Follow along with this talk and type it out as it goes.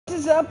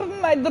is up,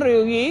 my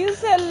droogies?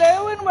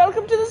 Hello and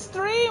welcome to the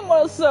stream.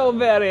 We're so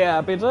very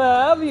happy to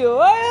have you.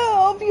 I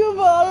hope you've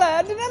all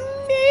had an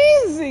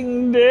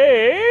amazing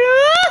day.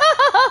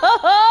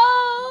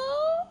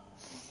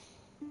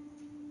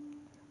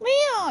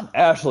 Leon!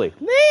 Ashley!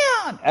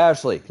 Leon!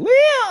 Ashley!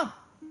 Leon!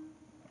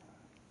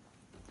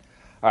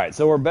 Alright,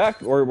 so we're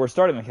back. We're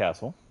starting the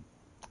castle.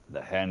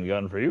 The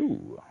handgun for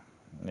you.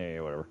 Yeah,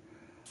 whatever.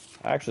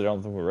 I actually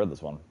don't think we read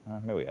this one.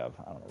 Maybe we have.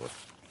 I don't remember.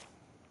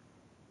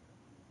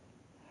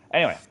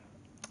 Anyway,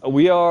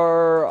 we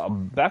are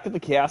back at the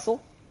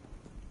castle,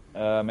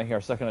 making our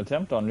second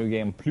attempt on New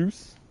Game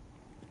Plus.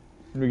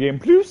 New Game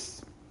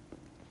Plus!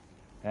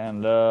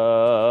 And,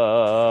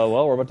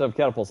 well, we're about to have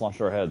catapults launched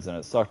at our heads, and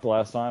it sucked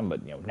last time,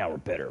 but, you know, now we're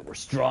better. We're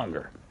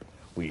stronger.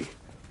 We're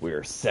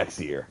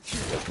sexier.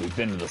 Because we've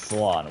been to the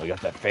salon, and we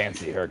got that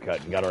fancy haircut,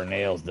 and got our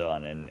nails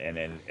done,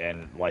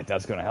 and like,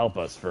 that's going to help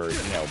us for,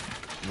 you know,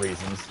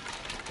 reasons.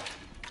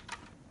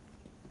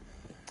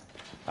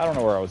 I don't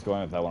know where I was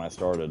going with that when I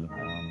started.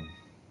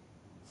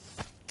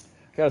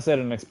 Gotta say I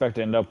didn't expect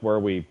to end up where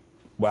we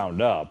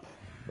wound up,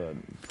 but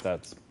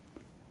that's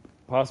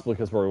possibly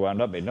because where we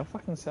wound up made no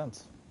fucking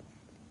sense.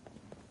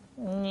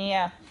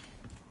 Yeah.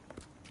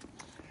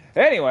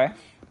 Anyway,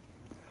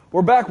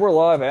 we're back, we're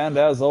live, and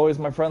as always,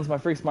 my friends, my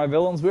freaks, my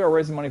villains, we are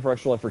raising money for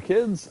Extra Life for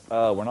Kids.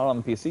 We're not on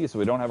the PC, so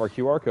we don't have our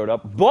QR code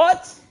up,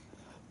 but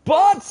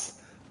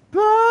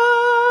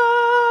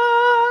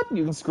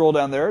you can scroll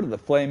down there to the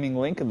flaming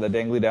link and the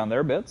dangly down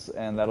there bits,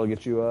 and that'll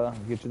get you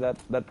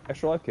that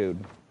Extra Life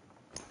code.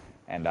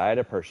 And I'd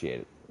appreciate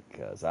it,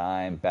 because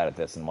I'm bad at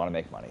this and want to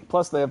make money.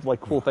 Plus, they have,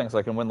 like, cool things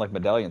I can win, like,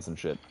 medallions and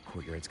shit.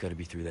 Courtyard's got to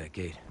be through that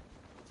gate.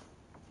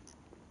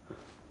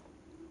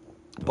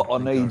 But I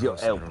need your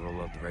help.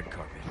 Roll out the red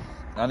carpet.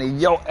 I need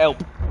your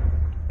help.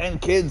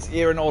 And kids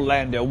here in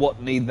Orlando,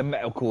 what need the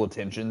medical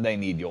attention, they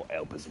need your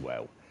help as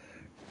well.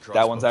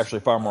 That one's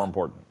actually far more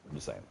important, I'm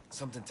just saying.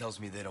 Something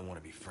tells me they don't want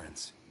to be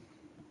friends.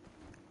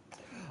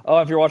 Oh,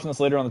 if you're watching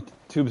this later on the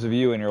tubes of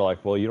you and you're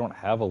like, well, you don't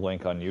have a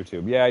link on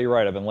YouTube. Yeah, you're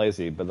right, I've been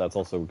lazy, but that's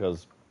also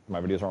because my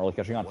videos aren't really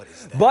catching on. What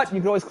is that? But you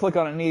can always click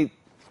on any...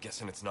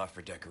 Guessing it's not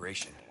for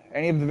decoration.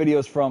 Any of the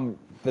videos from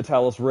the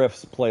Talos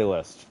Riffs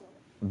playlist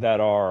that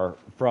are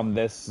from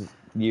this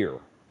year.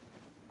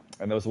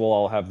 And those will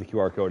all have the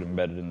QR code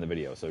embedded in the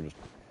video. So just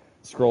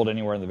scroll to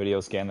anywhere in the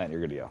video, scan that, and you're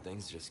good to go.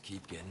 Things just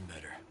keep getting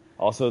better.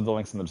 Also, the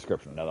link's in the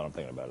description, now that I'm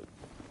thinking about it.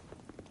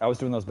 I was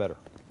doing those better.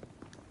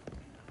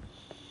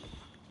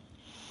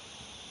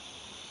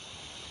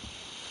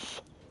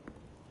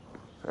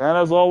 And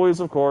as always,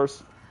 of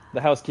course, the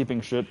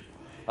housekeeping shit.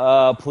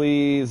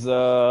 Please,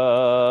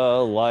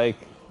 like,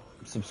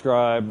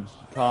 subscribe,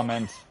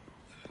 comment,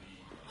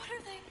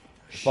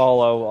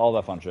 follow, all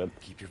that fun shit.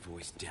 Keep your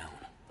voice down.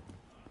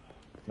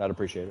 I'd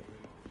appreciate it.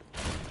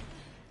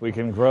 We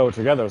can grow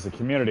together as a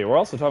community. We're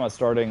also talking about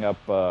starting up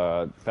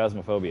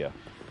Phasmophobia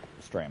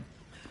stream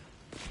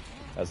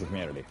as a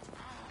community.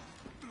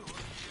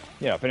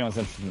 Yeah, if anyone's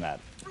interested in that.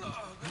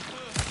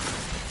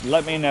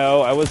 Let me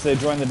know. I would say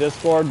join the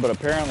Discord, but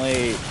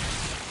apparently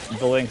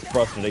the link's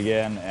busted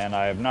again, and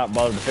I have not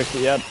bothered to fix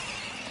it yet.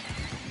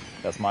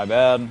 That's my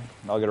bad.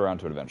 I'll get around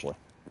to it eventually.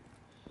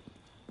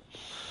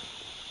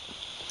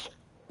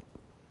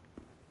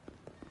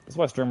 That's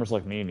why streamers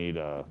like me need,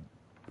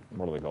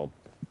 what are they called?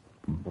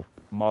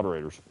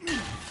 Moderators.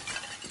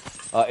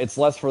 It's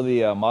less for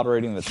the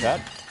moderating the chat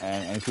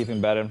and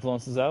keeping bad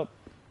influences out.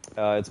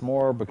 It's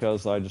more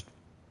because I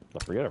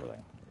forget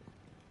everything.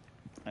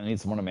 I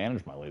need someone to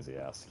manage my lazy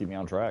ass, keep me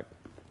on track.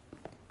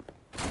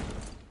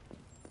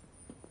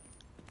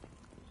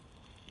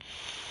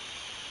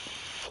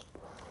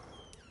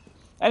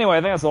 Anyway,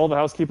 I think that's all the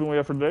housekeeping we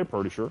have for today,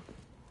 pretty sure.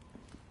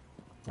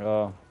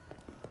 I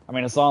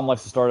mean, Hassan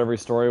likes to start every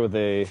story with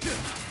a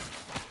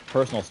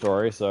personal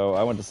story, so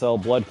I went to sell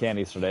blood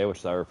candies today,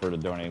 which I refer to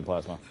donating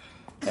plasma.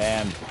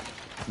 And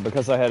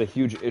because I had a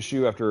huge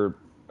issue after,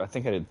 I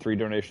think I did 3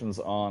 donations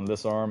on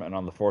this arm, and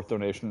on the 4th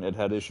donation it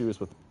had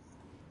issues with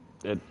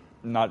it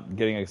not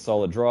getting a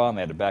solid draw, and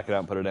they had to back it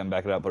out, put it in,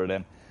 back it out, put it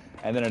in.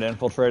 And then it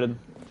infiltrated,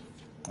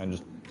 and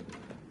just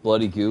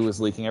bloody goo was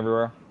leaking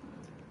everywhere.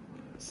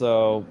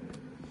 So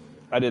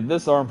I did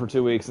this arm for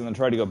 2 weeks, and then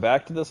tried to go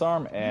back to this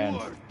arm, and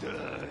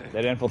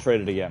it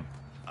infiltrated again.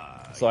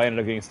 So I ended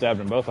up getting stabbed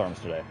in both arms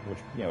today, which,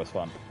 you know, was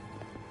fun.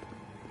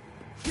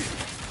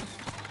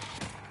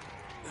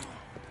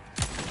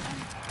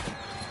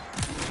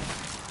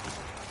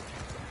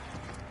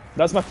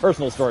 That's my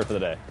personal story for the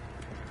day.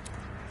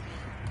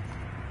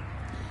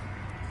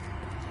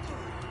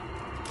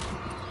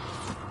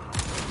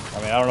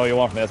 I mean, I don't know what you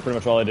want from me. That's pretty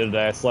much all I did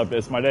today. I slept.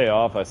 It's my day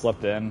off. I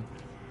slept in.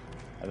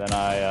 And then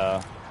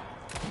I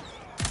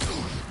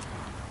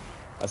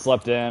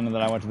slept in, and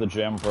then I went to the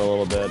gym for a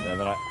little bit, and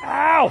then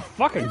ow!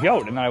 Fucking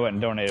goat! And then I went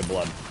and donated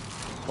blood.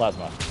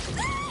 Plasma.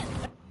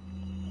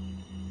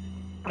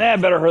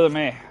 Better her than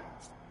me.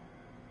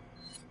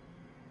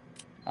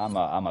 I'm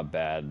a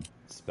bad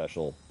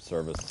special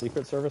service.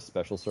 Secret service?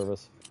 Special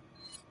service?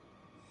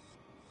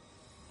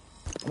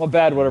 I'm a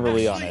bad whatever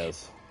Leon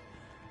is.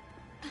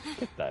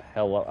 Get the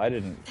hell up. I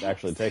didn't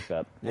actually take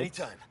that.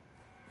 Anytime.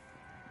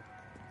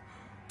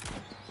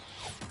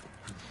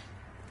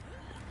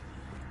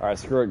 Alright,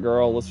 screw it,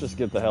 girl. Let's just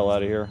get the hell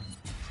out of here.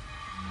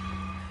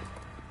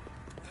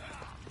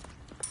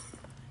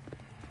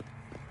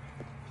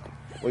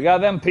 We got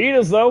them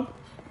pitas, though.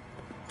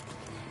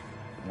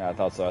 Yeah, I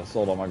thought so. I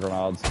sold all my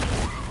grenades.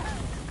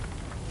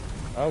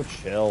 Oh,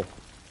 chill.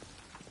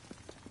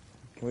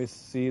 Can we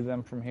see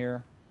them from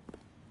here?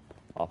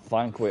 I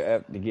think we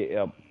have to get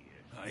up.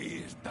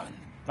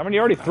 I mean, you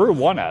already threw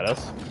one at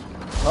us.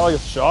 Not like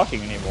it's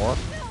shocking anymore.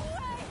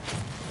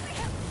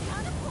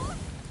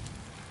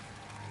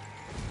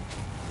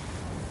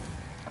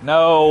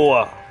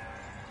 No!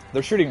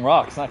 They're shooting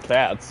rocks, not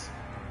cats.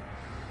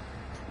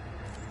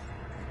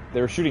 If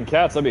they were shooting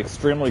cats, that'd be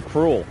extremely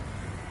cruel.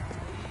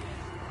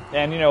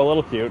 And, you know, a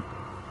little cute.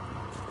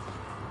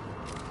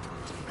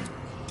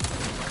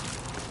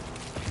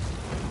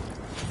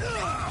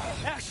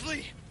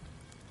 Ashley!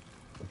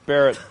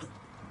 Barrett.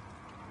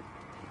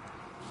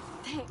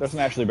 There's an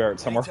Ashley Barrett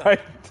somewhere, right?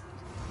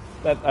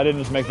 That I didn't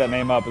just make that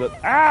name up.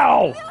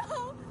 Ow!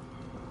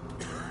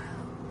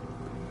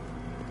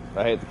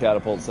 I hate the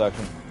catapult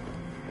section.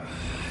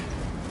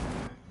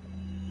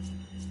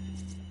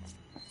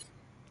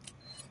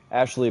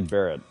 Ashley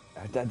Barrett.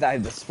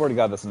 I swear to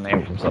God, that's a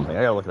name from something.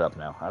 I gotta look it up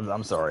now.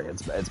 I'm sorry.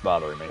 It's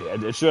bothering me.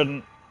 It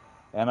shouldn't,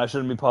 and I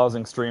shouldn't be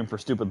pausing stream for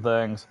stupid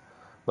things.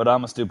 But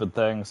I'm a stupid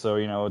thing, so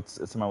you know it's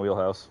in my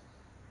wheelhouse.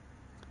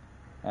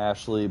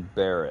 Ashley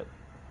Barrett.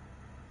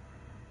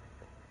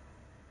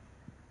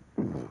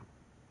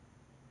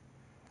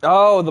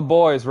 Oh, the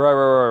boys.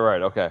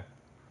 Right. Okay.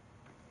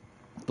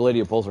 The lady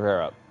who pulls her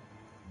hair out.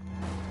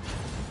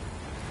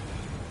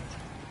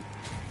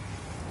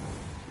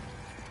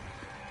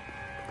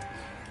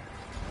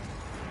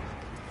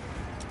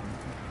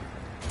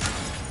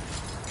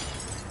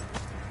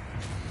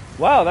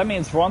 Wow, that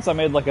means for once I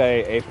made like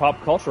a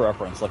pop culture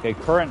reference, like a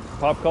current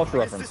pop culture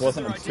reference. It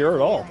wasn't obscure at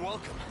all.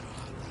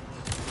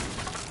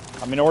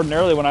 I mean,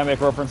 ordinarily when I make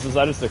references,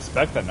 I just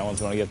expect that no one's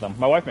going to get them.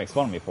 My wife makes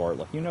fun of me for it.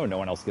 Like, you know no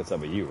one else gets that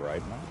but you,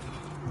 right? No,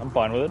 I'm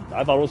fine with it.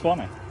 I thought it was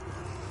funny.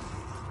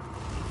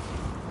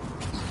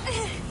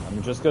 I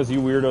mean, just because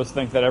you weirdos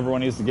think that everyone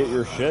needs to get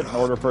your shit in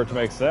order for it to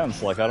make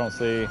sense, like, I don't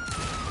see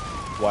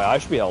why I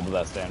should be held to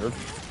that standard.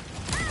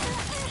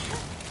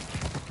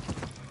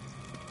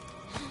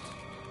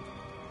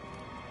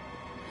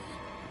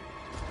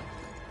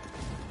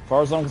 As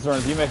far as I'm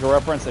concerned, if you make a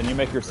reference and you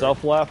make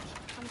yourself laugh,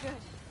 I'm good.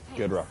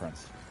 good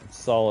reference.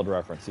 Solid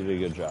reference. You did a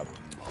good job.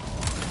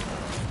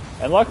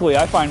 And luckily,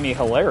 I find me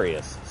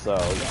hilarious, so,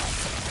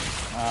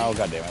 yeah. Oh,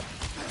 God damn it.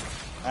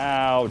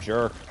 Ow,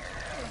 jerk.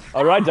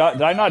 Oh,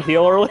 did I not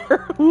heal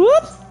earlier?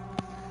 Whoops!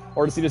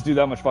 Or does he just do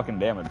that much fucking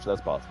damage?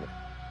 That's possible.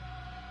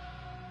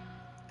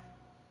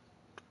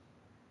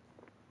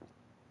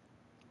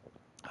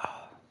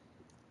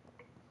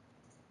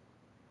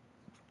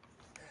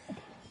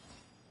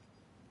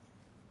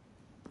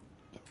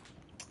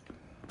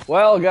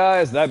 Well,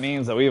 guys, that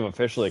means that we've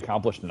officially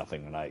accomplished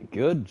nothing tonight.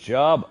 Good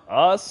job,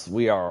 us.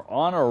 We are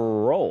on a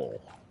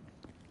roll.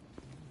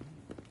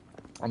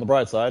 On the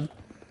bright side,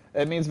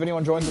 it means if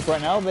anyone joins us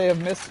right now, they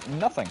have missed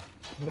nothing.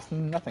 Missed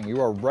nothing.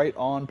 You are right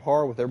on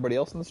par with everybody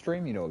else in the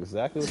stream. You know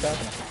exactly what's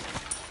happening.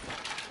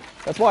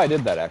 That's why I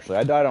did that, actually.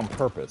 I died on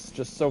purpose.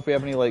 Just so if we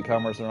have any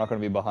latecomers, they're not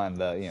going to be behind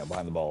the,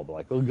 behind the ball. Be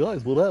like, oh,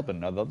 guys, what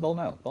happened? No, they'll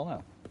know. They'll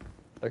know.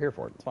 They're here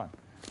for it. It's fine.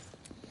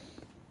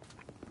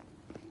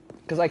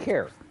 Because I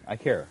care. I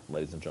care,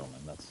 ladies and gentlemen.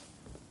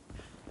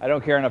 I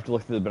don't care enough to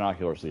look through the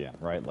binoculars again,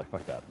 right? Like,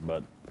 fuck that.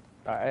 But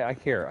I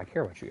care. I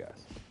care about you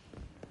guys.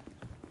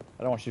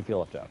 I don't want you to feel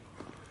left out.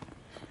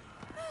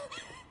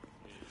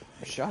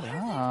 Shut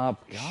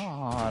up.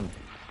 God.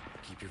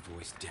 Keep your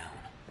voice down.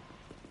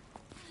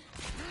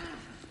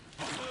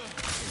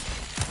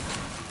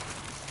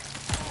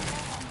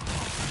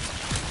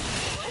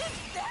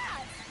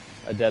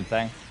 A dead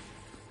thing.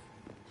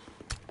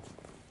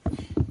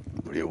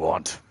 What do you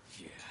want?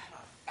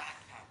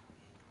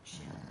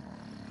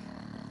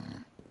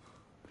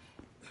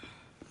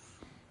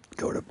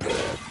 Go to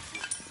bed.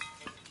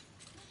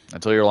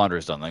 Until your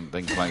laundry's done, then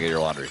come on and get your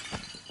laundry.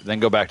 Then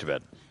go back to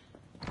bed.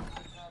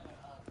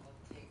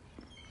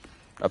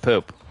 A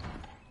poop.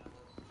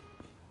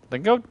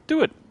 Then go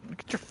do it.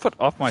 Get your foot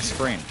off my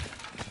screen.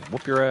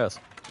 Whoop your ass.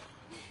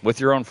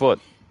 With your own foot.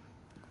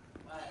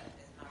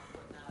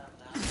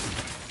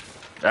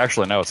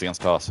 Actually, no, it's against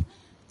toss.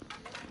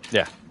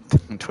 Yeah.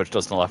 Twitch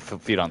doesn't allow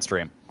feet on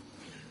stream.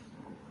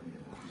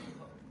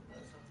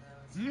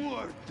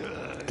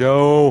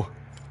 Go.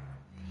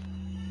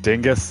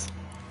 Dingus.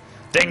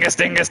 Dingus,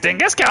 dingus,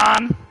 dingus,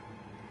 gone!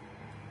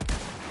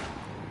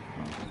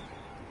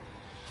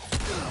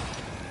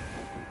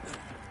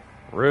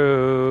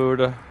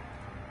 Rude.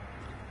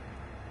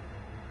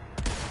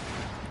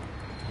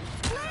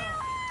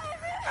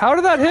 How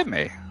did that hit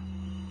me?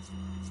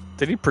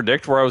 Did he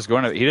predict where I was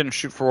going to... He didn't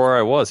shoot for where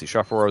I was. He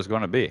shot for where I was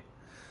going to be.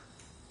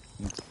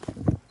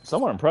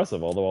 Somewhat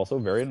impressive, although also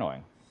very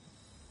annoying.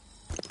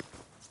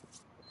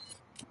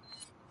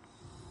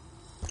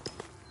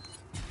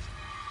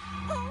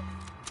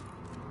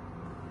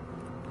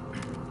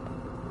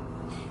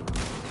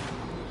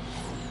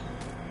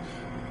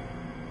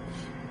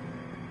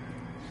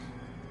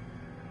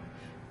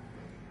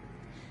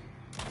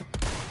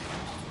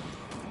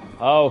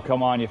 Oh,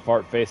 come on, you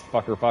fart-faced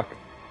fucker fuck.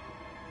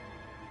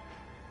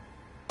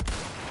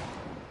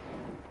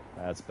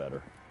 That's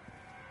better.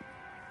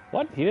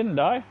 What? He didn't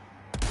die?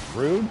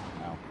 Rude?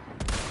 No.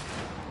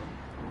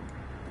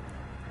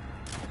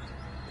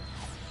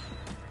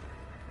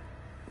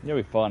 You know,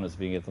 what'd be fun is if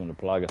you can get them to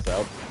plug us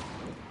out.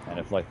 And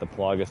if, like, the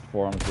Plogist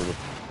forms were just,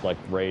 like,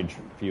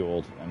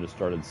 rage-fueled and just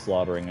started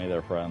slaughtering any of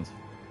their friends.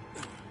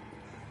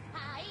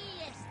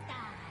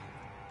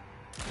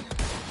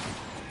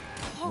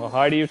 Well,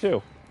 hi to you,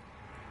 too.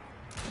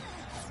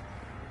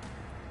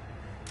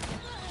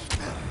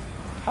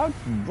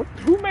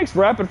 Who makes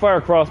rapid-fire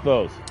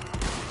crossbows?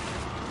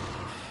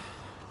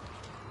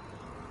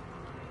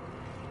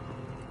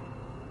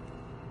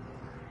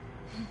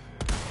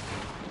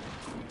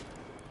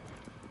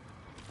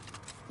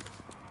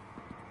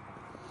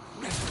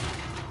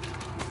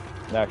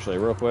 Actually,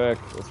 real quick,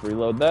 let's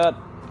reload that.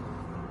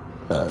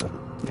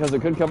 Because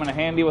it could come in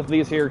handy with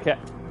these here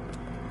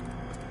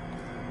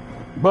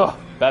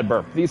bad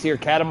burp. These here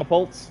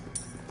catapults.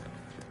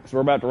 So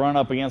we're about to run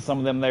up against some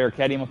of them there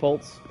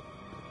catapults.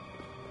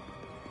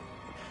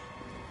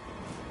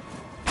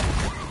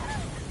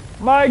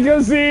 My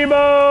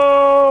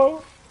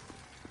gazebo!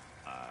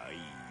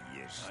 Ahí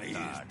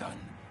están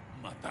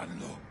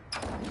matando.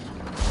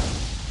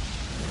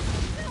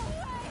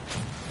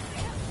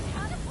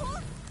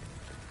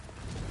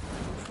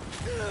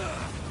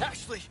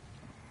 Ashley!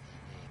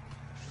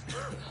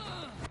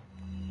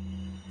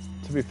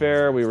 To be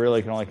fair, we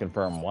really can only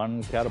confirm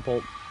one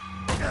catapult.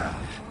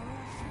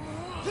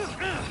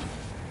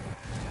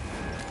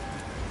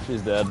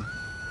 She's dead.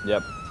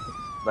 Yep.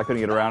 I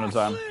couldn't get around in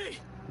time.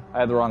 I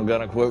had the wrong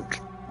gun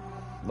equipped.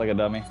 Like a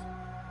dummy.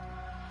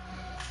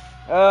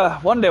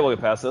 One day we'll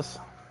get past this.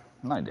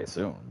 Not a day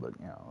soon, but,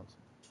 you know,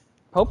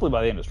 hopefully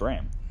by the end of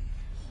stream.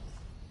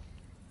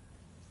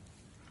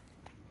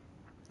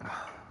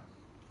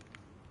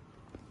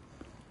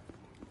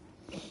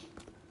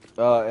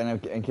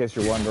 And in case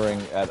you're wondering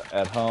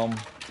at home,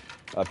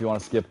 if you want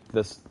to skip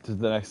this to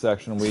the next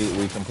section,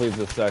 we completed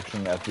this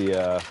section at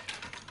the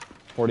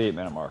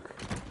 48-minute mark.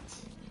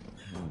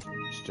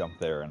 Just jump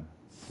there and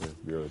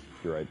you're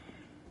right.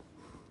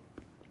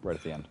 Right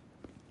at the end.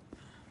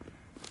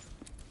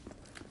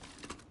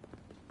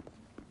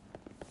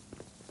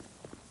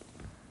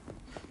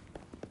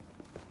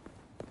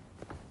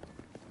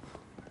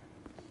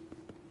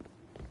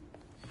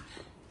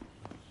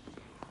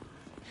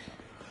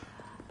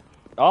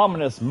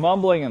 Ominous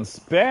mumbling in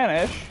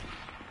Spanish.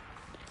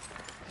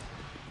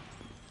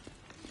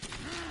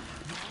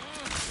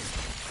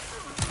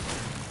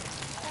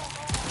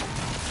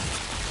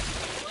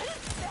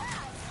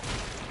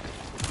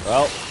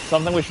 Well,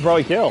 something we should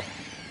probably kill.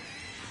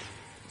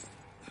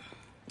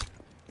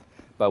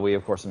 By we,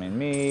 of course, I mean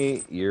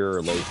me.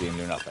 You're lazy and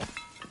do nothing.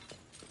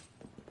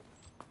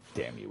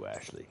 Damn you,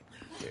 Ashley.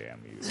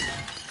 Damn you.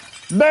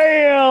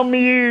 Damn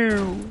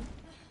you!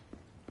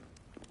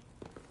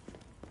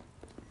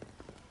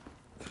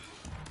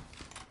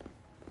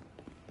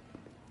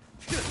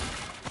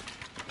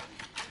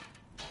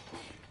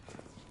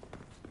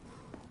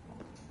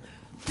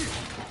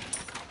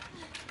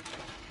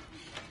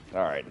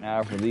 Alright,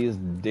 now for these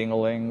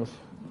dinglings.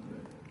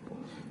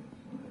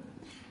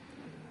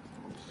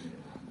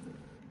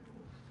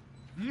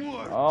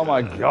 Oh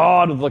my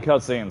god, the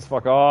cutscenes.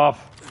 Fuck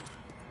off.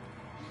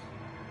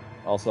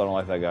 Also, I don't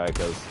like that guy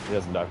because he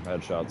doesn't die from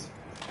headshots.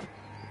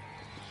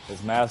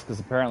 His mask is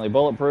apparently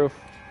bulletproof,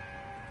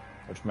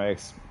 which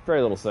makes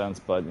very little sense,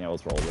 but, you know,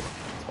 let's roll with it.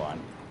 It's fine.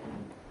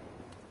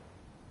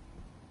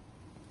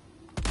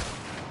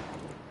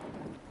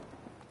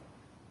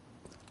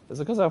 Is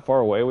it because how far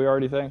away we are,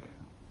 do you think?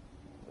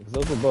 Because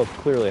those were both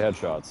clearly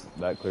headshots.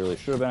 That clearly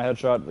should have been a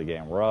headshot. The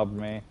game robbed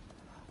me.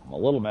 I'm a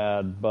little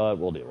mad, but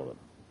we'll deal with it.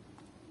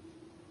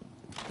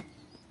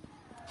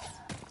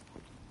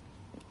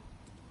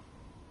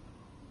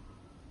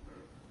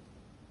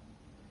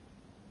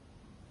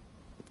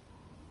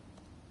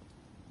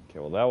 Okay,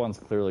 well that one's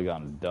clearly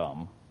gone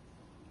dumb.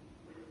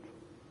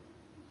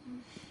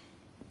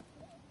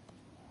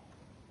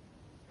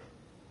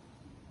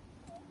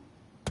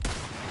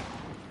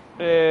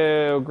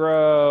 Ew,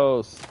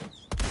 gross.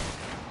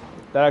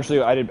 That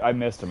actually, I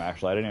missed him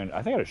actually.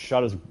 I think I just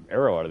shot his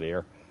arrow out of the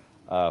air.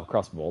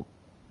 Crossbow bolt.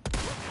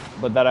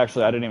 But that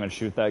actually, I didn't even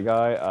shoot that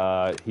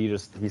guy. He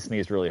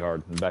sneezed really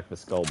hard and the back of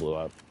his skull blew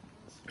up.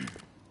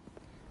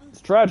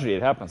 It's tragedy,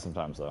 it happens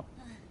sometimes though.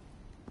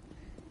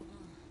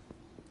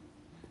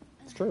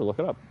 It's true, look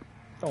it up.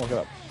 Don't look it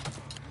up.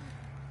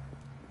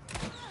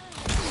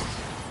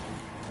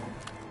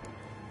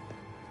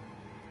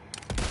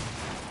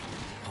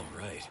 All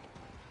right.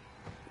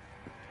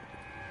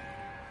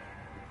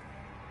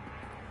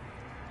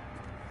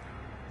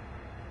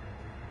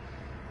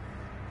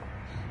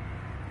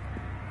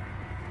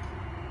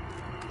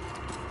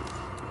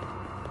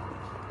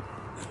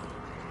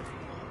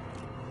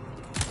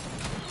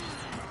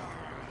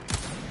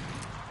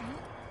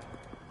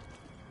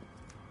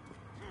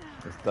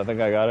 I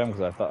think I got him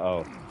because I thought,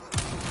 oh,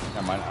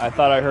 never mind. I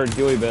thought I heard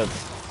gooey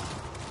bits.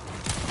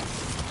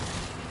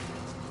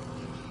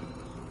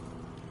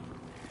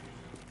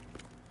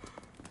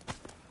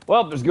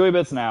 Well, there's gooey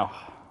bits now.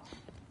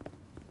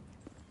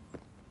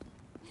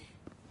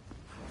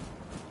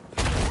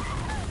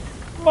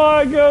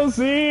 My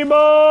gazebo!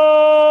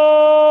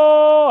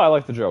 I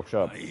like the joke.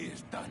 Shut up. Ahí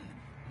están,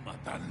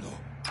 matando.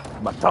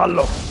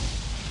 Matalo.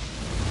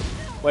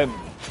 Wait,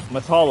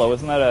 Matalo,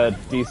 isn't that a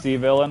DC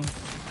villain?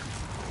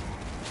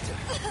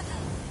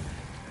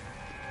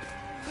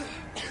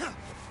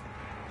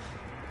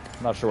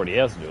 Not sure what he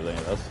has to do with any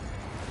of this.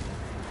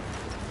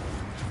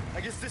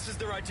 I guess this is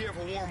their idea of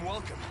a warm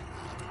welcome.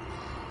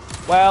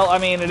 Well, I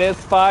mean, it is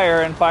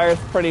fire, and fire's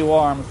pretty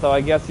warm, so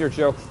I guess your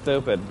joke's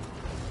stupid.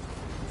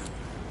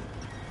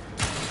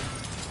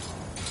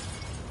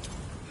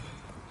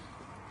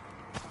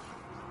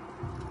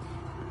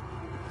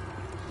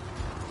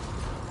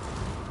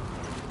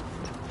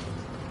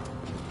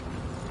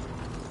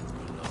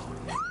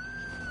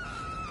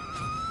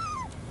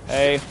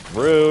 Hey,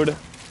 rude.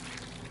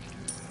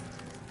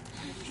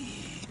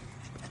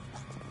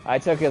 I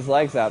took his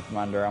legs out from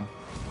under him.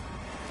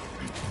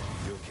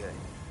 You okay?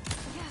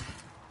 Yeah,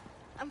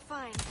 I'm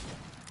fine.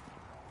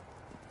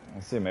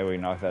 Let's see, maybe we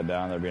can knock that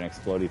down. There'd be an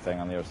explodey thing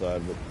on the other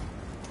side, but...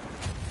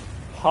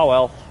 Oh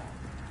well.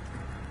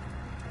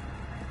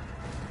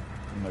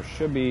 And there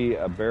should be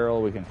a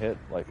barrel we can hit,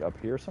 like, up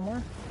here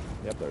somewhere?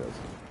 Yep, there it is.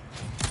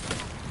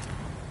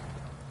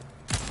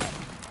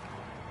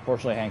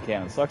 Fortunately, hand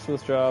cannon sucks for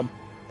this job.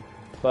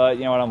 But,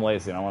 you know what, I'm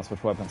lazy and I want to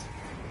switch weapons.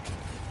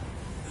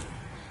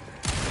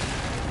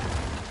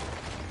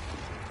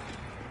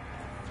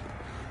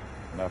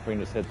 Now if we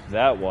can just hit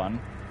that one.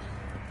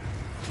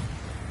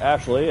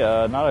 Actually,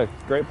 not a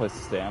great place to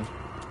stand.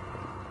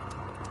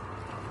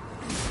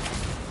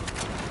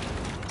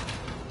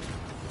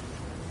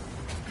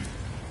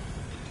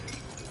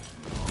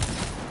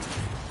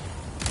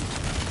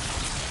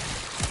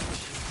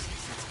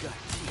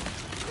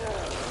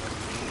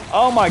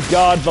 Oh my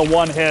god, the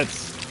one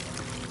hits!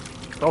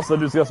 Also,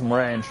 dude's got some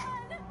range.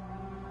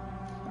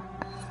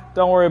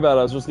 Don't worry about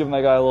it, I was just giving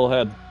that guy a little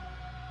head.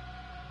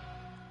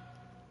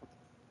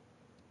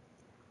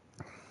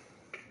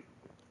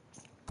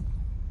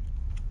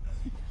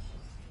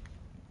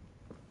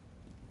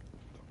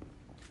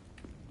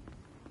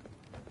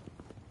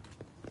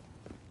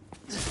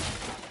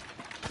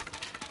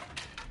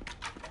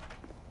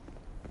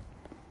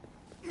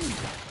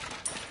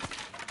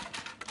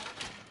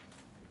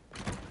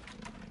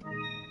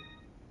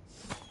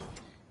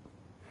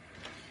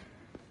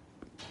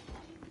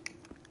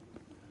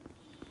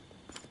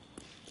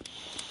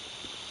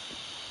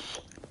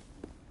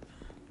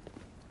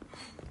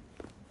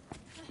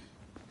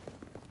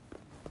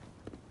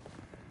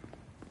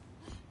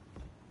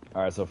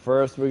 Alright, so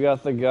first we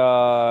got the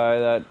guy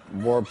that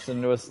warps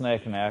into a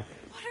snake neck.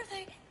 What are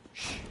they?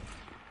 Shh.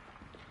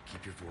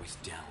 Keep your voice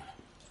down.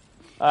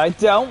 I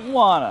don't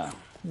wanna.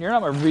 You're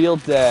not my real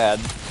dad.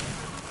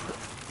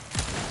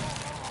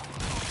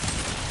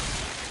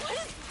 What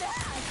is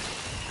that?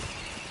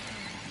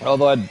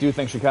 Although I do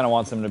think she kind of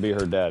wants him to be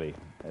her daddy,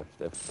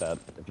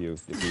 if you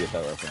get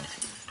that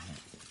reference.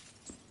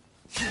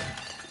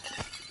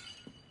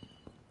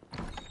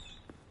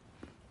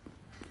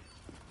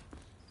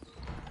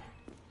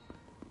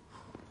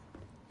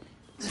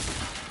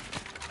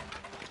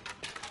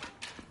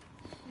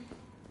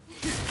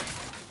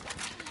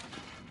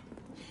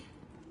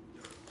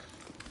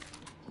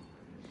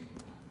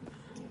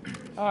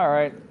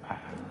 Alright,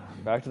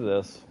 back to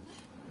this.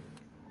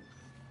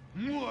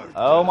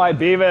 Oh my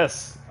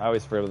Beavis! I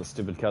always forget about the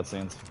stupid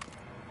cutscenes.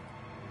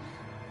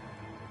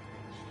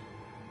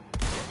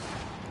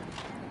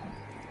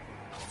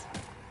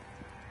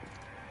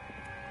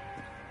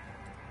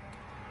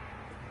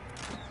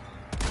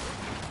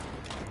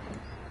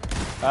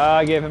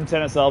 I gave him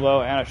tennis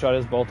elbow and I shot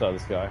his bolt out of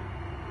the sky.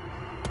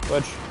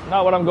 Which,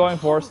 not what I'm going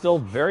for, still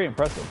very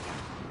impressive.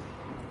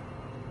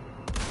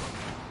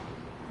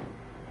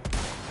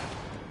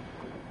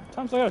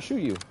 Sometimes I gotta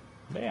shoot you.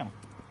 Damn.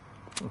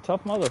 I'm a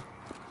tough mother.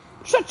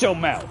 Shut your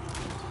mouth!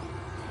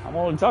 I'm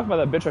only talking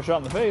about that bitch I shot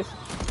in the face.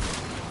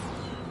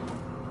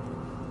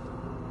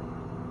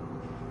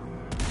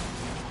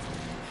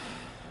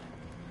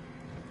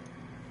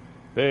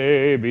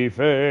 Baby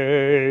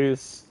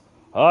face.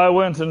 I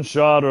went and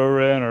shot her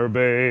in her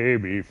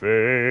baby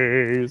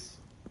face.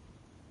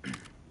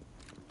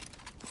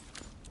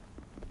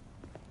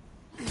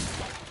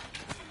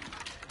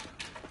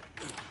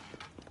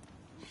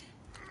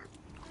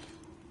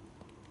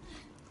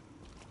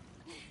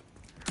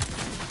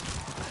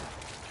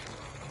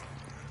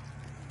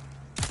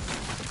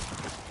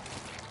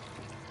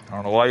 I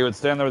don't know why you would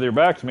stand there with your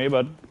back to me,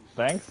 but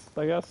thanks,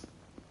 I guess.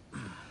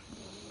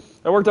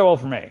 It worked out well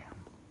for me.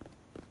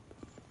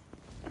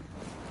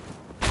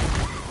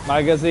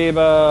 My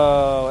gazebo.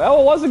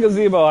 Oh, it was a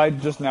gazebo. I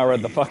just now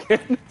read the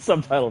fucking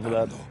subtitle for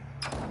that.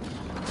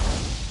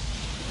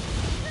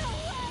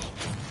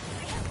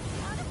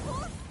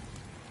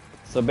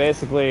 So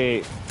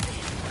basically,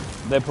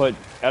 they put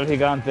El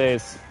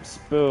Gigante's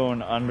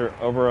spoon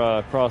over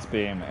a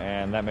crossbeam,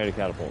 and that made a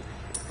catapult.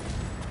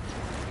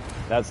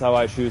 That's how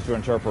I choose to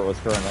interpret what's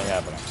currently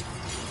happening.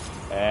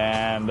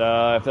 And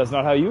if that's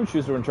not how you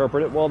choose to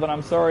interpret it, well, then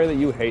I'm sorry that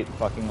you hate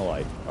fucking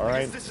life. All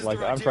right? Like,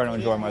 I'm trying to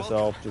enjoy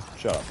myself. Just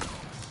shut up.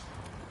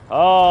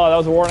 Oh, that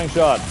was a warning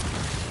shot.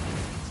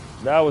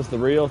 That was the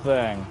real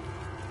thing.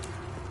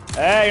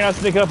 Hey, you're not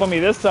sneaking up on me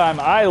this time.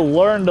 I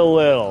learned a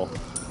little.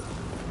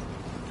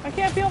 I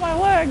can't feel my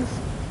legs.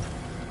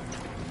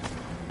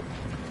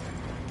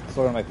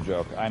 Still gonna make the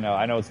joke. I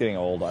know it's getting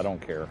old. I don't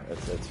care.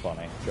 It's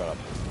funny. Shut up.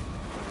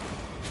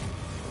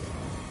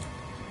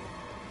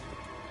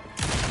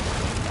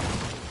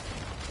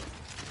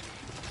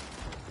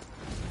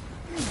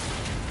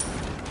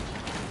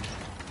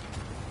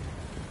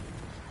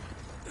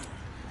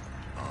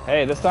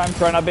 Hey, this time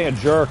try not being a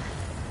jerk.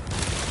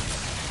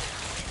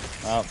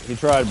 Well, he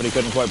tried, but he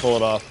couldn't quite pull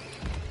it off.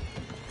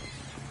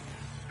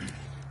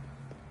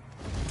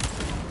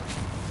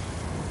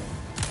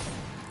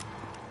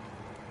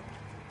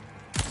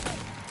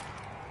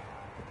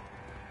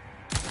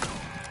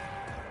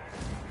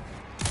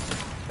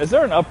 Is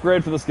there an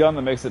upgrade for this gun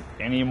that makes it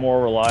any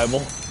more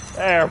reliable?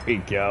 There we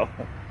go.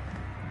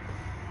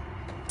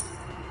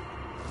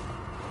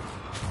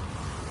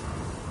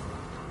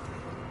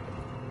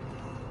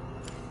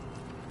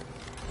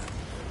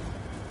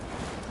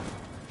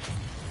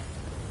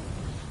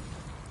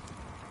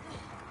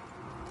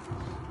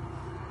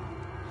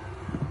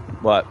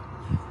 What?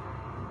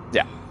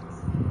 Yeah.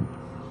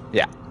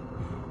 Yeah.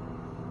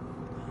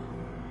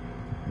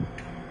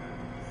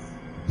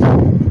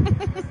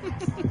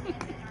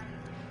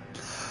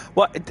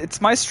 What? It's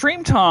my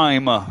stream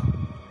time.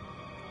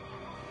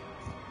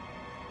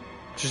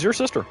 She's your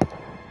sister.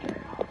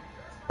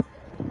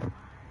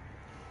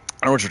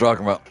 I know what you're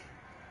talking about.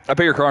 I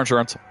pay your car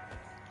insurance.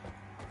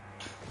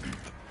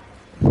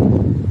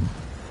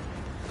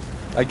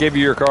 I gave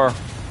you your car.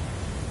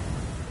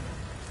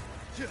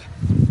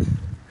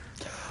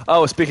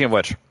 Oh, speaking of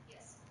which,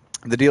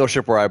 the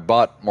dealership where I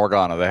bought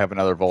Morgana, they have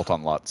another Volt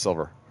on lot,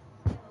 silver.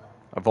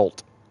 A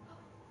Volt.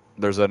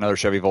 There's another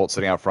Chevy Volt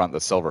sitting out front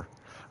that's silver.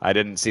 I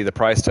didn't see the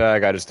price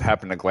tag. I just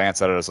happened to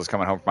glance at it as I was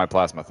coming home from my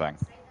plasma thing.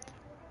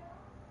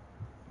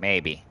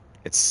 Maybe.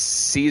 It's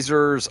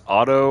Caesar's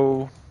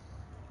Auto...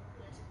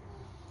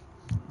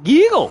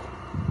 Eagle!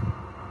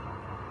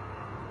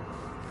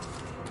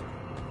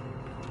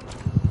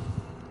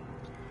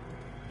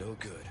 No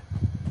good.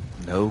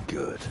 No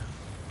good.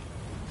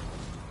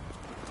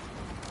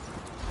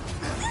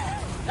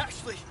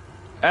 Ashley!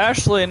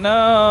 Ashley, no!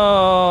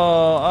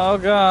 Oh,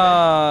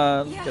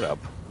 God. Yeah. Get up.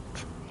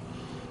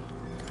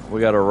 We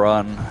gotta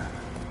run.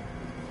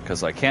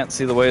 Because I can't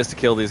see the ways to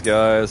kill these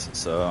guys,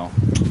 so...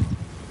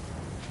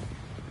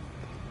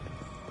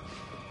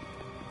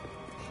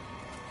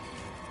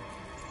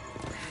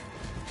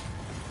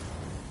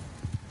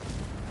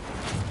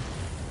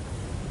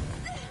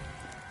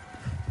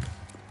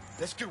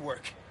 This could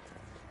work.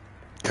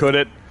 Could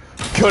it?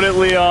 Could it,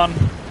 Leon?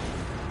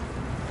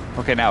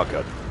 Okay, now it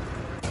could.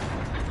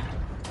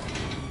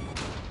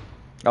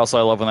 Also,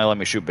 I love when they let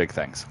me shoot big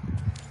things.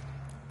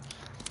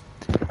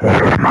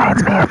 It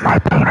reminds me of my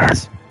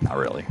penis. Not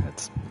really.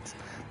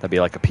 That'd be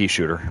like a pea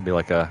shooter. It'd be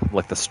like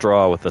the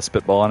straw with the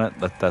spitball in it.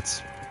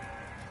 That's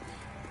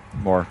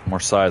more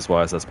size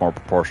wise. That's more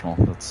proportional.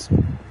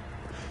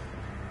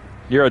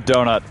 You're a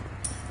donut.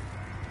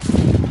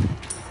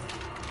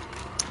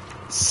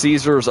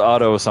 Caesar's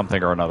Auto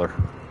something or another.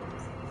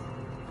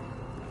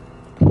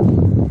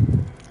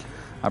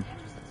 I'm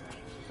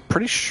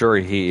pretty sure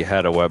he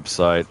had a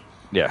website.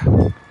 Yeah.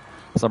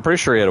 So I'm pretty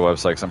sure he had a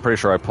website, because I'm pretty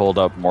sure I pulled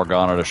up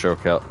Morgana to show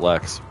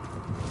Lex.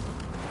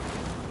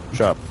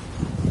 Shut up.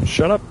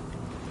 Shut up.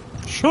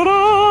 Shut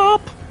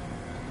up!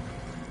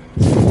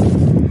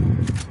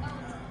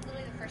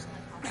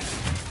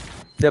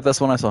 Yep, that's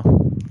the one I saw.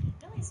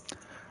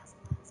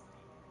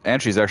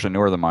 And she's actually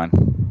newer than mine.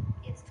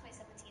 It's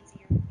 2017, so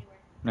you're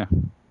newer. Yeah.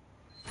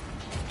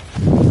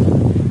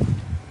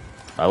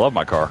 I love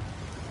my car.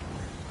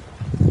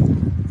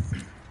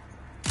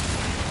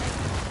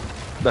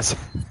 That's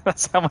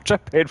how much I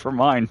paid for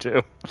mine,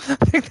 too. I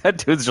think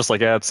that dude's just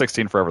like, yeah, it's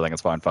 16 for everything.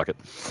 It's fine. Fuck it.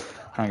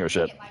 I don't give a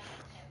shit.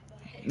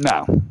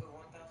 No.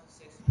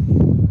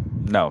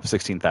 No,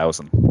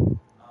 16,000.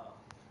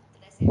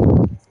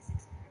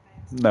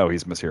 No,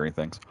 he's mishearing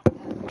things.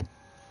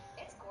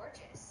 It's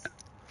gorgeous.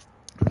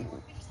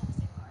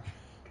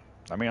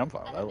 I mean, I'm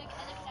fine with that.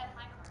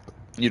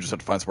 You just have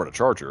to find somewhere to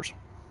charge yours.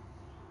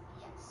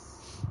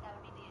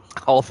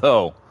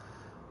 Although,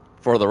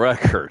 for the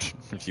record,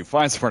 if you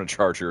find somewhere to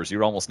charge yours,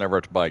 you'd almost never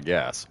have to buy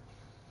gas.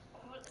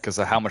 Because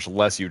of how much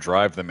less you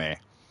drive than me.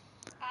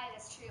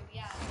 That's true,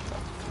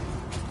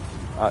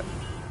 yeah.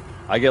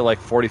 I get like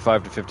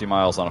 45 to 50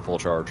 miles on a full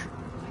charge.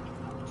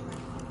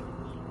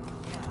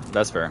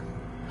 That's fair.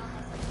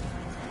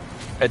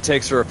 It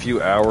takes her a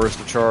few hours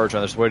to charge,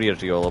 and there's a way to get it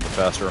to go a little bit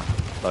faster.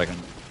 But I can,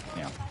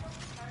 yeah.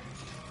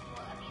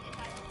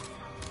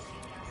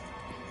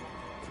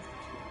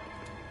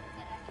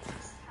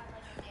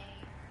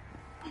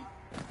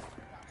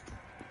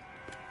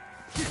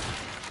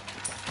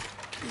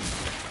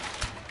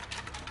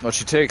 Well,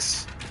 she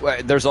takes...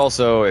 There's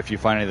also, if you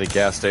find any of the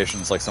gas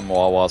stations, like some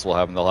Wawas will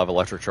have them, they'll have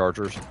electric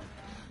chargers.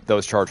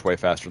 those charge way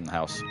faster than the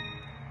house.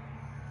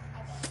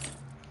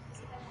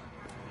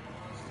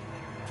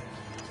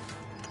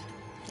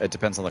 It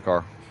depends on the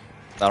car.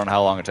 I don't know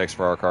how long it takes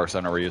for our car because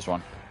I've never used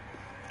one.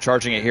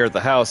 Charging it here at the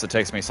house, it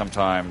takes me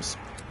sometimes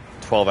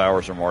 12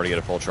 hours or more to get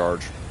a full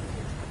charge.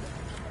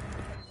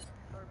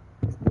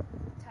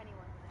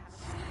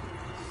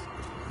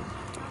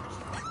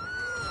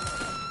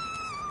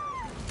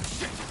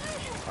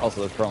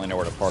 Also, there's currently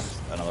nowhere to park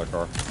another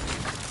car.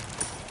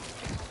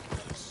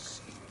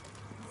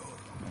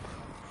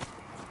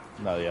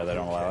 No, yeah, they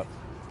don't allow it.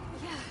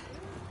 Yeah,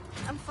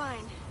 I'm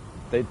fine.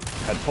 They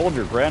had told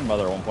your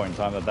grandmother at one point in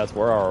time that that's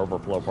where our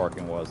overflow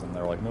parking was, and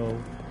they're like, no.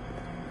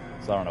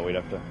 So I don't know. We'd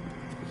have to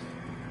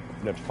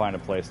find a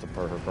place to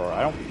park her car.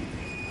 I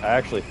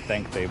actually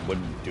think they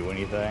wouldn't do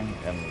anything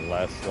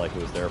unless like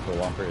it was there for a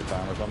long period of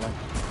time or something.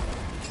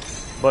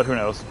 But who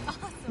knows?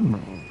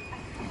 Awesome.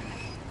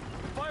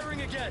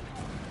 Firing again.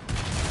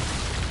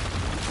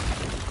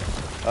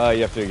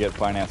 You have to get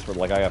financed for,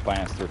 like, I got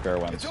financed through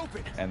Fairwinds,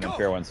 and then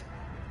Fairwinds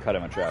cut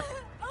him a check.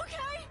 Okay.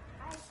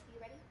 Hi,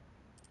 you ready?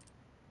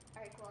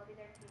 Alright, cool, I'll be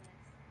there in 2 minutes.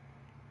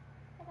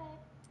 Bye-bye.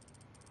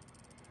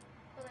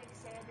 But like,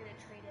 say I did a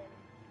trade-in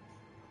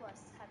plus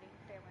having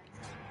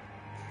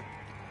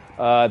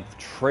Fairwinds.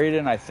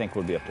 Trade-in, I think,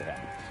 would be up to him.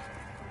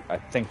 I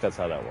think that's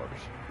how that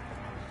works.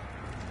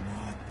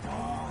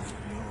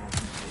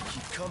 They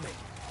keep coming.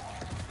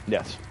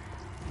 Yes.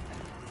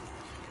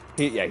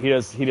 He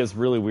does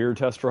really weird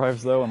test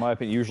drives, though, in my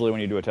opinion. Usually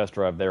when you do a test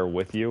drive, they're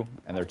with you,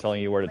 and they're telling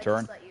you where to Like, turn.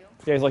 just let you.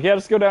 Yeah, he's like, yeah,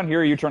 just go down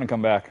here, you turn and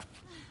come back.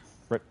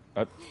 Right,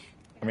 I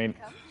mean,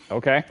 Come?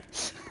 okay.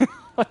 I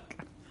would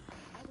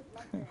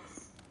love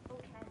this. Oh,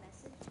 can I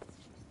message?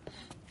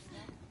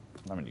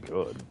 I mean, you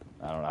could.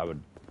 I don't know, I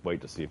would wait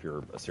to see if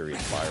you're a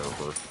serious buyer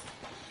first.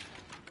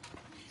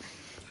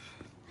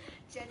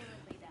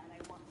 Genuinely, Dad, I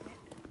want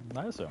it.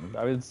 I assume.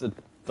 I mean,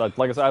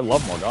 like I said, I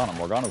love Morgana.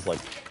 Morgana's like,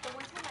 The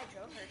one time I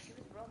drove her, she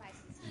was real nice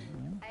and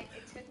smooth.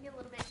 It took me a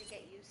little bit to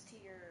get used to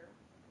your,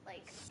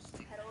 like,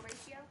 pedal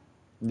ratio.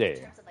 yeah, In yeah.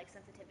 terms of, like,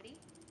 sensitivity.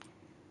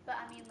 But,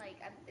 I mean, like,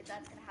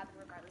 that's going to happen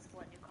regardless of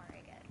what new car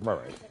I get. Right,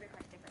 right. Because every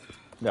car's different.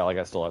 Yeah, like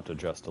I still have to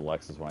adjust to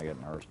Lexus when I get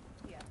in hers.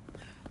 Yeah.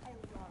 I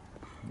love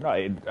her.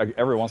 Right,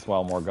 every once in a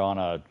while,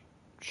 Morgana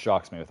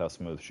shocks me with how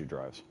smooth she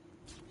drives.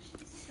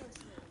 It's so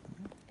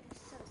smooth. It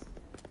is so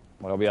smooth.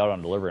 Like, I'll be out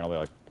on delivery and I'll be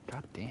like,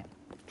 God damn.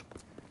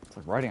 It's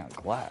like riding on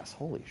glass.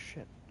 Holy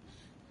shit.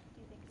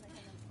 Do you think, like,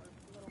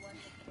 a little one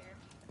would care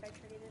if I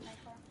traded in my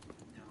car?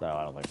 No,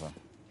 I don't think so.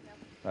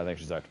 No. I think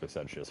she's actually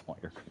said she doesn't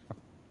want your car.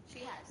 She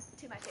has,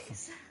 to my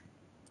face.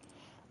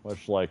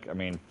 Which, like, I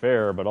mean,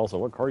 fair, but also,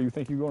 what car do you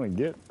think you're going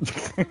to get?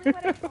 That's really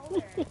what I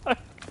told her. I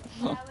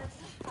was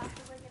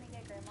possibly going to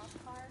get Grandma's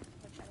car,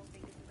 which I don't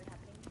think is really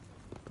happening.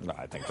 No,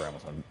 I think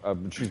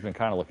Grandma's she's been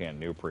kind of looking at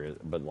new Prius,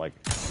 but, like,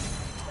 But she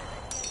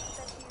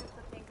said she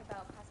would think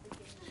about possibly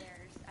getting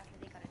theirs after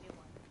they got a new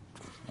one.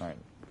 alright.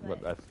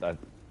 But I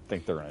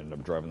think they're going to end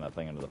up driving that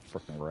thing into the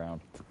freaking ground.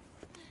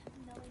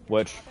 Knowing your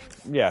Which,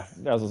 father, yeah,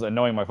 as I said,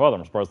 knowing my father,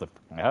 I'm surprised they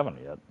haven't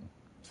yet.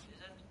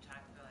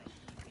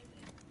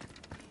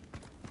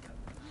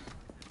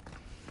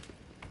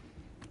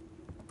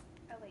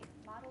 Oh wait,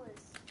 model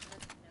is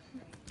no,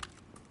 right?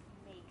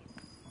 Make.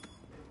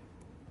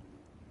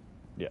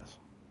 Yes.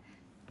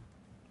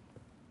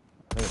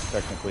 I think it's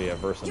technically a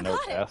Versa You Note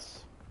got it.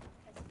 S.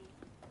 SB.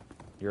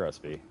 You're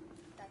SB.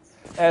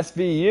 That's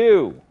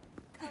SVU!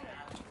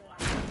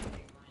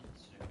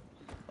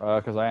 color.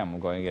 Because I am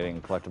going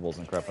getting collectibles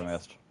and crap I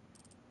missed.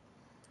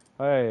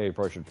 Hey, you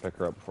probably should pick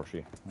her up before she,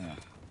 Yeah,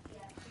 she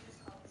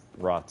just calls.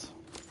 rots.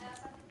 I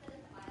also have to put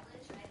in the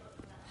mileage, and I don't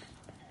know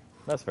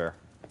that. That's fair.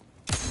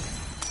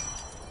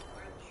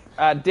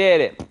 I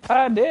did it!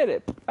 I did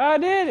it! I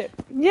did it!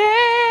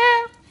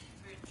 Yeah!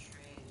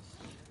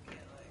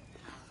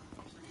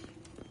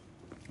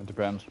 It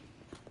depends.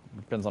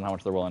 Depends on how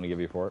much they're willing to give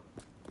you for it.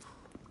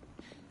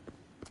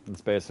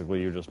 It's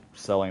basically you just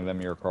selling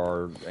them your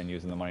car and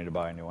using the money to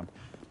buy a new one.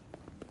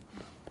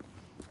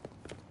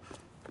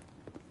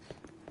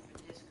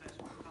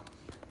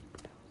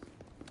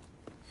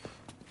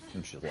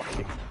 And she's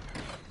lucky.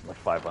 Like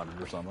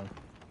 500 or something.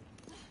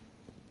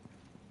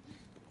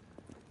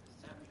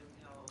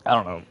 I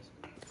don't know.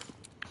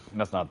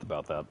 That's not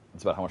about that.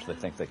 It's about how much they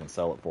think they can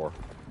sell it for.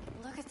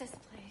 Look at this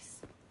place.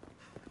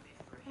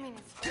 I mean,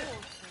 it's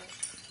old,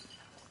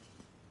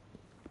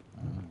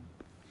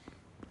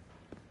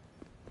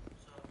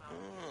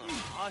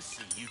 I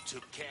see you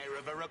took care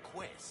of a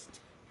request.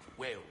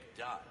 Well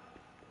done.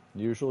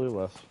 Usually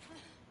less.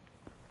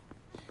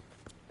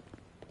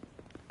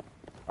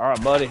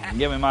 Alright, buddy.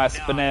 Give me my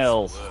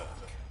spinels. Nice work.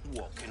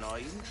 What can I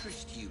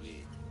interest you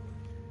in?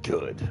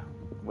 Good.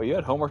 Well, you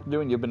had homework to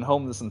do and you've been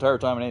home this entire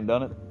time and ain't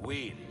done it?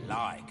 We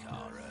like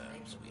our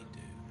herbs, we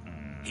do.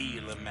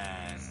 Heal a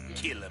man,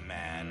 kill a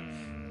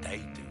man. They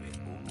do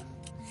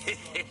it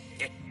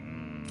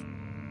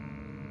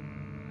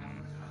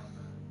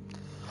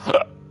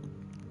all.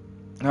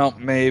 No,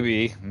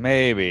 maybe.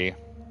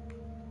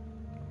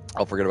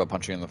 I'll forget about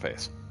punching you in the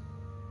face.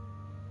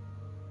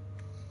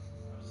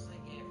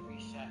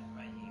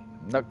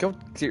 No, go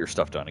get your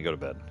stuff done and go to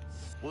bed.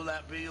 Will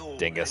that be all?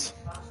 Dingus.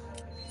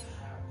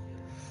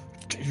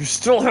 You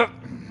still have...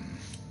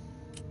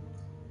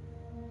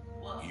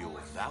 Your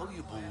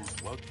valuables.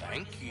 Well,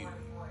 thank you.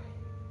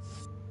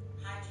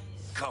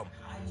 Come.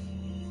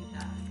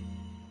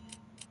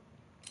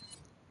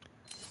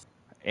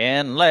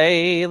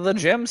 Inlay the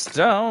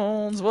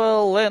gemstones,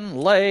 we'll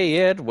inlay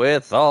it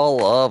with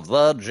all of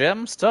the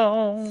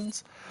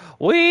gemstones.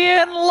 We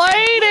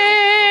inlaid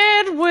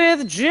it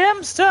with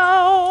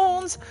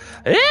gemstones.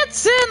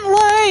 It's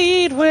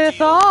inlaid with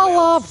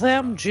all of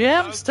them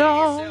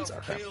gemstones.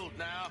 Okay.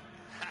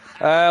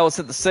 Let's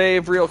hit the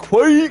save real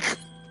quick.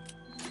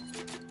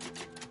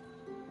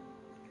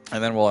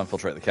 And then we'll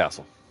infiltrate the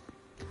castle.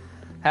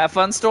 Have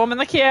fun storming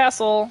the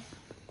castle.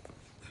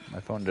 My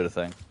phone did a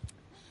thing.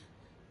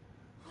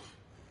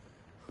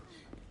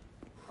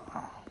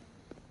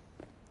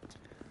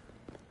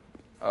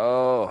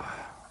 Oh.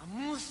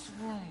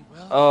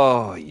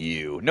 Oh,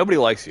 you. Nobody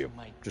likes you.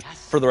 Just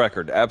for the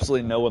record,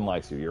 absolutely no one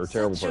likes you. You're a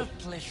terrible person.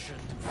 Pleasure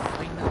to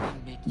finally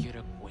make your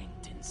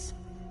acquaintance,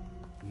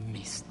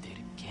 Mr.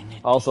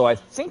 Kennedy. Also, I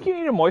think you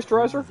need a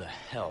moisturizer. Who the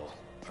hell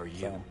are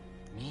you?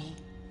 Me?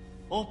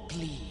 Oh,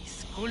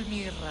 please, call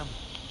me Ram.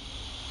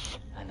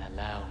 And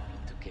allow me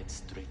to get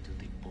straight to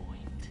the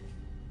point.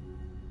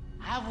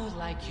 I would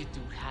like you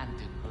to hand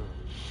the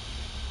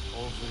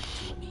girl over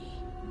to me.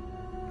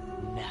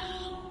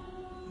 Now.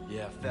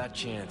 Yeah, fat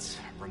chance,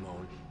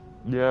 Ramon.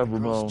 Yeah, The girl's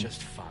Ramon.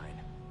 just fine.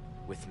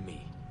 With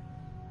me.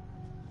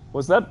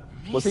 Was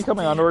he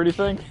coming on or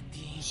anything?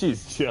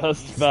 She's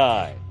just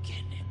fine.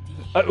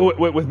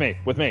 With me.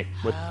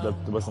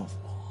 Listen.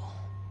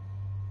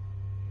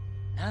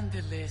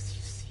 Nonetheless,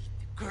 you see,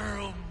 the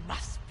girl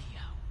must be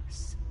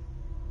ours.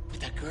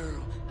 With a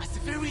girl as the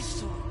very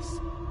source,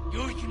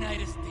 your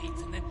United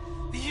States and then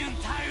the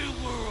entire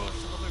world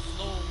shall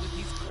overflow with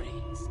his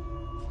grace.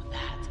 For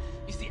that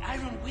is the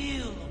iron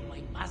will of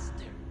my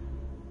master,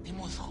 the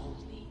most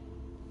holy,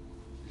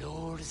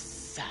 Lord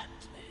Sadler.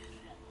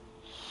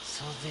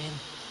 So then,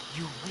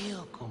 you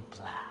will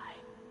comply.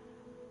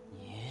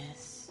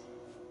 Yes?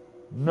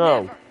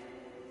 No.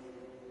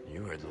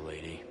 You heard the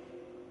lady.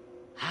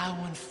 How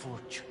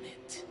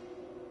unfortunate.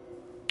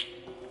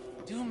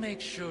 Do make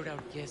sure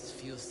our guest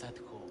feels at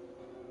home,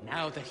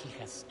 now that he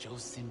has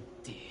chosen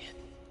death.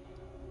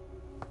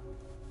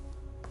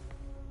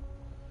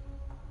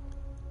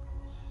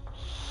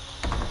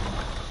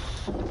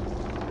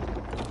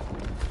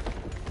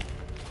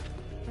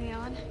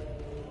 Leon?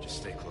 Just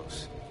stay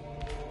close.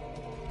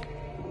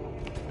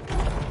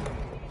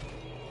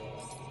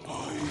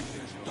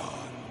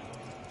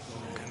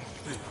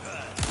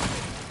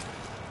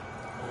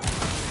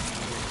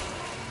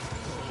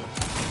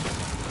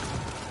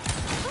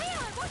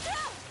 Leon, watch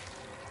out!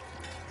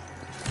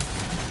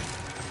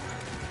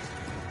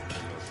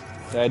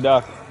 Hey,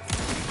 Duck.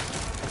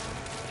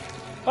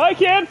 I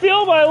can't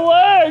feel my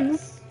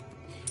legs!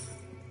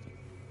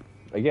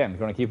 Again,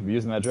 going to keep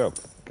abusing that joke,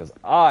 because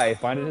I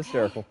find it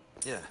hysterical.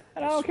 Yeah.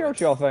 And I don't care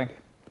what y'all think.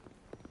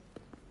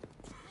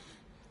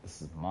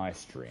 This is my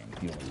stream.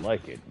 If you don't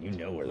like it, you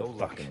know where the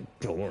fucking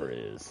door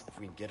is.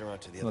 We can get her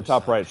onto the It's on other the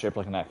top side. right, shaped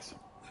like an X.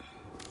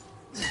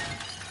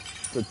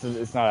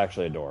 It's not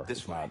actually a door. This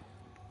It's way.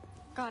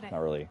 Got it.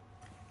 not really.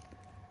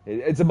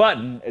 It's a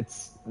button.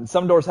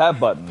 Some doors have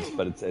buttons,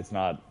 but it's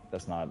not.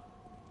 That's not.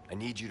 I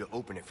need you to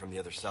open it from the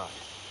other side.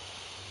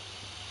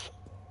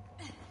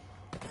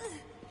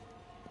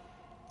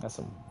 That's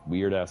some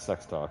weird ass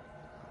sex talk.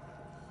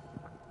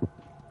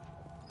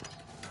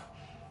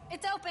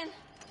 It's open.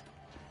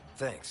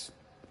 Thanks.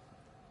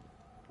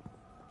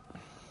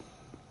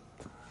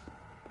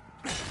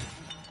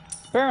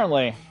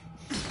 Apparently,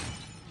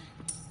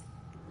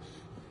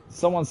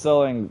 someone's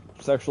selling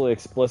sexually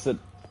explicit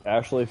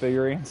Ashley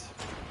figurines.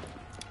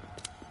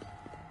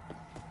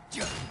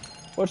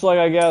 Which, like,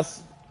 I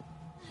guess,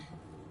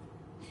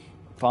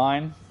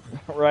 fine,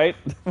 right?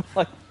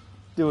 Like,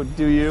 do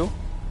you?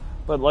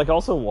 But, like,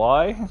 also,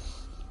 why?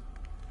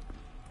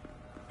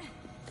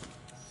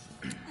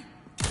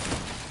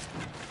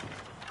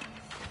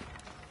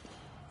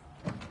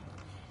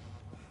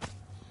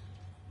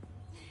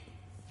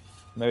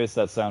 Maybe it's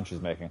that sound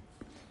she's making.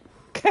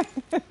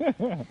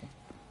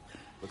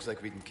 Looks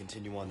like we can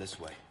continue on this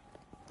way.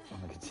 I'm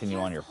gonna continue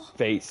on your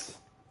face.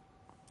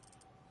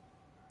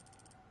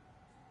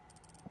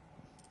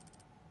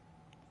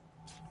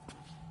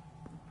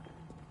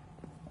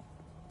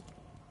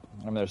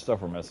 I mean, there's stuff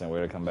we're missing. We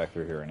gotta come back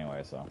through here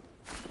anyway, so.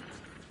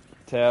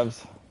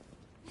 Tabs.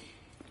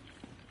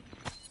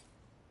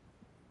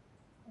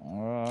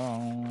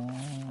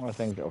 I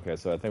think, okay,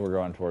 so I think we're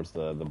going towards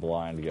the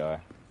blind guy.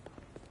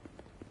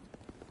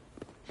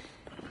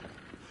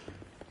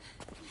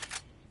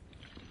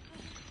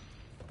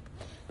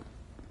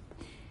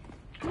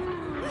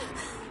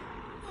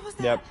 What was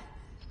that? Yep.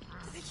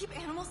 Do they keep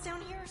animals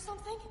down here or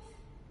something?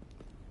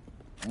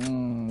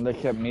 They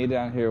kept me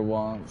down here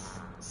once.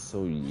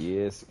 So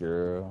yes,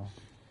 girl.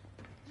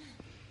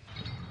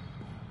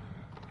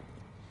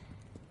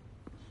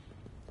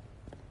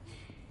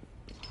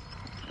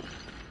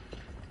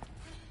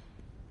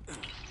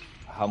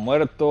 Ha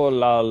muerto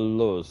la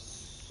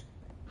luz.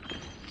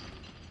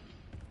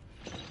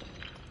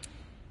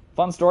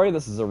 Fun story,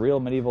 this is a real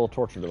medieval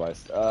torture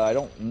device. I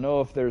don't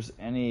know if there's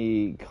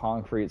any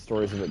concrete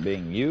stories of it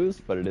being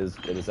used, but it is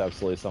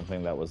absolutely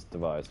something that was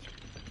devised.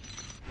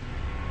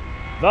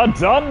 The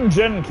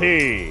dungeon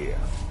key!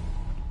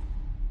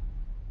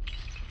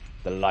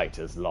 The light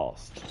is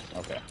lost.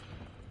 Okay.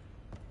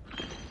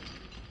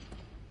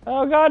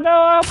 Oh god, no!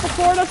 I hope the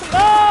floor doesn't...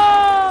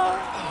 No!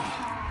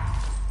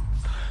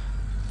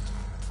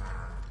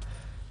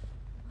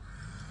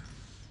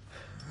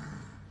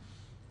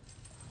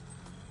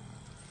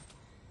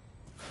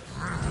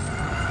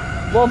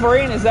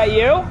 Wolverine, is that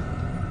you?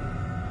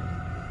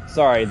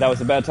 Sorry, that was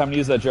a bad time to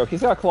use that joke.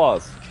 He's got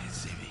claws. Can't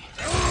see me.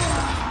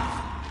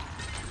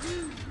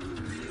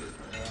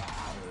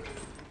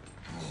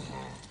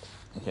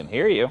 I can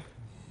hear you.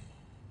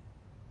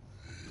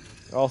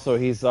 Also,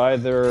 he's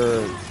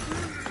either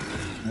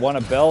won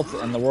a belt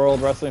in the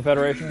World Wrestling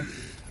Federation,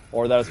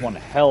 or that is one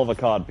hell of a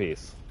cod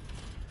piece.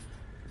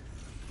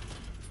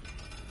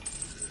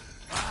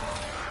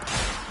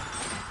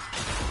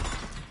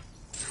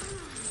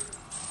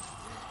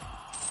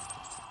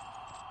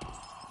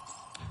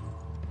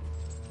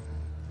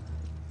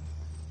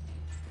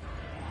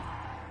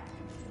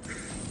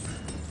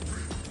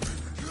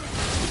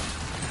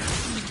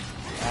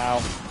 Ow.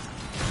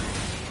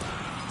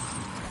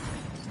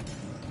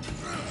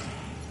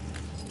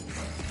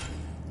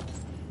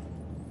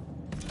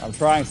 I'm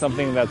trying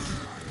something that's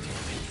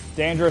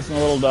dangerous and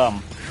a little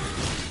dumb.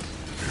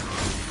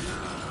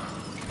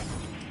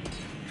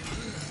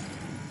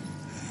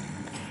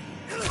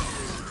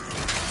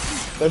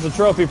 There's a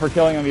trophy for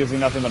killing him using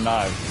nothing but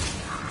knives.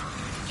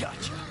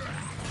 Gotcha.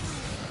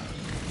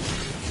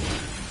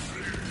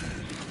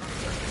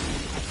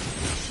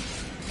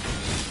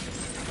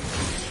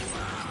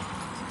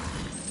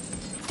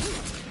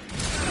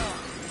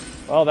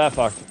 Well, that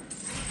fucked.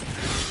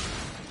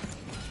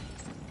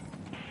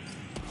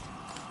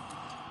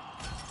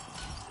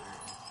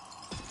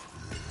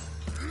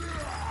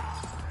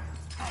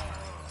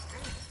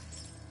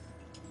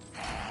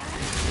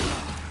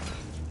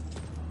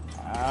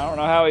 I don't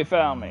know how he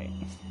found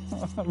me,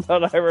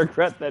 but I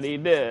regret that he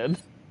did.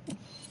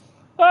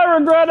 I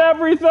regret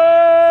everything!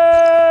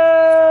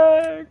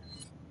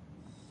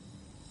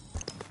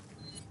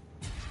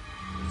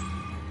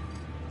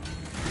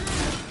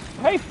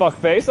 Hey,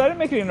 fuckface, I didn't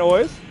make any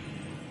noise.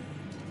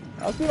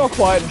 I was being all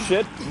quiet and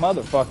shit,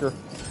 motherfucker.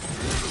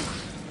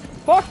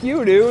 Fuck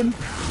you, dude.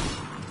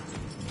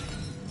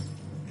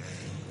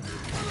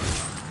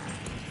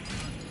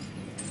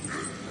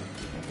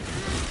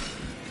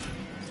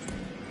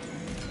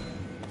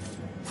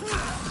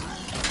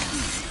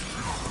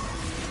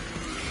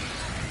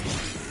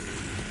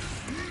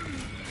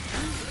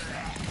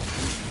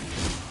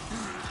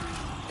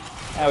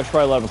 We should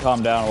probably let him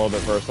calm down a little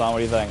bit first, huh? What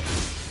do you think?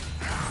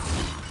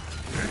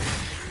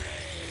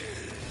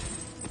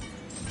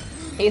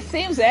 He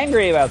seems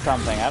angry about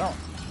something. I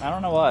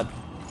don't know what.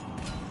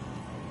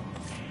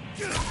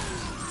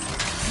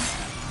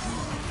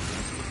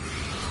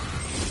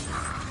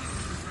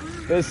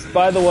 This,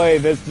 by the way,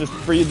 this just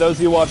for you, those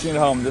of you watching at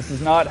home, this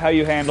is not how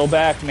you handle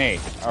back me.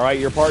 All right,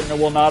 your partner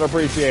will not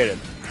appreciate it.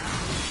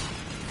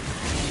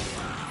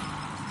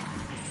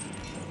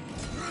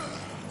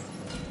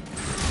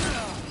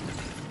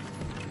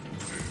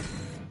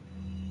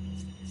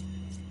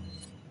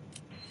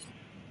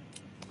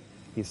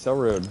 He's so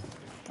rude,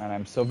 and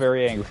I'm so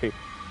very angry.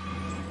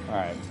 All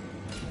right.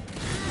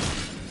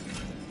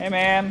 Hey,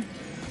 man.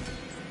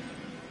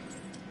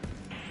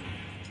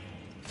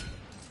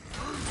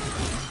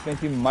 I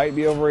think you might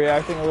be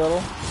overreacting a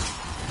little.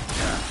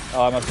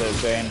 Oh, I must have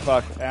hit Bane.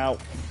 Fuck. Ow.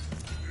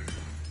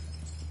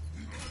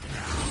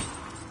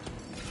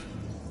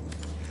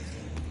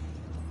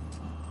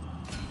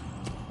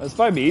 This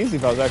might be easy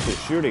if I was actually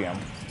shooting him.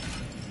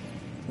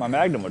 My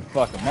Magnum would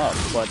fuck him up,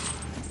 but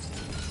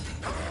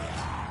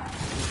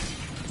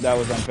that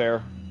was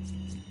unfair.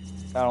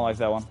 I don't like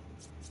that one.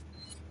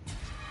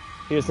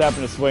 He just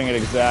happened to swing at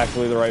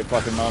exactly the right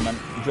fucking moment,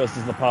 just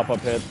as the pop-up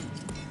hit.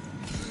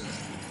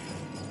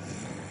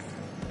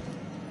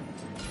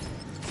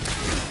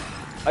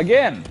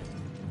 Again!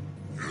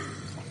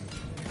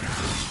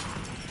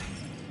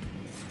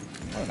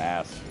 What an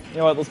ass. You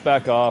know what, let's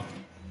back off.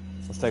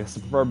 Let's take a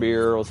sip of our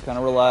beer, let's kind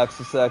of relax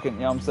a second, you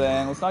know what I'm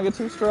saying? Let's not get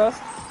too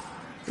stressed.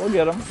 We'll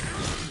get him.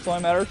 It's only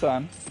a matter of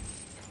time.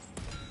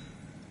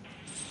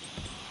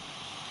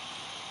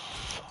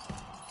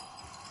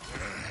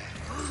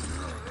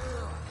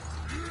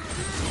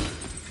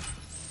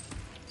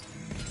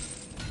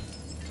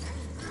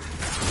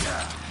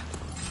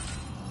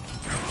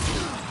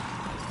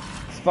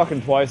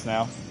 Fucking twice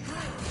now.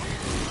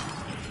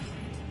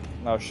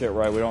 Oh shit,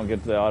 right, we don't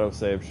get the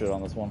autosave shit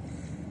on this one.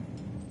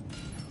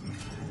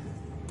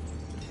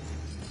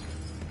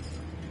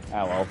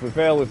 Ah well, if we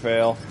fail, we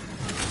fail.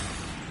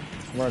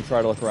 We're gonna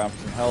try to look around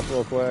for some health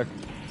real quick.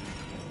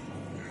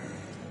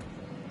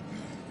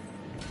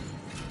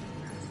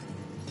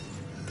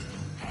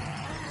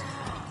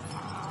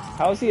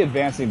 How is he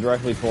advancing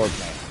directly towards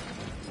me?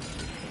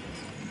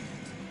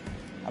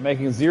 I'm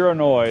making zero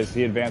noise.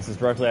 He advances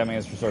directly at me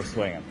and starts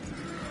swinging.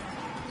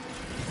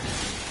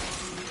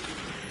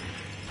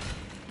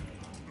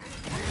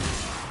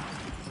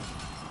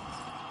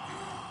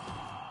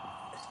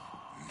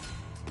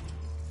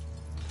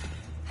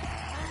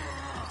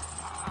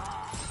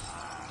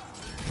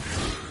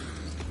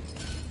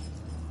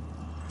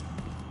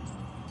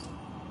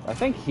 I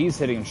think he's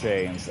hitting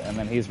chains, and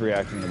then he's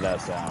reacting to that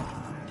sound.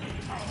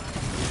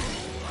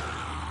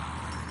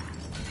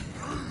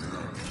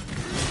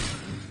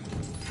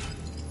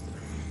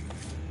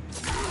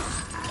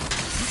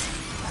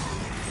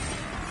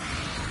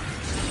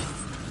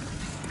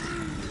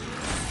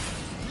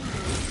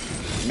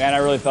 Man, I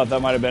really thought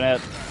that might have been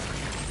it.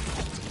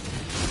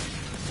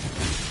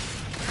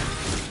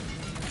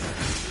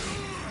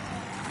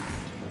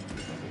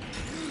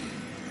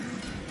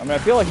 I mean, I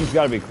feel like he's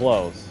got to be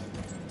close.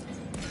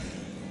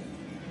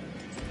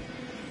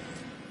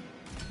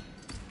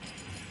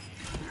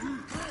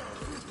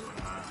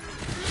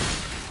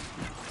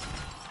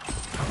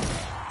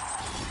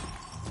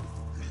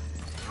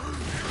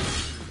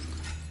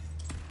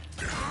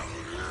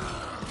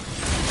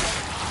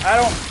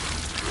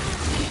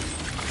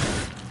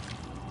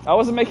 I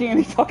wasn't making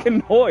any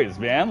fucking noise,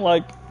 man.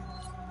 Like,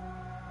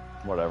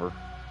 whatever.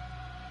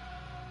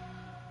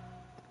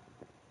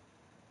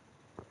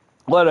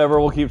 Whatever,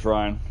 we'll keep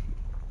trying.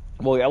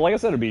 Well, yeah, like I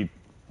said, it'd be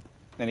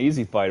an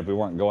easy fight if we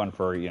weren't going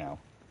for, you know,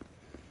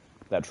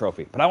 that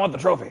trophy. But I want the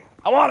trophy.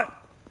 I want it!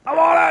 I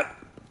want it!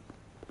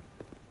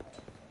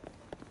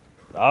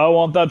 I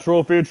want that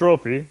trophy.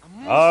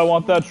 I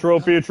want that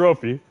trophy.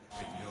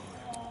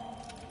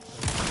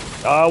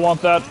 I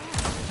want that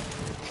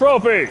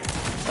trophy!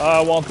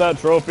 I want that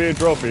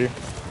trophy.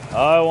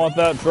 I want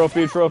that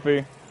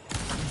trophy.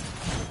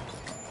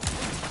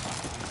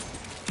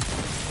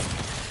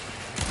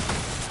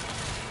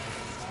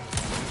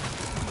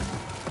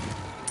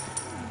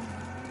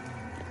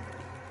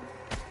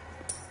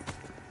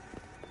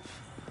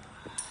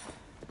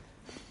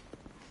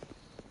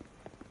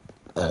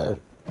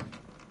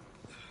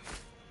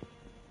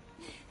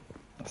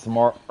 Some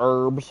more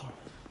herbs.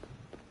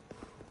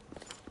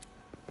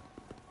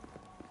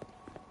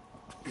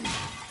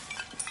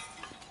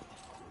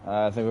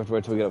 I think we have to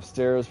wait till we get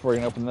upstairs before we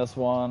can open this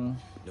one.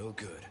 No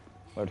good.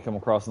 We have to come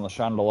across in the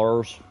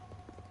chandeliers.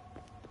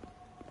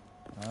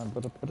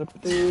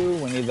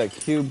 We need that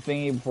cube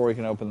thingy before we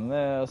can open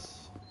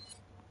this.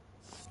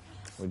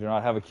 We do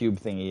not have a cube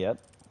thingy yet.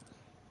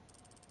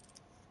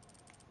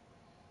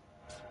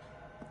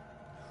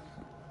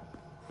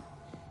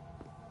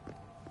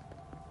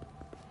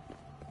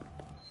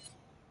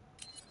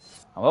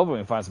 I'm hoping we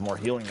can find some more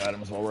healing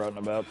items while we're out and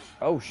about.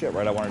 Oh shit,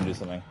 right, I wanted to do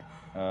something.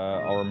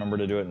 I'll remember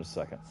to do it in a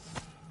second.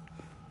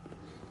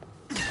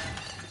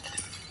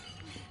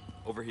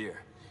 Over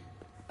here.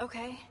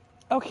 Okay.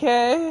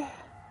 Okay.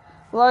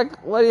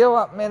 Like, what do you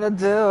want me to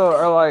do?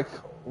 Or like,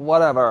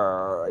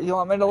 whatever. You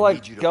want me to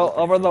like go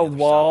over the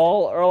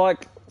wall? Or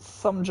like,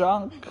 some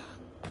junk?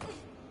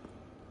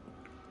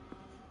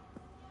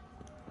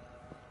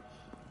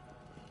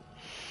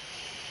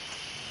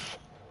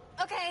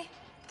 Okay.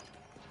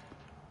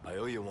 I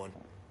owe you one.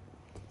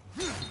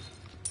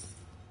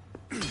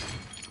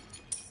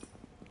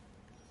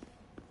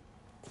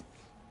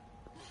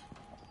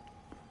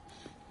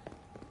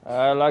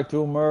 I like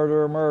to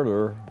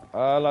murder.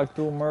 I like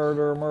to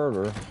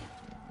murder.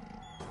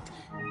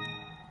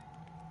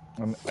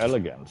 An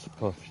elegant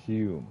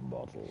perfume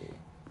bottle.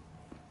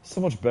 So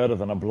much better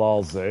than a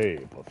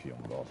blasé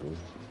perfume bottle.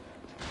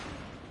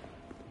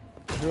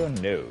 Everyone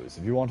knows,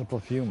 if you want a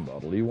perfume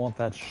bottle, you want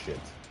that shit.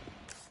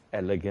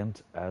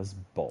 Elegant as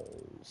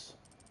balls.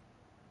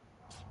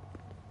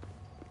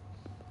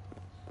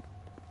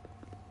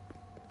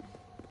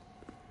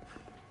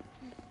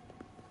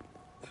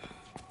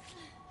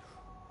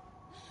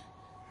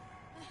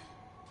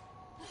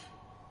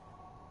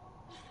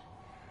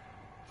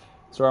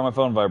 Sorry, my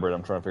phone vibrated.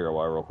 I'm trying to figure out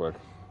why real quick.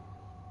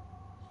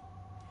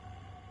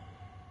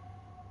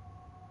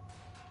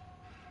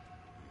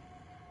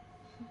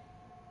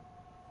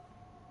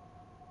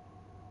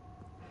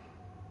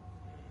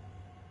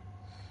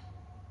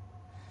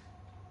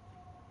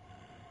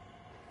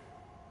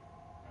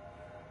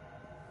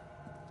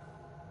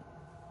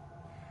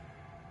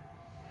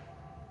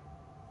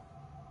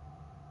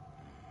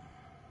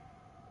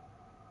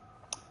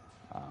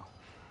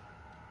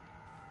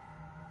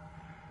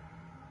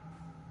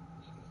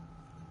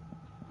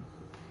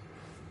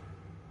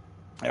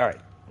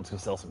 Alright, let's go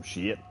sell some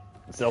shit.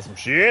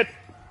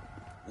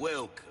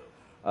 Welcome.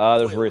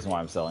 There's a reason why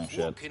I'm selling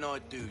shit. What can I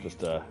do?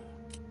 Just,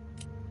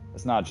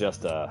 it's not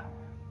just, a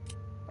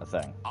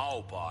thing.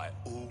 I'll buy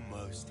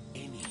almost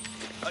anything.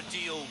 A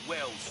deal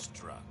well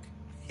struck.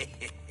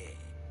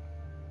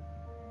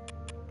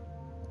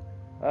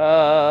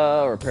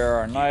 Repair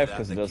our knife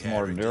because it does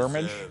more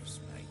damage.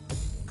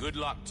 Good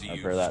luck to you,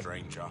 Repair that.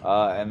 stranger.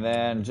 And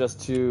then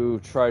just to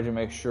try to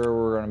make sure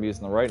we're going to be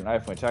using the right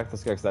knife when we attack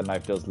this guy, because that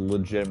knife does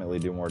legitimately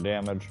do more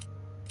damage.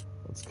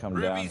 Let's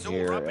come down Ruby's all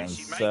here rubbish. and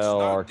She makes sell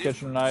no our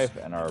kitchen difference knife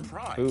and in our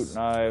price. boot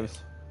knives.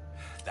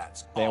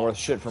 That's They ain't worth all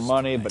shit for just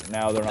money, play. but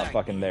now they're not Thank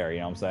fucking you. there, you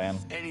know what I'm saying?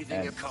 Anything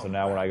And you so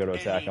now when I go to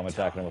attack, I'm anytime.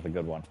 attacking them with a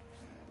good one.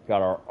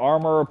 Got our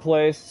armor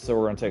replaced, so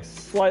we're going to take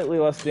slightly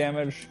less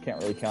damage.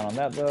 Can't really count on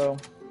that, though.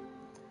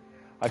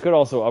 I could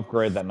also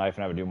upgrade that knife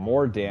and have it do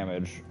more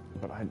damage,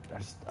 but I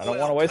don't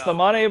want to waste the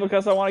money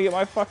because I want to get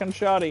my fucking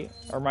shotty.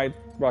 Or my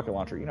rocket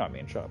launcher. You know what I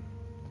mean. Shut up.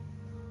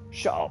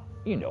 Shut up.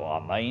 You know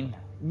what I mean.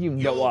 You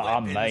know Your what I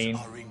weapons mean.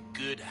 are in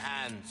good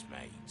hands,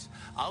 mate.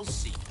 I'll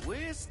see.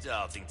 We're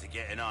starting to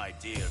get an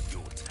idea of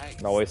your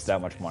taste. I'll waste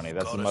that much money.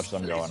 That's Got as much as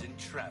I'm going. pleasant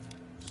travels.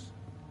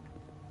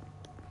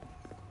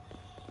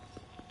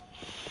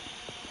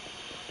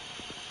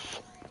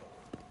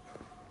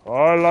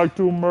 I like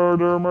to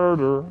murder,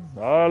 murder.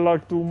 I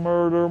like to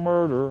murder,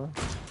 murder.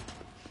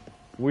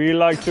 We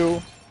like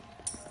to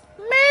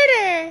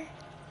murder.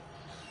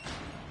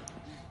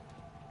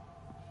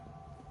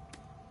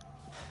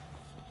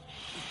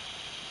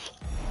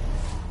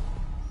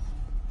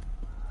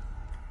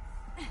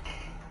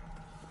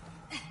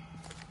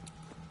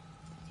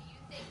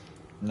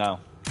 No.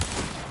 He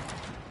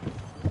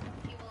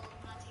will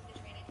not take the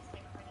training because my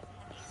card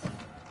isn't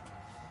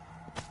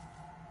heavy.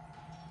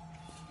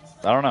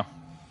 I don't know.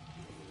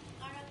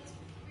 I got these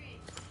for free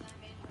because I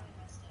made really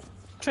my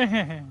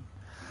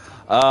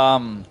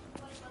stuff.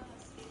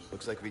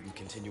 Looks like we can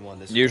continue on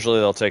this. Usually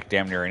they'll take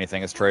damn near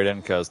anything as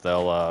trade-in because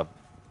they'll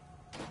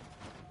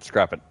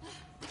scrap it.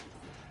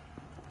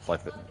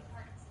 Like that.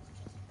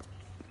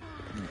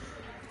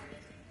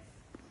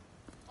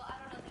 Well, I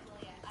don't know if they will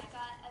yet. I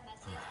got a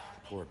message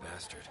last Poor week.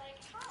 bastard. Like,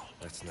 hi.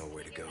 That's no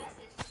way to go. Message.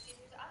 These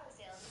are auto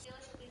sales. The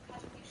dealership will be in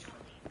touch with you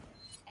shortly.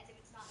 As if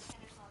it's not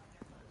 10 o'clock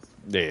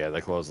and they're closed. Yeah,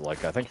 they close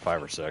like I think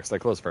 5 or 6. They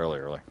close fairly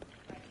early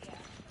Right, yeah.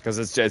 because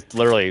it's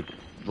literally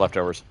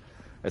leftovers.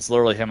 It's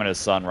literally him and his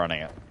son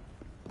running it.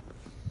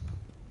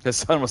 His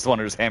son was the one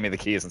who just handed me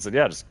the keys and said,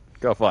 "Yeah, just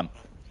go have fun."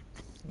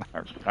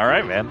 All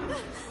right, man.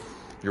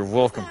 You're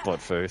welcome,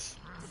 buttface. Do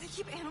they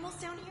keep animals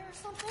down here or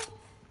something?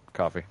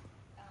 Coffee.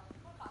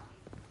 What coffee?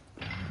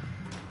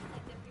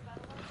 Like the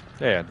pre-bottle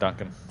one? Yeah,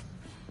 Duncan.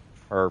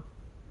 Or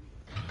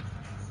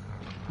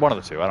one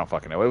of the two. I don't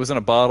fucking know. It was in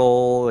a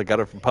bottle. They got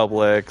it from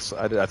Publix.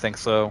 I think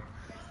so.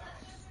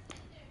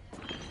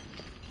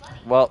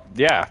 Well,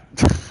 yeah.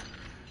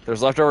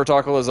 There's leftover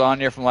taco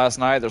lasagna from last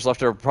night. There's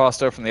leftover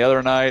pasta from the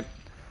other night.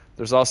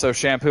 There's also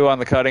shampoo on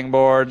the cutting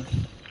board.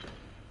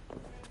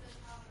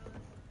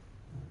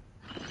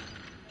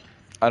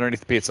 Underneath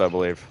the pizza, I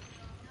believe.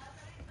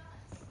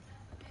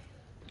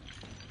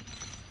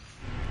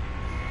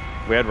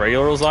 We had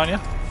regular lasagna?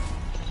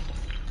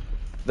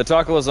 The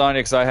taco lasagna,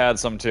 because I had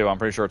some too. I'm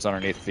pretty sure it's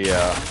underneath the...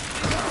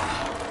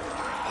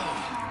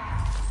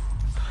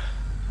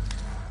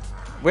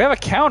 We have a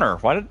counter.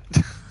 Why did...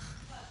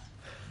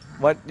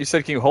 What? You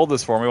said, can you hold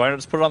this for me? Why don't you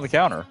just put it on the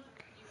counter?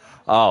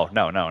 Oh,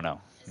 no.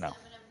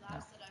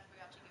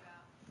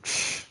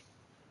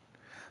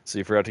 So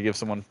you forgot to give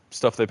someone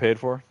stuff they paid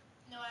for?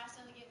 No, I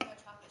accidentally gave them a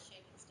chocolate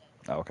shake instead.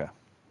 Oh, okay.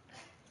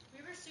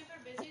 We were super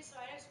busy, so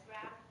I just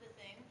grabbed the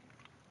thing.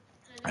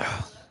 And I didn't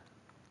look.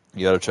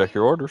 You gotta check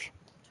your orders.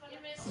 20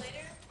 minutes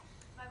later,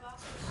 my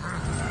boss was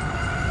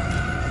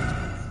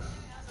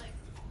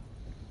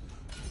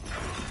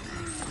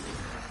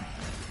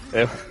I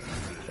was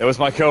like, It was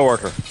my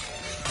coworker.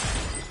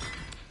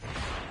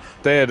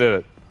 They did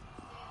it.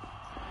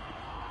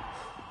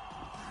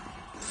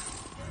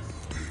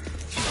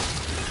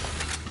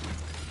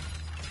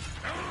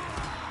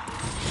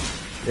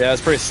 Yeah,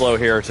 it's pretty slow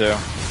here too. I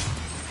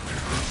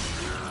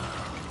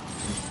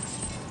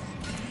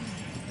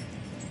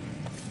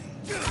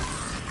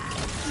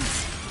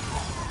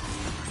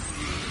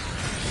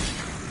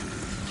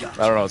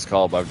don't know what it's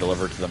called, but I've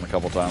delivered to them a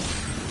couple times.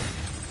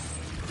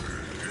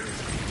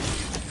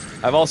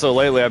 I've also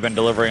lately I've been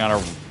delivering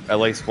on at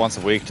least once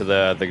a week to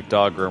the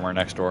dog groomer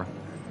next door.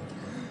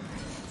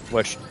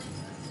 Which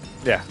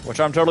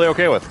I'm totally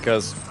okay with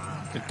because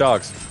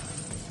dogs.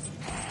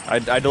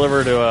 I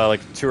deliver to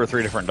like 2 or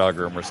 3 different dog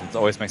groomers. It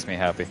always makes me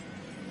happy.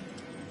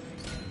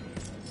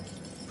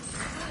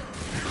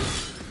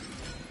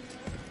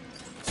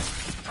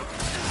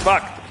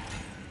 Fuck.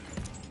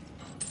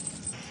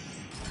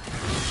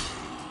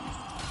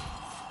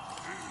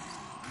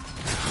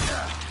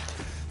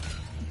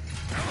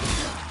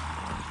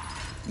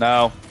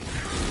 No.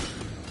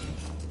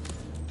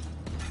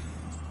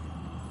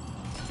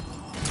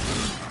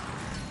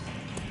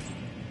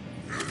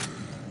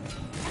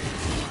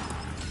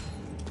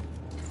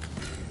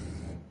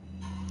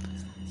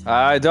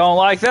 I don't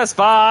like this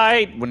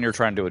fight! When you're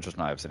trying to do it with just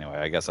knives anyway.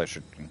 I guess I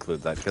should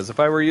include that, because if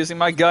I were using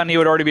my gun, he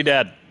would already be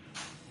dead.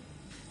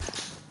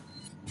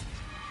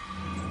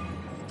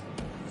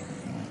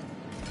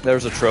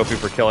 There's a trophy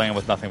for killing him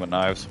with nothing but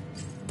knives.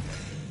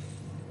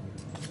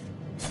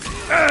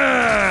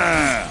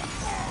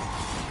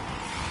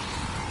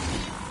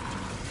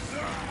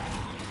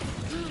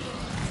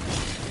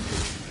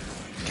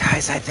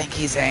 Guys, I think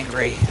he's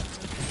angry.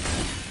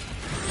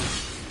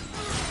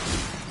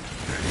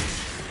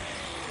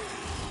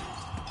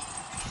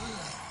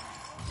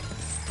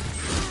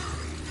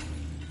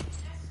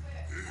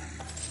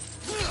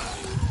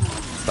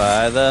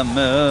 by the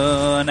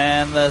moon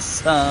and the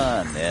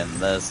sun in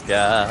the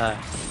sky.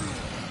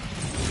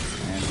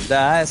 And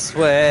I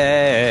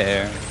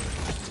swear.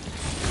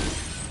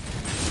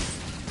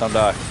 Don't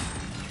die.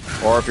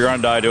 Or if you're gonna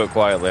die, do it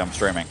quietly. I'm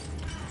streaming.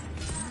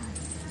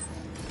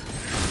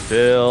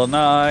 Bill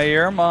Nye,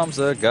 your mom's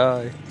a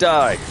guy.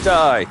 Die,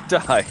 die,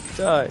 die,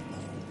 die.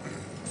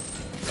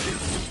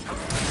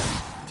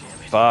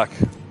 Fuck.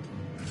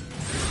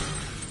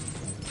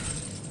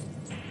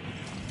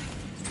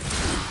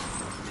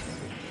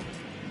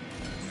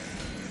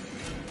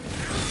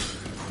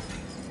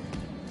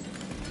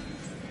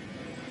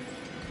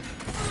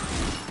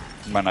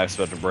 My knife's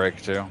about to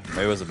break, too.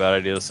 Maybe it was a bad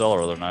idea to sell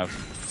our other knives.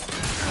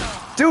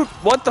 Dude,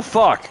 what the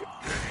fuck?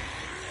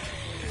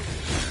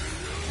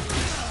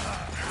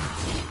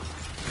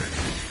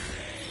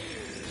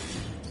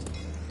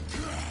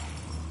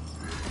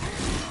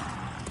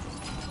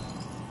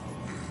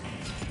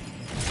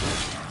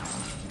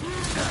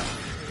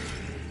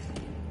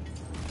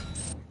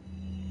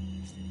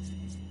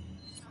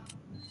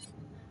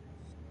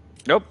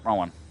 Nope, wrong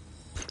one.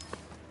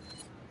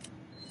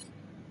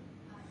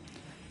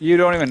 You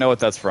don't even know what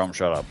that's from,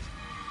 shut up.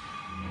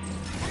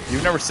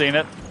 You've never seen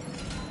it?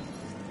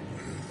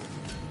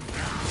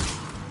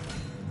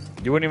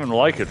 You wouldn't even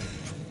like it.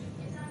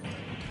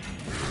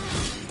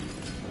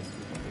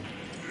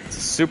 It's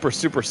a super,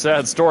 super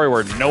sad story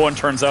where no one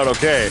turns out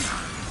okay.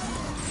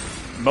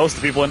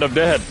 Most people end up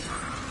dead.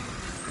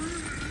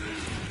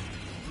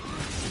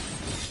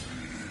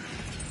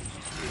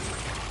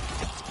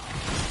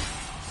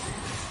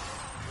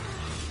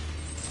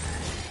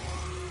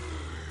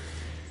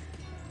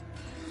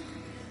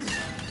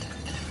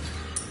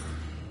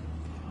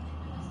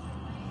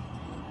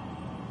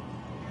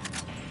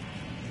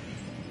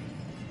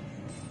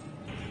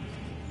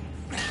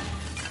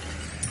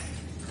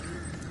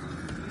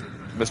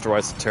 Mr.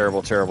 White's a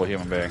terrible, terrible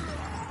human being.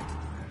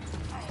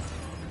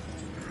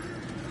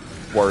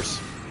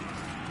 Worse.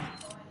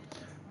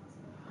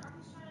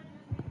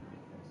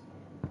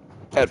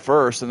 At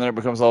first, and then it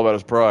becomes all about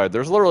his pride.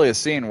 There's literally a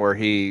scene where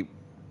he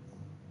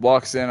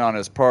walks in on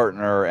his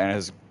partner and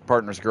his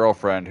partner's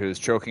girlfriend who's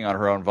choking on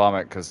her own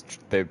vomit because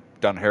they've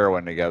done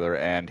heroin together,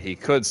 and he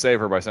could save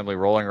her by simply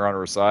rolling her onto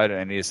her side,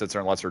 and he sits there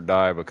and lets her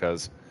die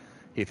because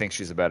he thinks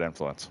she's a bad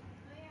influence.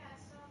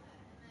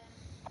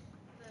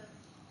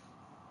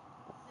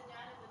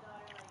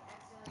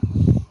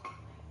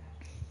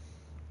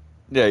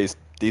 Yeah,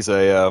 he's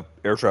a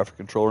air traffic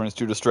controller, and he's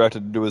too distracted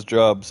to do his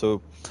job,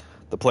 so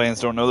the planes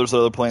don't know there's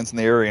other planes in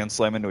the area and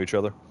slam into each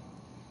other.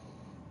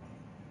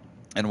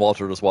 And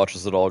Walter just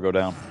watches it all go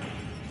down.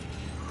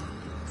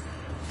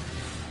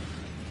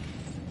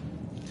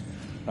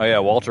 Oh yeah,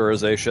 Walter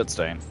is a shit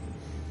stain.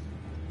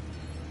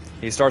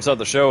 He starts out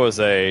the show as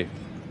a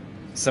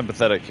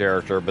sympathetic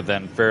character, but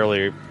then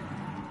fairly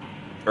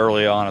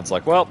early on it's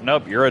like, well,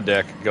 nope, you're a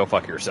dick. Go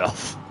fuck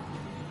yourself.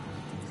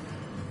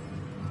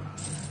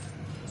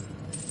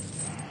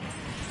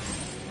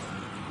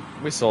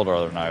 We sold our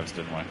other knives,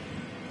 didn't we?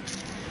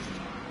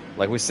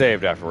 Like, we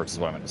saved afterwards is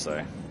what I meant to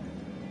say.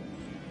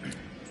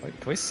 Wait,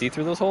 can we see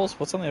through those holes?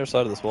 What's on the other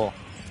side of this wall?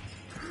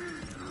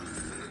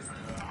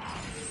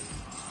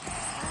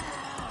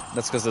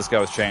 That's because this guy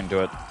was chained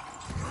to it.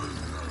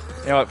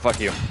 You know what? Fuck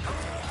you.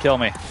 Kill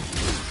me.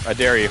 I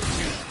dare you.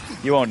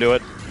 You won't do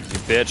it, you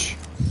bitch.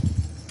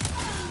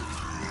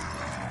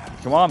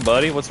 Come on,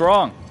 buddy. What's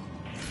wrong?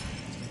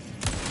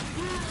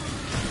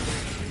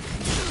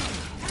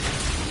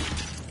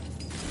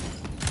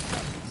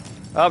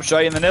 Oh, shot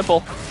you in the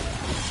nipple.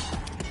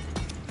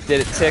 Did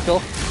it tickle?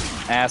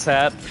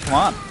 Asshat. Come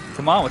on.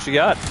 Come on, what you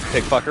got,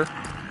 pig fucker?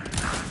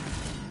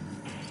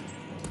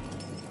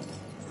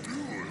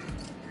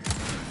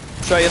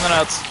 Shot you in the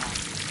nuts.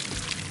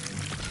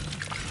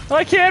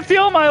 I can't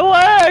feel my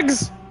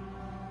legs!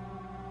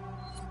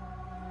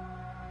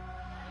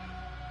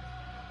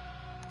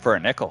 For a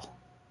nickel.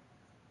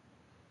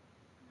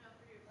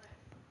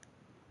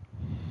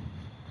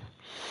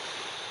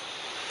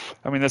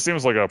 I mean, that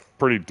seems like a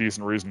pretty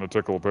decent reason to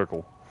tickle a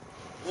pickle.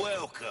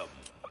 Welcome.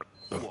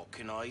 What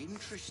can I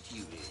interest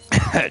you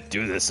in?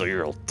 Do this or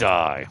you'll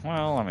die.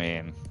 Well, I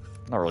mean,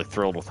 not really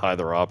thrilled with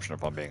either option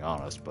if I'm being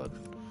honest, but...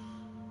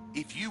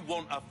 If you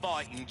want a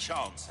fighting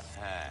chance...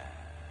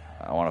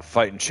 I want a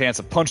fighting chance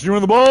of punching you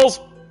in the balls!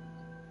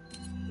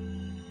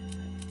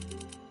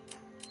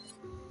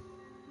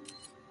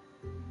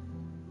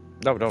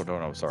 No,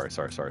 sorry. You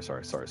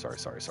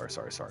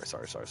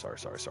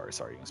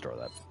can store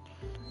that.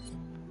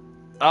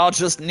 I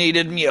just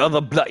needed me other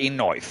bloody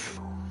knife.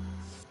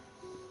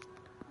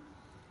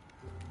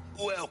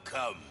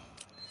 Welcome.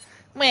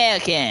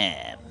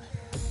 Welcome.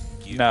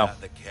 Give No.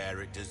 that the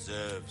care it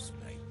deserves,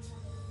 mate.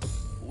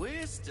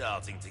 We're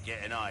starting to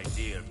get an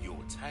idea of your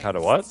tastes, How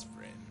to what?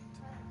 friend.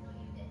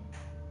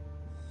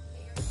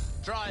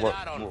 Try What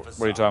that on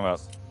for are you talking about?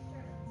 size.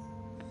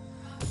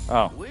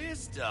 Oh, We're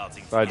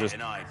starting to I get just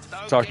an idea.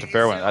 Don't talked get to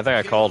Fairwind. yourself I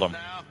think I called killed him.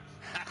 now.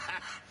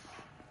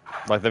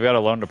 like they've got a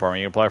loan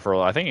department. You can apply for.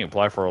 I think you can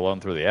apply for a loan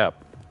through the app.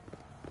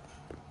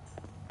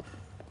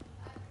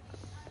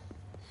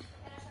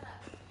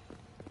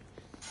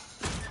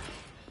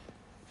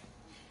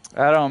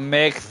 I don't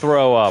make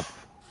throw up.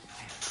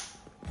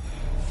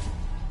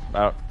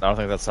 I don't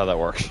think that's how that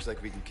works. Looks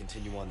like we can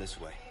continue on this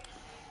way.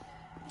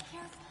 Be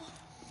careful.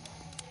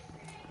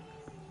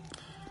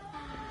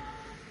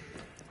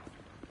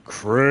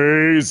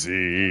 Crazy.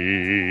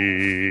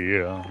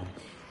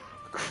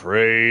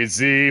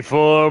 Crazy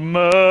for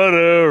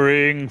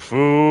murdering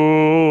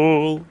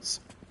fools.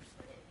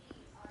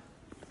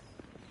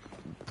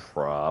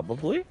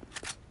 Probably.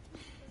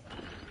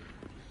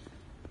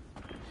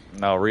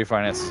 No,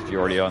 refinance is if you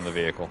already own the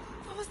vehicle.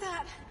 What was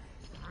that?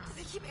 Do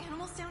they keep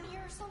animals down here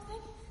or something?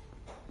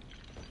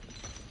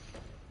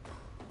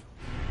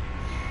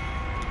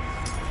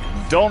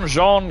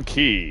 Donjon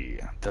Key.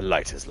 The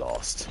light is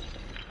lost.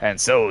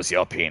 And so's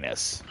your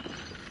penis.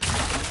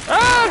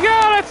 Oh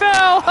god, I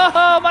fell!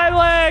 Oh, my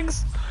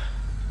legs!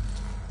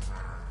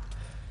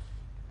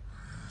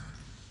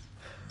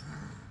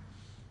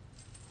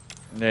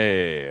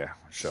 Hey,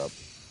 shut up.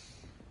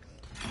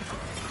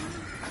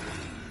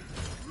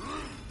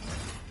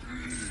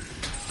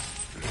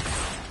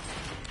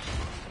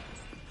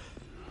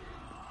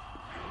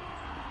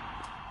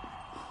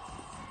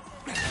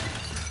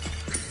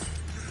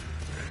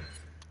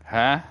 Huh?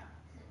 Time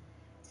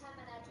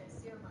and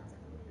address, 0 months.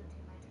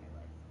 I've only lived here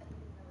my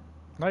entire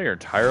life. Not your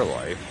entire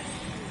life.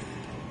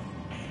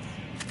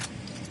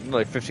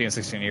 Like 15,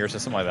 16 years or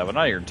something like that, but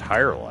not your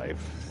entire life.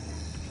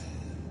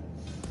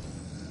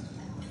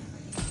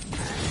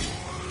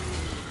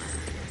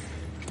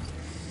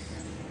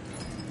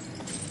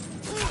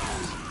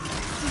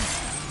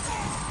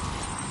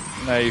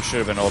 No, you should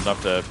have been old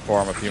enough to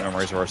form a few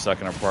memories of our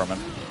second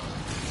apartment.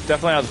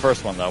 Definitely not the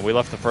first one, though. We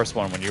left the first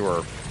one when you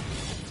were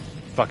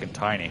fucking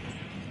tiny.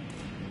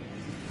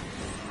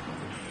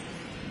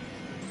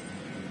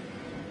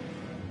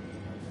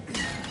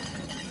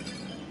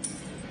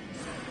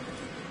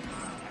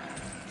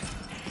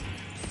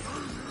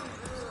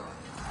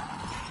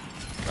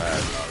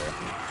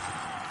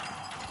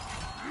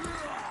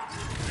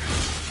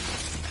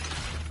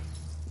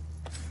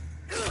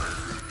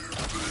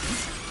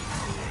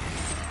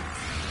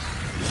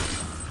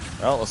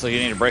 Well, looks like you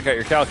need to break out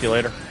your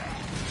calculator.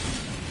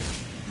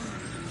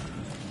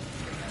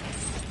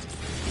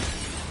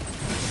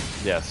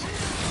 Yes.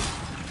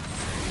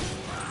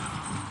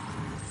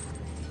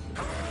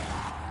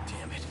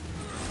 Damn it.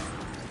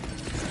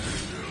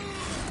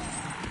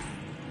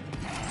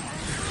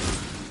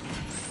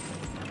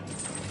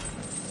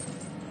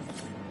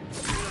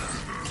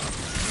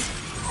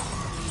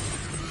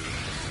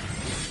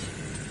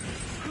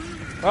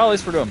 Well, at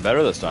least we're doing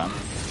better this time.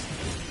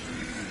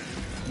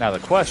 Now the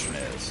question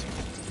is,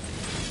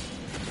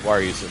 why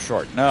are you so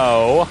short?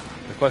 No!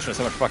 The question is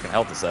how much fucking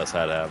health does this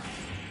hat have?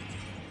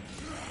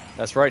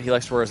 That's right, he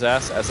likes to wear his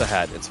ass as a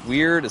hat. It's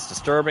weird, it's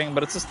disturbing,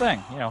 but it's his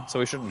thing, you know, so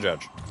we shouldn't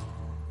judge.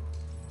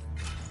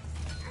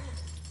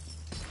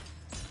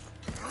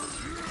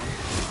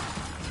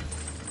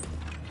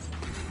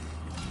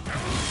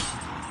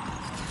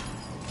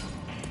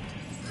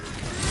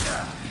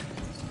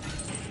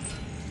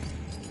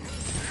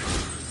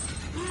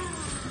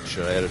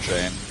 Should I hit a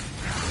chain?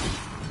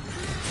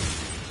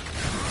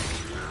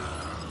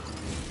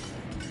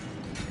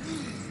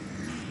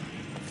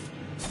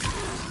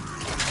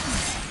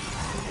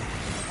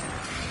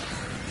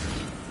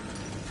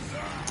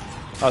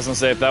 I was gonna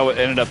say, if that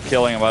ended up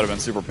killing him, I'd have been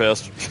super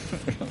pissed.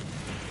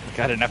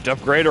 I didn't have to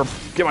upgrade or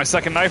get my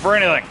second knife or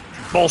anything.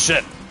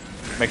 Bullshit.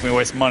 Make me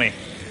waste money.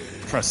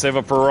 I'm trying to save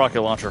up for a rocket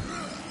launcher.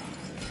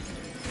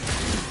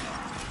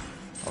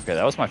 Okay,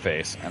 that was my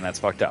face, and that's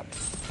fucked up.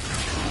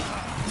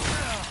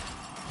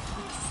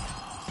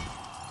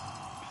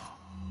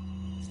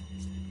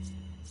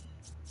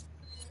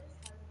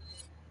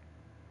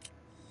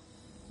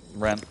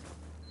 Rent.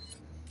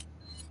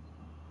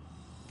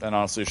 And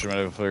honestly, you should have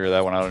been able to figure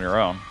that one out on your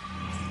own.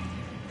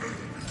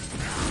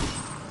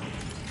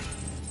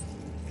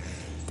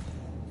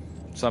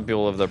 Some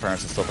people live with their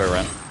parents and still pay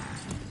rent.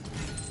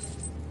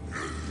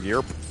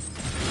 Yerp.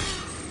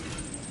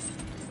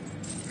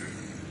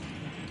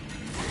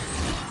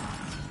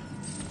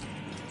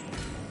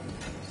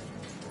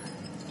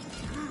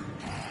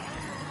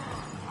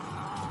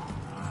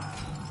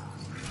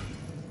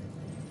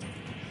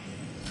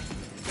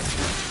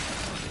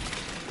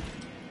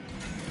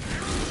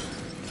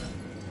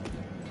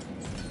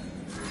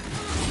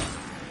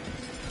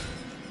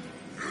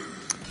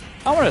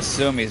 I want to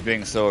assume he's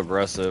being so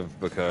aggressive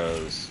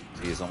because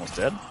he's almost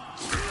dead.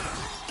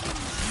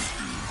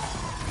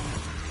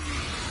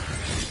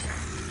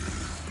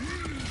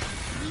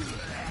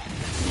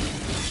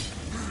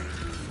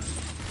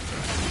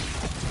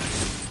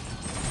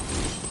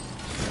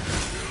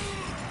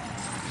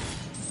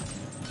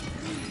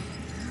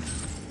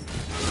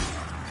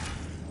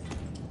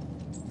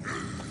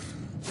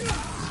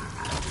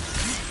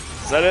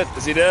 Is that it?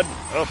 Is he dead?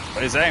 Oh,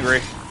 he's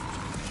angry.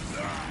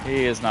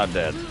 He is not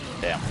dead.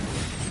 Damn.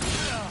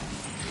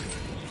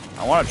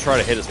 I want to try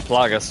to hit his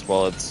plagas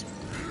while it's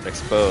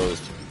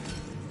exposed,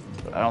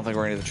 but I don't think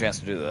we're going to get the chance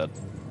to do that.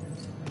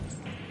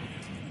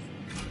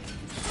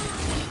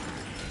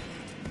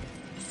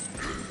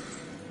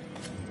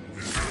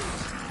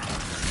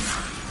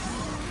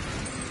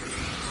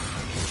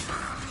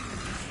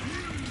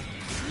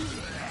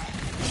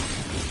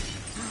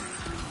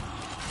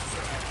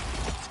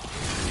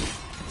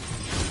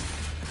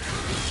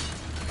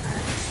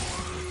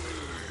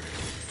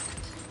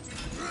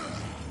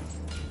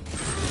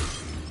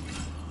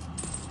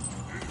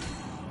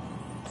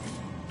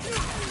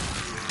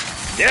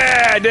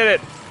 Yeah, I did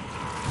it!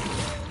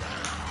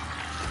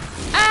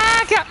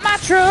 I got my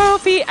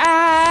trophy,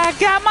 I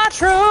got my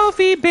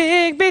trophy,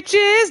 big bitch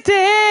is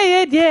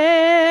dead,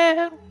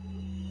 yeah!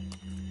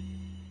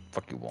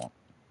 Fuck you won't.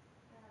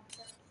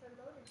 So for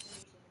load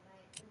information, am I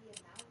in the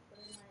amount?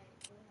 What am I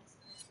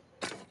supposed to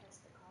put? Press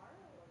the car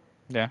or?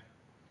 Yeah.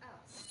 Oh,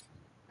 okay.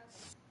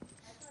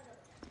 I thought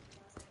double checked because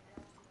I was like, I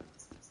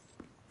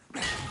don't think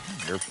I'm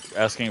supposed to. You're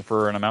asking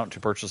for an amount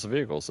to purchase a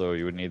vehicle, so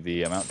you would need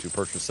the amount to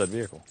purchase said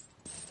vehicle.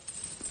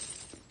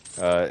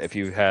 If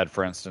you had,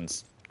 for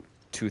instance,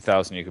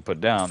 2,000 you could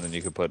put down, then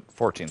you could put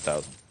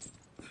 14,000.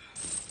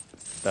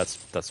 That's.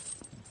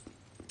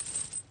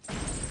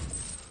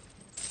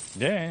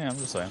 Yeah, I'm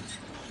just saying.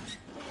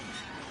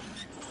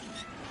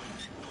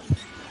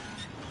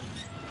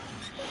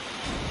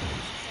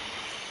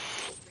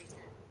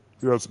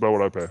 Yeah, that's about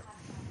what I pay.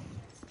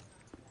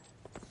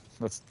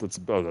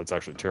 That's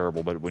actually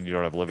terrible, but when you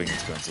don't have living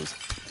expenses,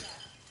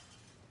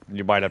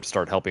 you might have to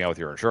start helping out with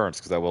your insurance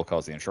because that will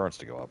cause the insurance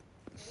to go up.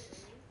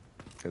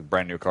 A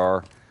brand new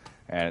car,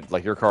 and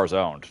like your car's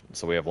owned,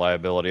 so we have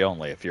liability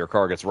only. If your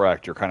car gets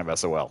wrecked, you're kind of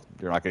SOL.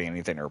 You're not getting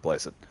anything to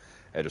replace it.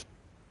 It just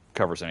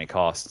covers any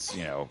costs,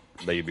 you know,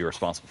 that you'd be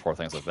responsible for,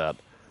 things like that.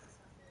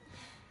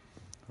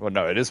 Well,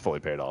 no, it is fully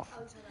paid off.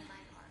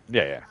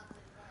 Yeah.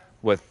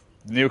 With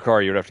new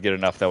car, you'd have to get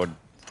enough that would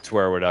to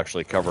where it would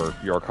actually cover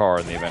your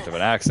car in the event of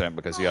an accident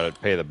because you got to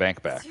pay the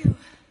bank back. What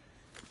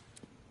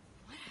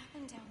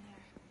happened down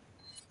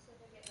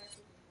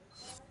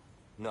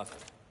there? Nothing.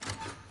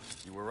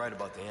 You were right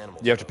about the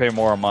animals. You have to pay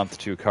more a month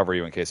to cover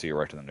you in case you get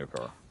wrecked in the new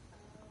car.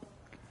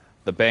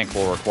 The bank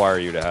will require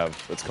you to have,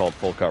 it's called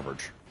full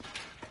coverage.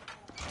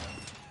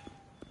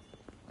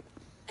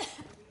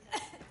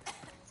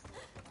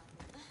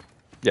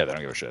 Yeah, they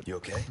don't give a shit. You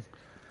okay?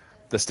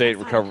 The state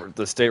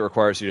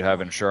requires you to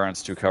have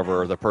insurance to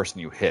cover the person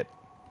you hit.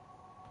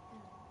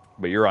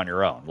 But you're on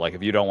your own. Like,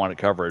 if you don't want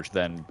coverage,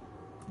 then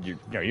you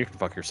can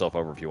fuck yourself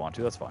over if you want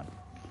to. That's fine.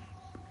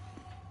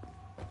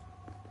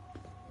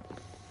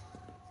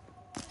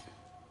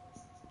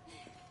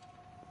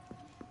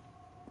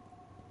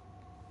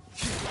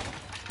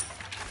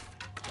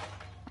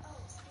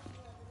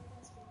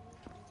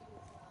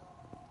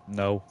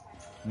 No.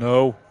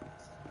 No.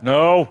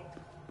 No!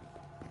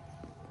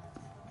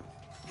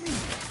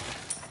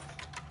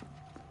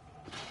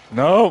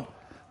 No!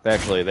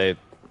 Actually, they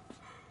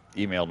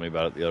emailed me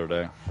about it the other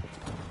day.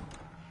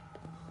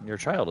 Your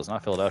child has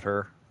not filled out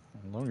her... I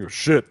don't give a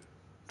shit.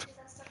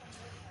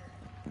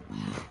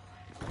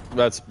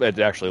 It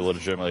actually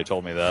legitimately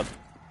told me that.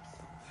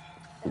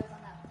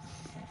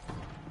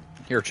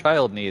 Your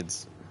child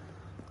needs...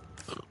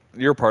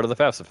 You're part of the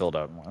FAFSA filled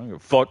out. I don't give a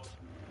fuck.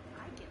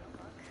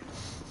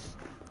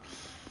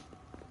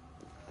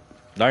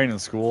 Not even in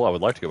school. I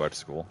would like to go back to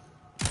school.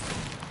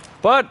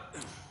 But,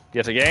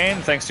 yet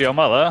again, thanks to your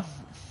mother...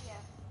 Yeah.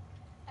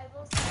 I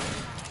will say my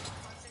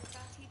concert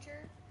class teacher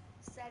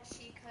said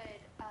she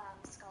could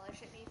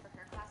scholarship me for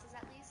her classes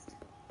at least.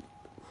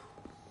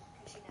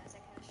 Because she knows I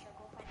kind of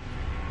struggle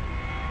financially.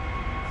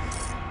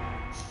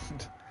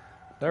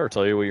 Did I ever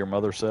tell you what your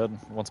mother said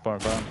once upon a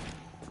time?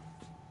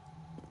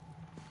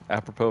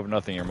 Apropos of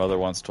nothing, your mother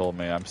once told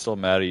me, I'm still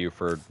mad at you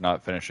for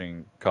not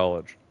finishing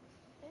college.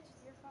 Bitch,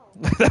 it's your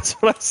fault.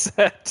 That's what I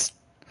said.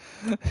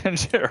 And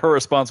her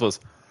response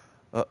was,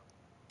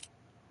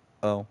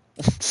 oh.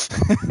 It's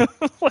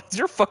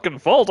your fucking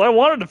fault. I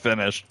wanted to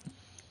finish.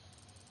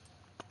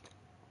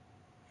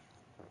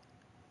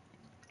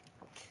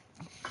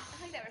 I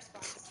like that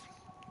response.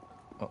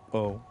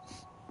 Uh-oh.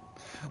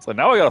 It's like,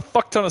 now I got a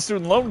fuck ton of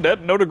student loan debt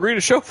and no degree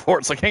to show for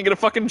it, so I can't get a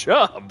fucking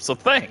job. So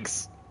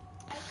thanks.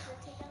 I could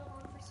take out a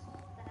loan for school,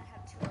 then I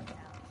have 2 loans out,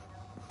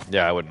 you know?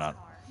 Yeah, I would not.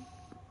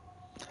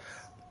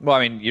 Well,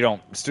 I mean,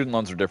 student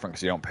loans are different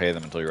because you don't pay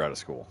them until you're out of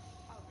school.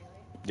 Oh, really?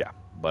 Yeah,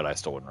 but I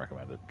still wouldn't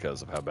recommend it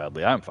because of how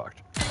badly I'm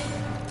fucked. Granted,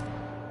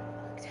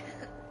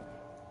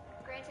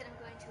 I'm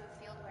going to a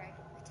field where I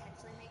could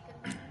potentially make good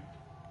money,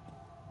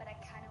 but I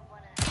kind of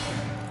want to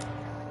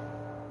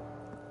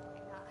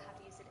and not have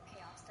to use it to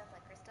pay off stuff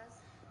like Chris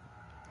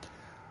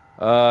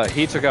does.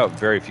 He took out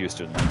very few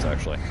student loans,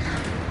 actually.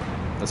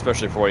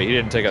 Especially for he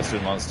didn't take out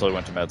student loans until he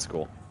went to med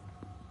school.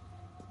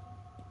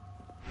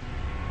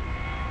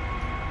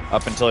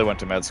 Up until he went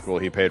to med school,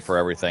 he paid for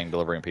everything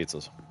delivering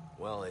pizzas.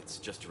 Well, it's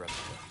just a replica.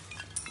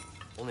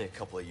 Only a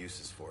couple of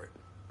uses for it.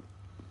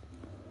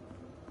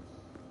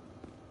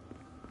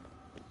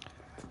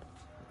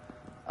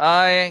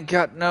 I ain't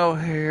got no...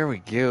 Here we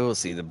go.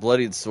 See, the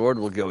bloodied sword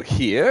will go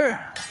here.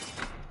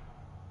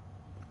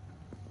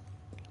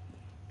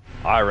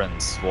 Iron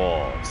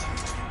sword.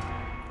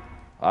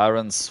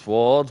 Iron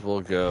sword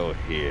will go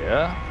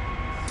here.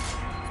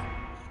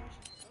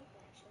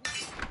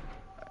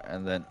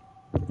 And then...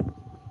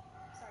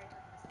 Sorry,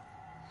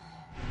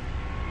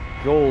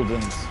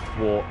 Golden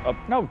sword...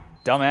 no,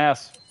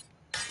 dumbass.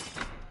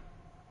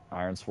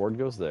 Iron sword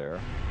goes there.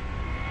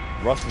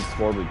 Rusted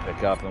sword we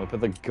pick up, and we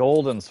put the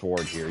golden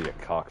sword here, you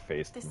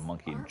cock-faced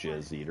monkey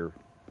jizz eater.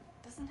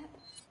 Doesn't it?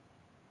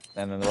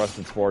 and then the rest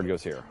of its board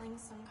goes here. Telling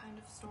some kind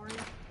of story.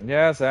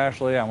 Yes,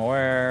 Ashley, I'm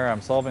aware.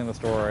 I'm solving the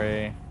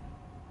story.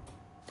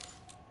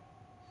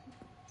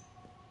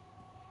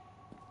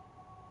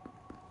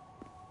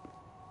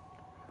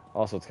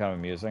 Also, it's kind of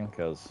amusing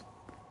because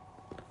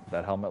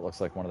that helmet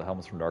looks like one of the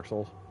helmets from Dark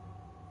Souls.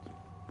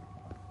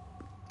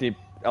 Deep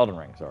Elden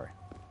Ring, sorry.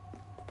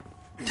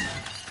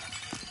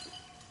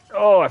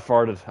 Oh, I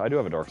farted. I do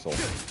have a Dark Soul.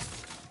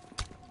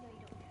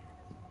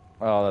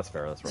 Oh, that's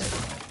fair. That's right.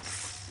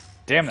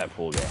 Damn that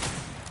pool guy.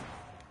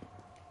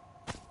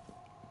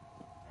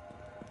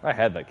 I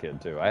had that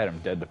kid, too. I had him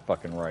dead to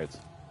fucking rights.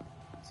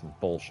 Some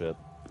bullshit.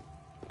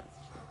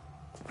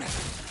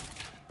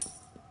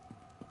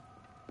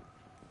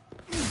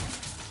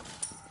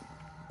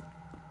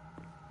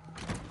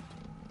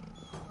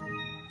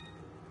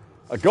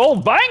 A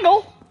gold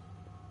bangle?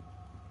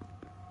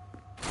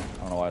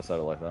 I don't know why I said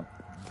it like that.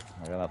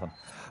 I got nothing.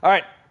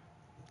 Alright.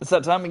 It's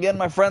that time again,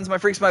 my friends, my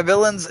freaks, my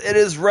villains.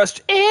 It's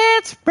restroom.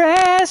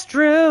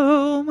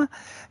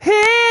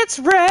 It's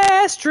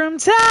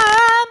restroom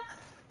time.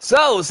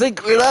 So,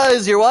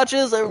 synchronize your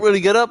watches.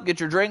 Everybody get up,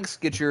 get your drinks,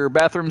 get your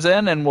bathrooms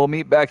in, and we'll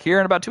meet back here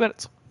in about 2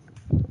 minutes.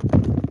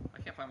 I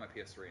can't find my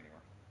PS3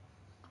 anymore.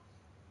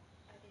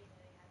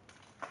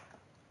 Of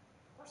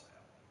course I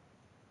have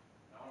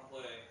one. I want to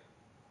play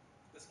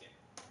this game.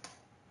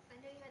 I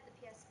know you had the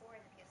PS4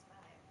 and the PS5.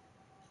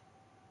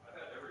 I've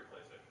had every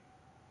PlayStation.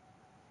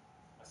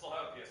 I still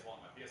have a PS1.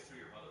 My PS2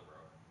 your mother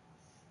broke.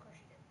 Of course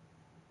you did.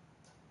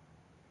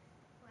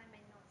 Why am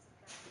I not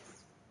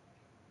surprised?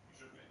 You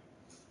should be.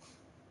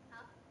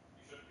 Huh?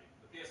 You should be.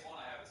 The PS1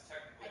 I have is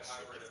technically a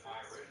hybrid of my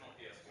original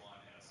PS1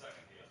 and a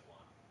second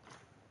PS1.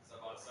 So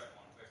I bought a second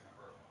one to fix my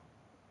first one.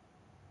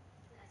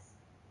 Nice.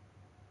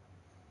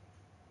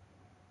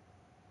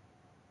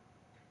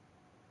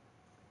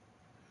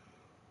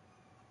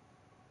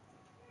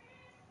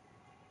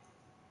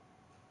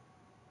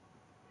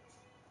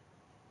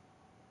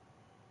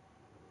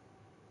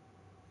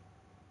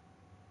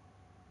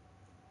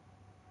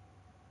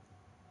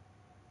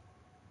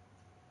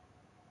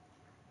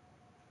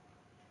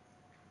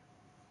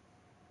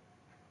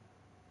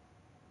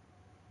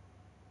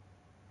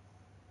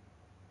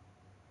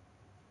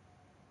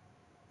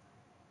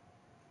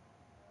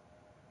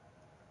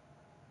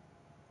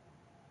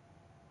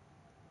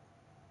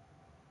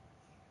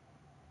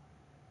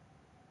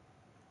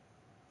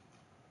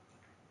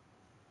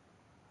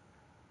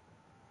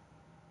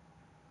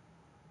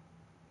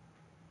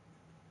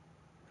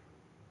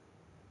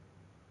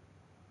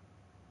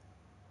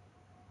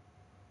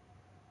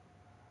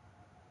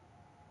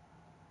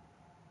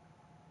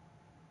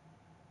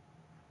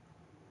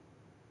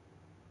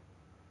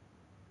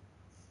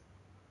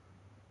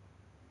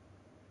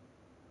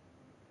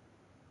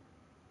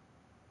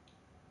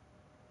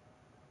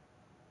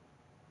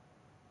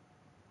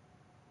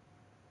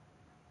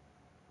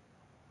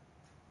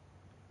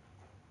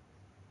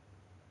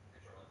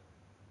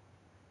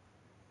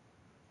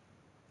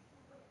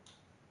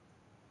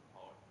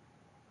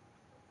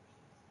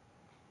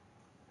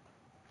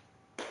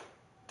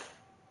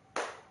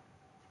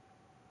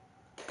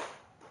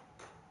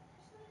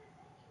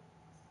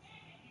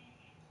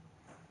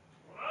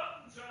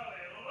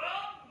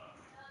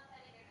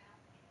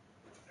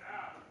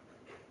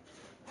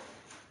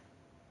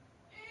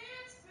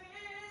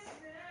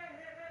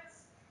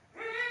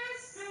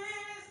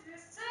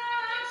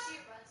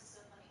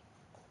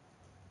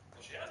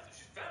 She has to.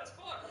 She's fat as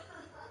fuck.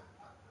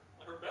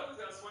 Her belly's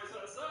got to sway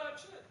side to side.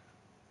 Shit.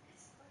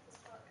 It's fun as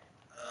fuck.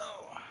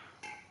 Oh.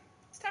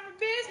 It's time for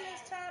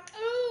business time.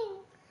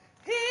 Ooh.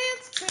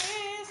 It's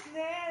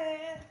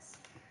business.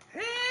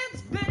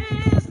 It's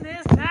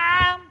business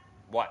time.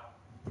 What?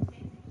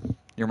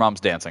 Your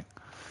mom's dancing.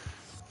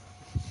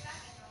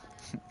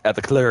 At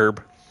the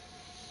club.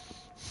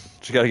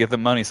 She got to get the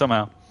money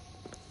somehow.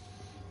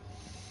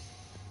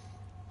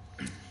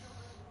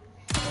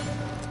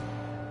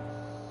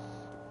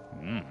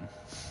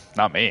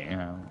 Not me.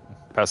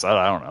 Past that,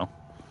 I don't know.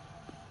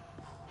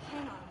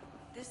 Hang on.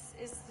 This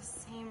is the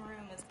same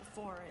room as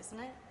before, isn't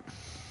it?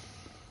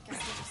 Guess we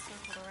just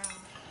circled around.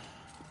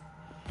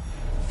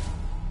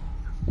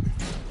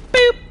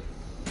 Boop!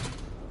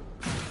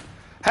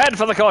 Head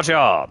for the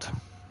courtyard.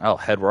 I'll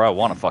head where I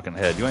want to fucking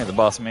head. You ain't the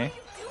boss of me.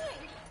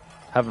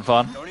 Having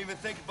fun? Don't even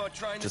think about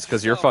trying Just this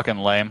because you're yourself.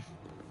 fucking lame.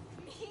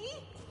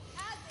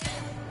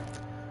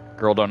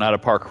 Girl don't know how to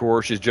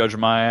parkour. She's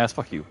judging my ass.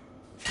 Fuck you.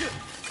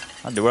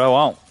 I do what I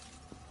want.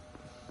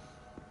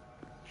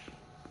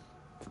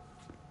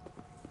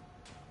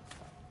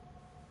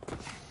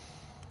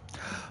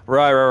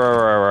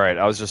 Right.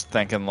 I was just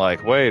thinking,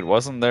 like, wait,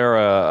 wasn't there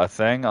a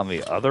thing on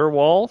the other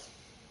wall?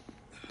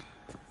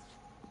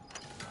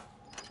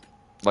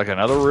 Like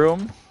another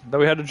room that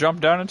we had to jump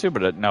down into?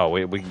 But no,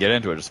 we can get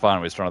into it just fine.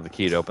 We just don't have the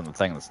key to open the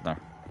thing that's in there.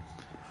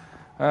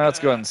 Let's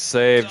go ahead and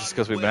save, just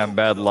because we've been having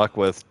bad luck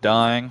with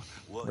dying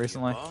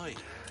recently.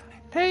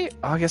 Hey,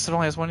 oh, I guess it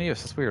only has one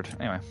use. That's weird.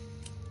 Anyway.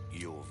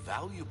 Your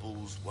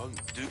valuables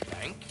won't do,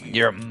 thank you.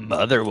 Your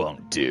mother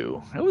won't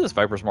do. Oh, this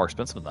Viper's more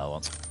expensive than that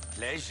one.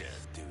 Pleasure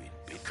doing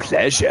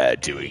Pleasure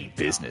doing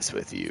business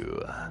with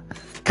you.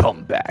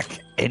 Come back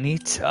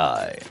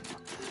anytime.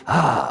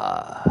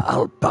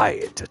 I'll buy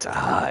it at a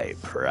high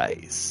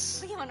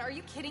price. Leon, are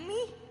you kidding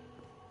me?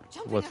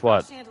 Jumping With off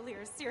what?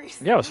 Chandelier,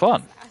 seriously. Yeah, it was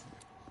fun.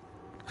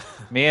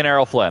 Me and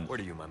Errol Flynn. What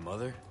are you, my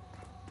mother?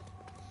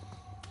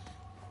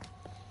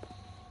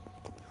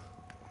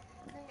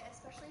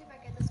 Especially if I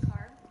get this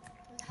car,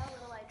 with how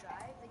little I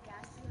drive, the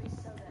gas is gonna be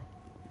so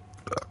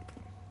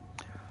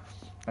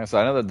good. So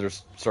I know that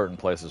there's certain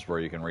places where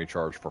you can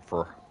recharge for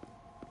free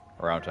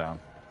around town.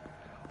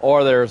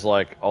 Or there's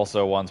like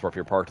also ones where if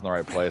you're parked in the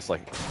right place,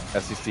 like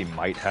SEC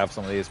might have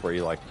some of these where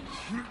you like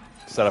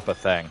set up a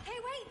thing. Hey,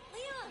 wait,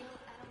 Leon!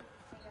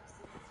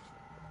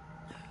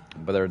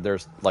 But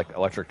there's like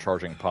electric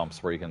charging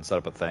pumps where you can set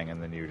up a thing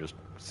and then you just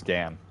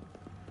scan,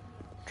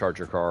 charge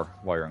your car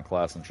while you're in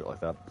class and shit like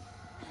that.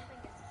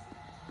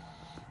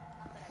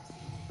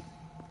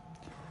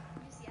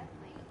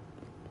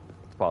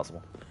 It's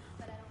possible.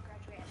 But I don't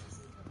graduate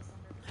SEC until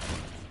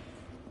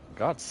December.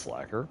 God,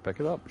 slacker, pick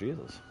it up,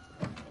 Jesus.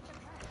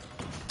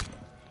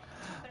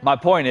 My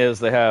point is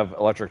they have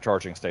electric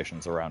charging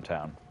stations around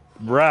town.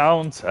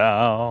 Round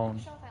town. I'm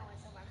sure if I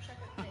went somewhere, I'm sure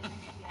I could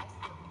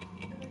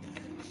fit in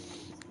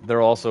GPS.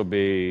 There'll also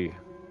be,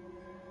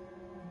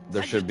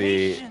 there should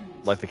be,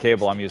 like the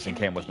cable I'm using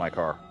came with my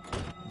car.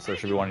 So there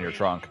should be one in your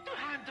trunk.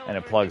 And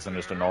it plugs in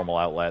just a normal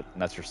outlet,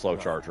 and that's your slow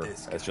charger.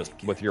 It's just,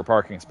 with your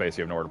parking space,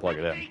 you have nowhere to plug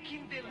it in.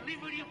 Making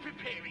delivery of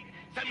preparing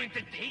some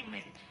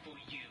entertainment for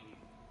you.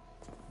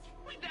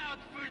 Without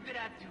further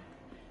ado,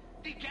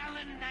 the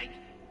gallant knight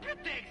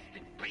protects the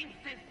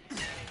princess.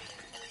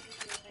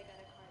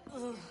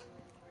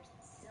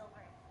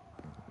 Silver.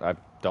 I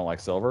don't like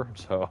silver,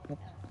 so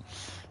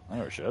I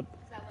know shit. Is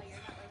that why you're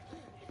not like, ooh,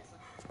 you get this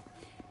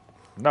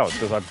one? No, it's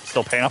because I'm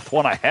still paying off the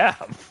one I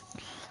have.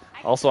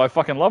 Also, I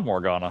fucking love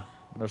Morgana.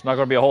 There's not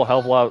going to be a whole hell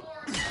of a lot.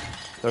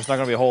 There's not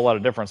going to be a whole lot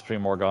of difference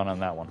between Morgana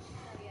and that one,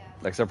 Oh, yeah.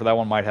 except for that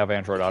one might have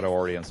Android Auto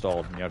already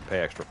installed, and you have to pay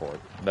extra for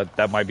it.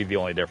 That might be the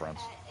only difference.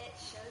 It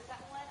shows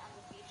that one on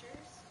the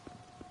features.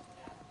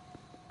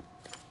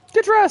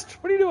 Get dressed.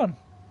 What are you doing?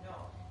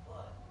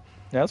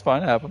 Yeah, that's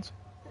fine. It happens.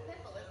 The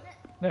pimple, isn't it?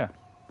 Yeah.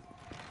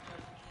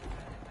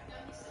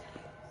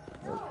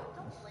 No,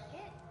 don't lick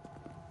it.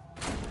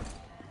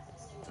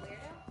 You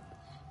weirdo.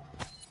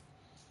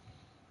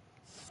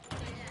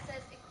 It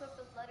says equipped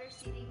with leather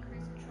seating,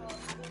 cruise control,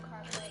 Apple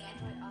CarPlay,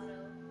 Android Auto,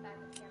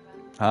 backup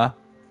camera.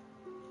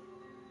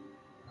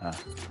 Huh?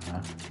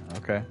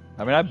 Okay. I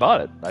mean, I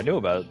bought it. I knew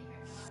about it.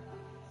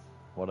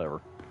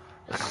 Whatever.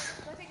 Go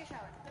take a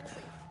shower. Go to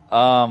sleep.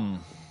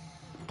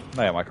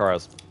 No, yeah, my car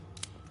has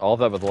all of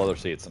that with leather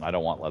seats, and I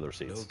don't want leather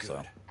seats. good. So,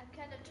 I'm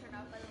kind of turned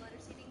off by the leather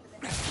seating,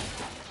 but then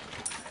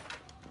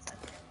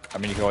I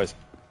mean, you can always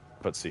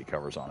put seat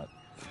covers on it.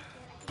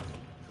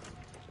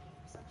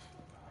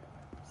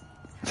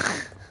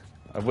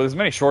 With as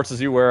many shorts as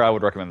you wear, I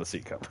would recommend the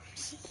seat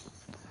covers.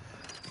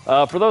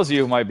 For those of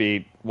you who might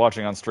be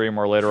watching on stream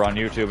or later on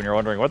YouTube and you're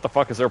wondering, what the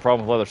fuck is their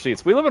problem with leather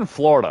seats? We live in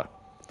Florida.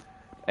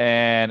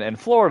 And in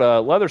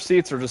Florida, leather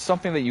seats are just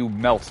something that you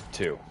melt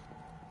to.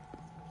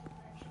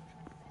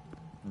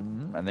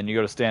 And then you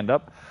go to stand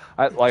up.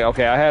 I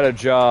had a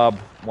job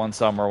one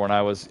summer when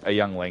I was a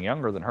youngling,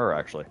 younger than her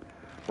actually,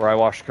 where I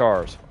washed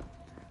cars.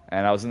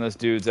 And I was in this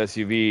dude's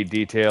SUV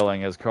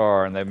detailing his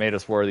car, and they made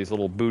us wear these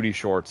little booty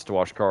shorts to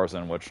wash cars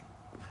in, which,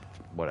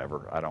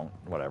 whatever,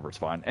 it's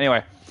fine.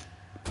 Anyway,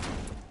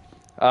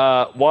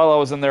 while I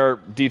was in there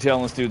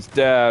detailing this dude's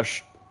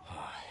dash,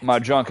 my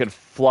junk had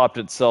flopped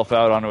itself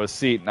out onto his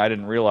seat, and I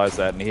didn't realize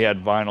that, and he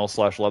had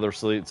vinyl/leather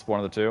seats,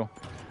 one of the two.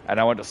 And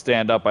I went to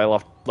stand up, I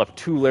left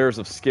 2 layers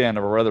of skin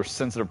of a rather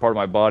sensitive part of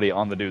my body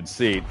on the dude's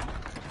seat,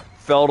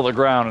 fell to the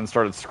ground, and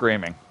started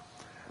screaming.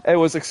 It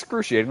was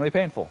excruciatingly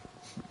painful.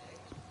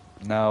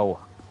 No.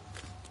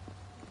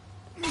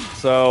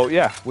 So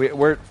yeah,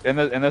 we're in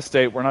this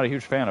state. We're not a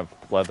huge fan of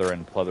leather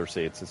and pleather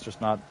seats. It's just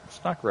not.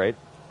 It's not great.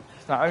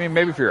 It's not. I mean,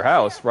 maybe for your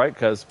house, right?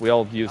 Because we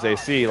all use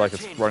AC like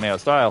it's running out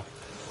of style.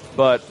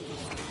 But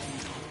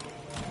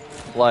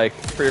like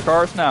for your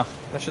cars, no.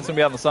 That shit's gonna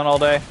be out in the sun all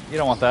day. You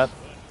don't want that.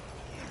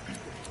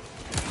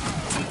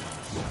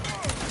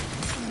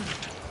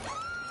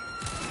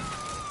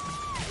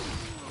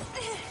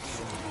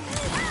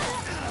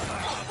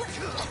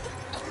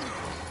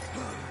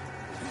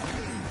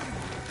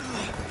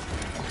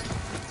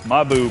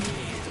 My boob.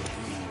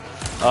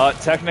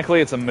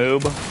 Technically it's a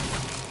moob.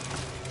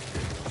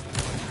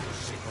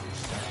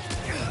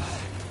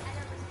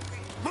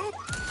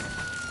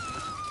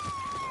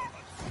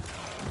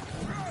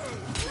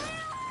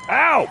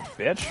 Ow,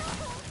 bitch.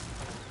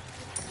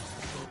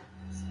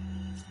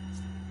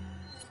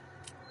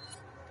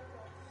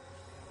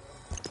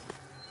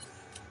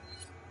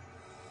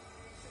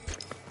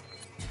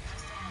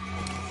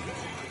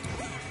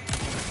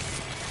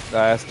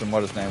 I asked him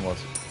what his name was.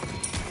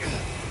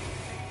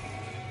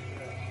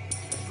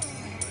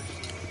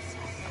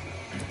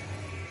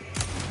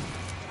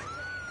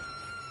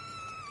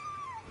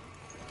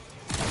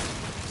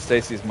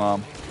 Stacy's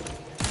mom.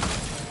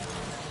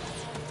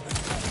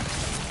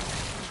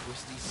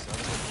 Twisty son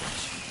of a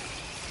bitch.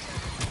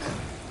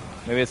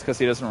 Maybe it's because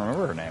he doesn't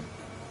remember her name.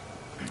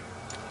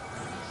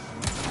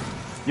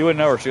 You wouldn't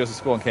know her. She goes to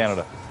school in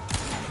Canada.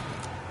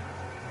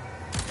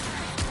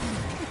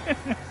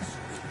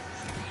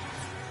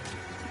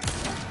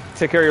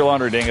 Take care of your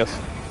laundry, dingus.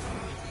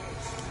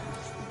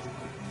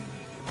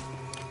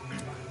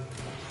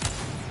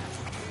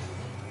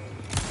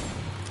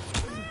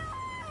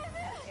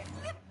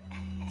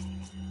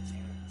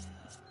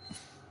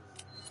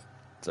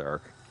 It's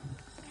Eric.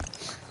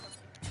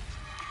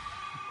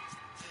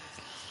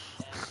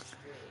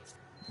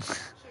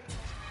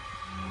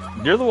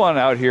 You're the one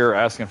out here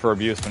asking for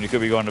abuse when you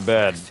could be going to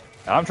bed.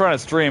 I'm trying to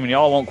stream and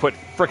y'all won't quit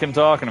frickin'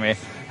 talking to me.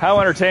 How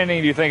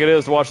entertaining do you think it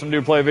is to watch some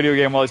dude play a video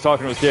game while he's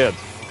talking to his kids?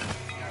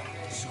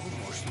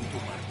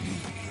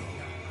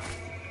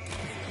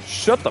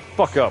 Shut the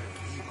fuck up.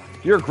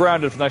 You're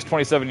grounded for the next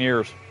 27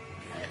 years.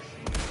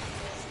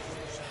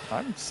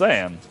 I'm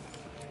saying.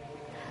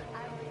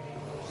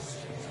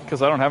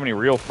 Because I don't have any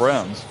real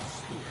friends.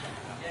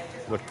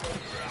 Which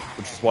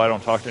is why I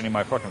don't talk to any of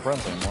my fucking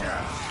friends anymore.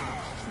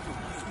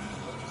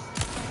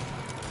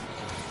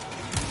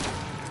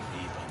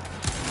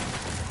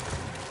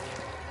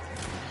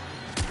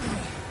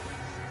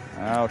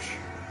 Ouch.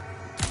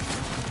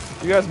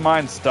 You guys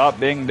mind stop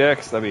being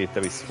dicks? That'd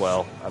be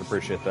swell. I'd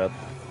appreciate that.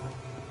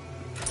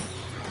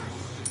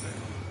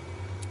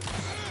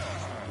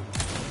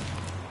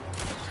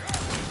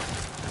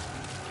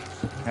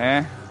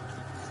 Eh?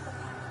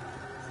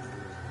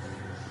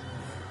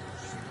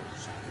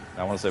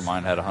 I want to say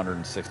mine had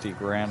 160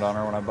 grand on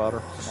her when I bought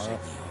her.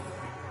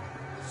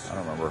 I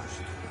don't remember.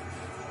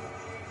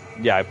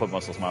 Yeah, I put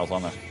most of those miles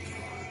on there.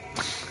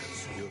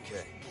 You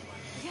okay?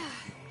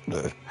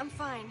 Yeah, I'm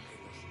fine.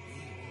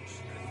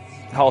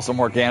 Also,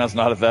 Morgana's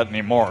not at that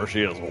anymore.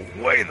 She is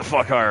way the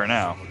fuck higher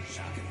now.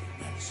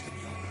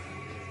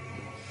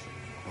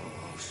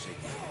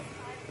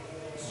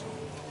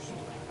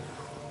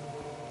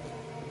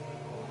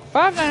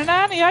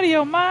 $5.99 out of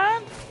your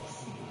mind?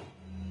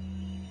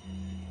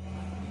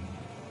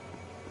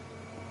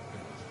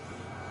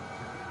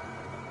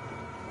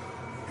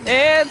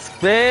 It's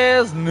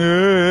business.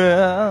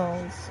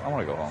 I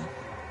want to go home.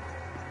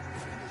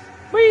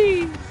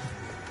 Whee!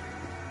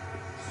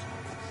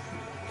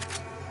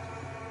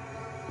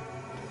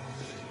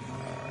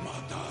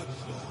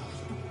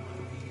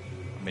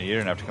 I mean, you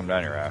didn't have to come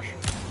down here, Ash.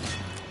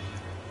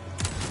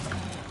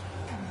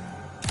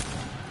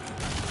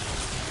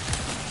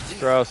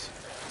 Gross.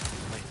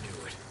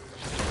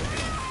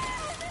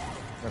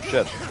 Oh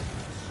shit.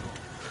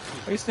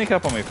 What are you sneaking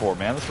up on me for,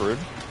 man? That's rude.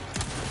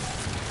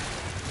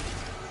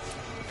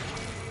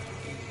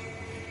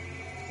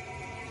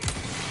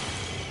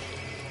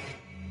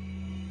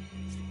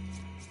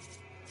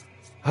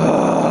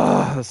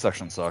 This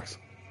section sucks.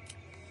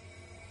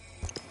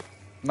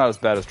 Not as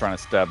bad as trying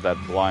to stab that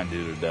blind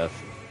dude to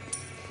death.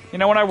 You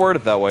know, when I word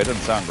it that way, it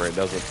doesn't sound great,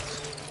 does it?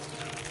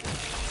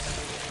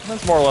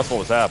 That's more or less what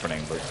was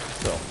happening, but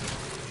still.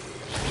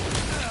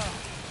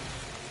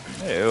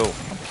 Ew,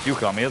 don't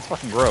puke on me. It's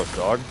fucking gross,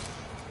 dog.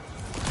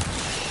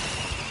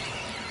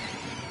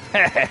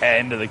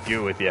 Into the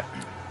queue with you.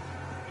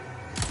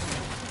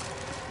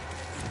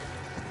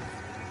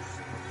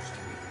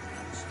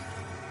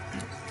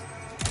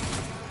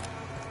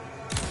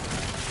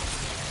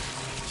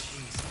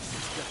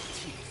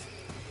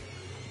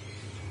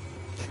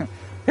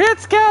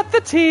 It's got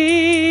the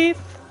teeth!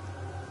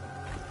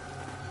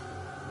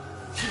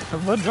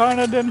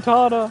 Vagina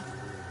dentata.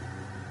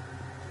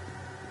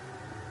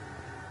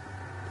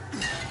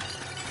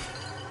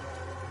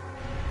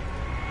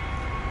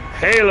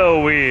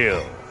 Halo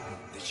wheel.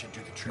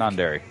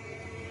 Non-dairy.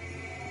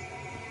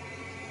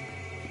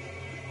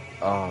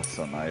 Oh, it's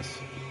so nice.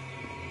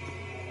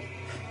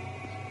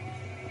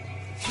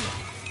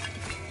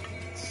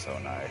 It's so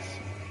nice.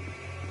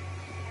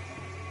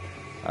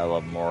 I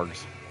love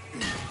morgues.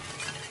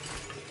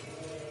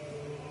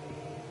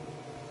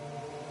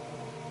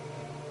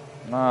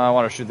 I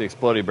want to shoot the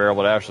exploding barrel,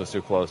 but Ashley's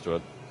too close to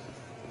it.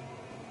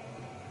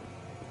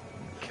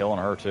 Killing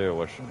her too,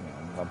 which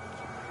I'm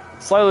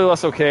slightly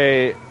less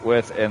okay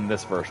with in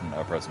this version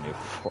of Resident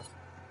Evil 4.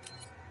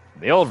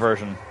 The old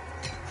version,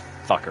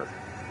 fuck her.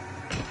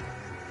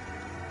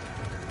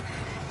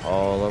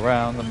 All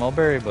around the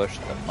mulberry bush,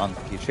 the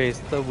monkey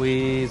chased the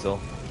weasel.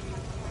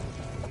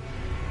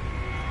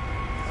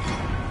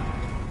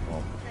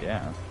 Well,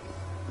 yeah.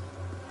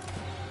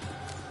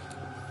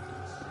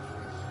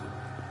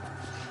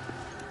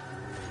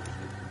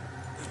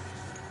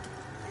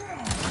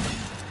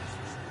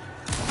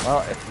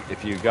 Well,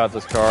 if you got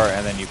this car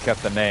and then you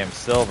kept the name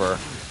Silver,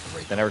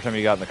 then every time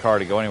you got in the car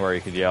to go anywhere,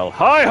 you could yell,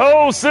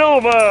 "Hi-ho,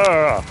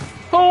 Silver!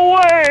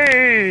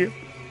 Away!"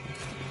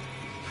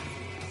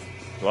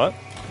 What?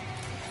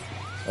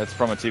 That's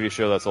from a TV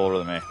show that's older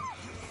than me.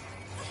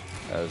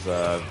 As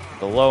the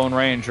Lone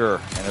Ranger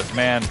and his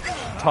man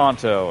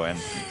Tonto, and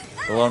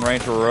the Lone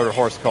Ranger rode a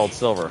horse called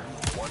Silver.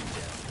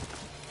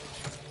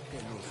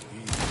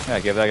 Yeah,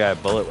 give that guy a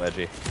bullet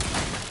wedgie.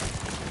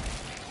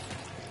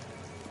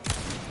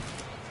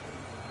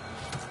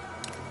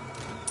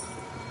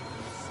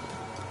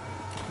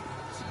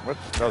 What?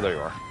 Oh, there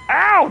you are.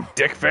 Ow,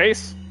 dick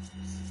face!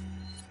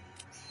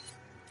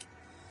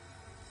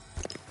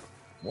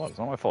 What? It's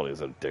not my fault he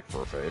has a dick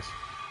for a face.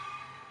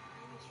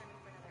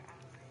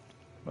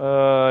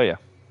 Yeah.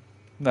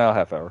 No,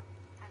 half hour.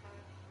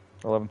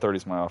 11:30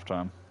 is my off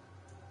time.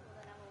 Well,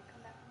 then I will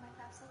come back from my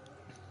class a little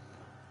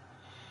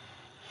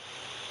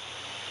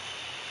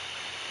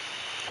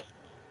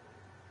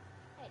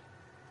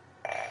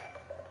later. Hey,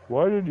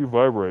 Why did you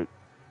vibrate?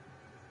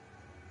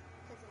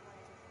 because it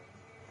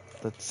wanted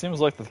to. That seems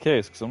like the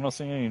case, because I'm not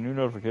seeing any new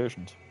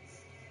notifications.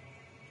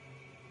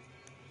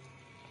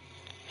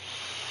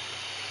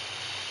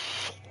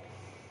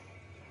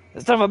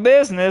 It's time for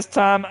business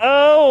time.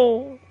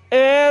 Oh,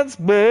 it's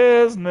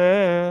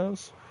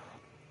business.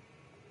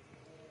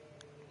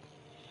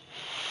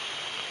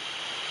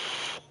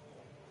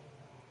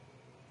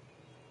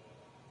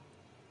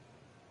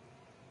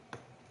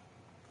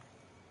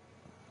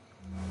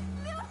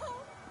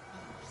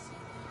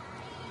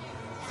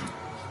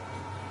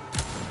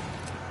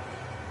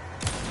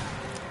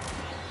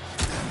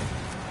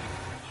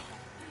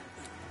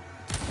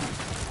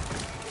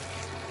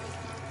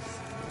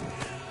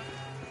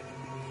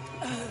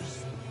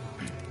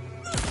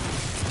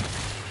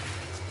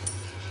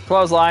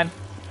 Clothesline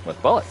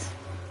with bullets.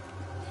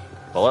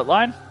 Bullet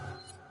line.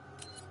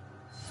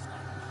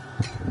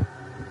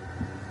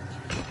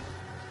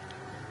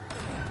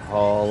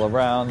 All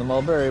around the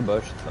mulberry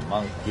bush, the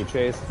monkey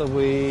chased the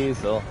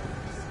weasel.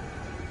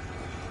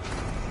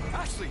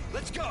 Ashley,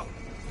 let's go.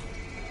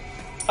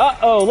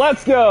 Uh-oh,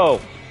 let's go!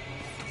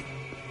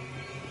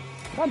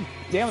 God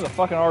damn it, the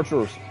fucking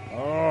archers.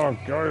 Oh,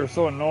 God, you're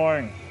so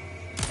annoying.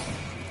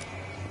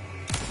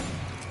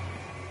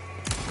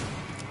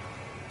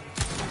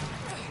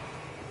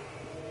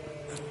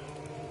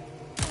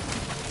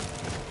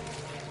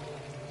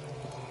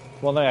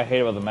 One thing I hate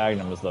about the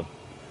Magnum is the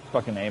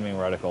fucking aiming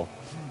reticle.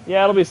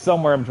 Yeah, it'll be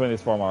somewhere in between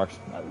these 4 marks.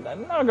 I'm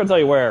not gonna tell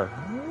you where.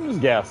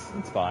 Just guess.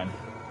 It's fine.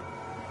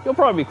 You'll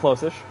probably be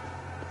close-ish.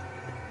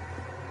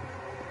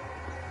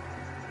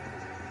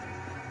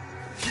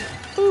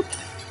 Boop.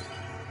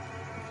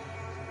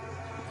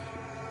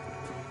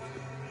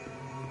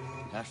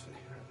 Ashley,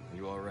 are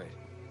you all right?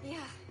 Yeah,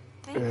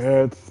 thanks.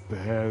 It's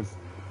business.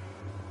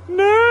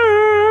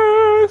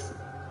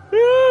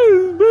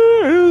 It's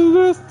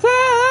business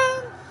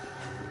time.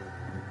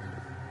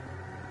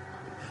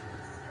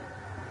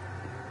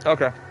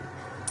 Okay.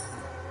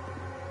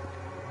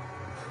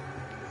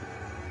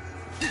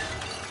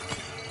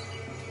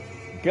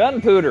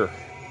 Gunpooter.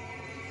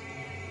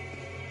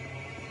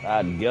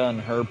 I'd gun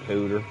her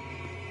pooter.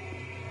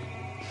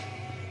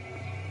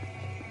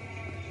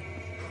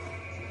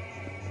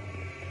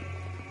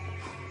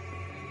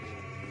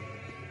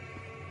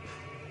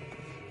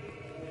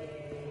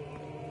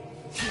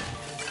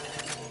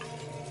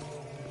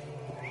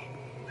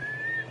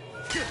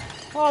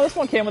 Oh, this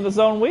one came with its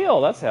own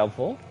wheel. That's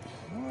helpful.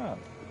 All right.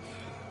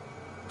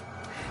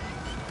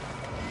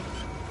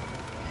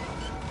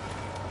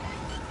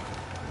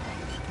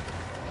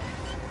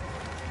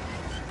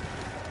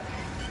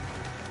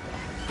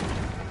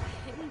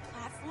 Hidden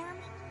platform?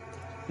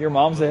 Your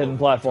mom's a hidden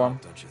platform.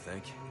 Don't you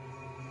think?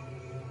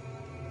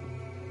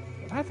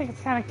 I think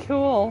it's kind of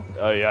cool.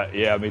 Oh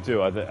yeah, me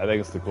too. I think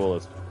it's the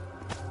coolest.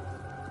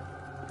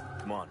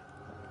 Come on.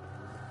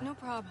 No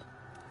problem.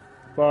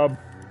 Bob.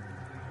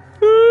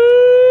 You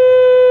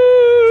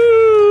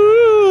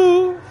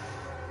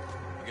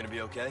gonna be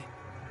okay?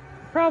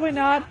 Probably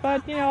not,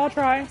 but you know, I'll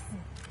try.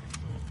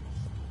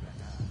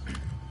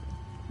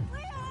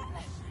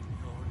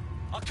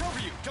 I'll cover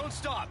you. Don't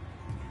stop.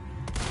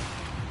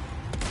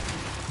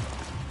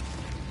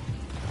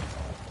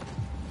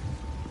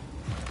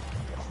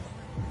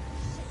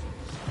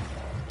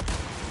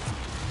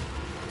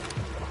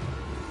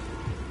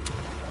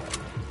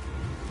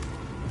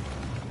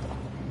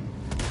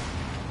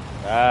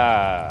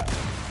 Ah.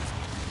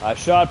 I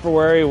shot for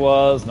where he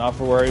was, not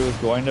for where he was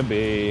going to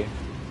be.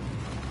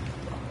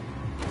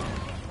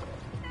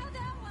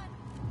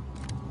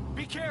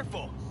 Be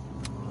careful.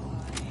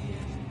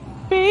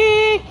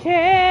 Be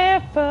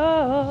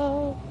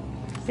careful.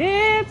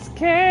 It's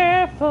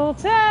careful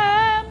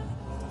time.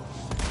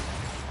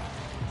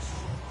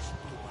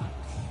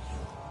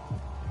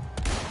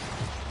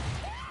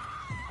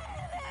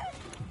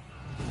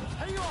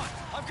 Hang on.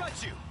 I've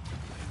got you.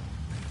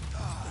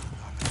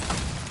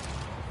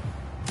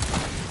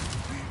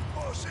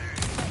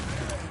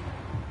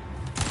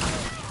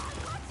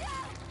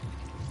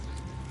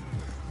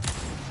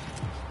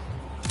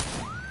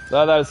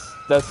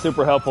 That's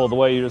super helpful, the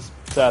way you just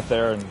sat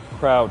there and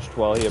crouched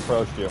while he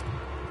approached you.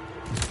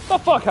 The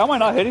fuck? How am I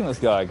not hitting this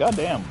guy? God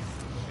damn.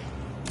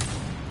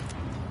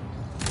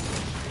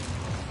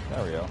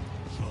 There we go.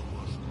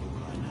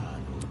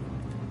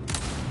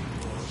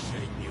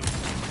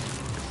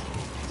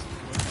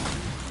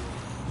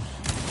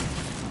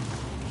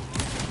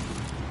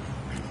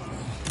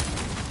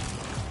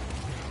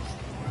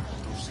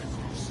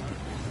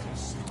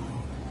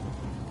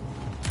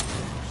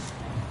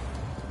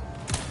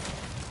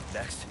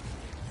 Next.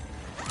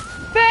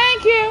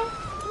 Thank you.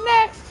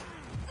 Next.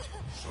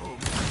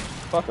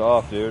 Fuck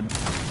off, dude.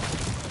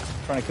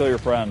 Trying to kill your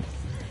friend.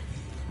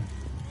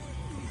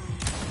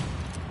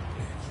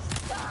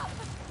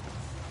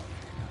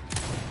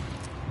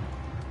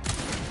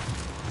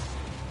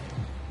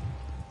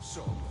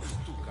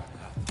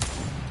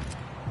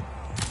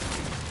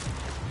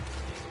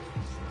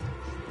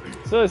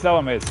 So at least that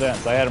one made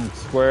sense. I had him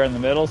square in the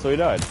middle, so he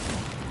died.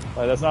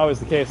 Like, that's not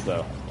always the case,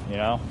 though. You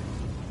know?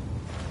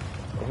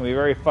 It can be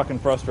very fucking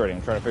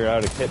frustrating trying to figure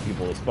out how to hit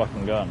people with this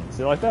fucking gun.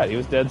 See, like that. He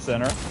was dead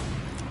center.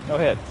 No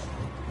hit.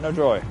 No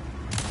joy.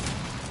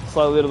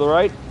 Slightly to the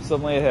right,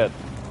 suddenly a hit.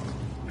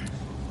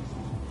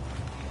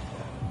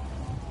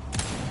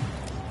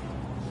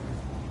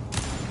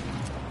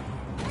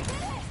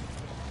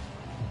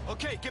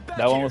 Okay, get back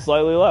That one was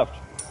slightly left.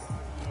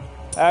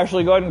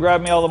 Actually, go ahead and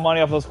grab me all the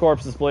money off those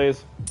corpses,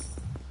 please.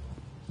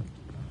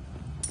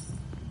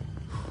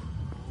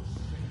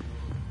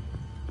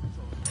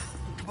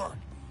 Come on.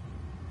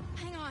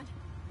 Hang on.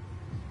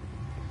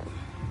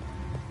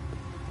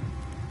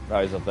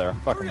 Oh, he's up there.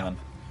 Fuck him then.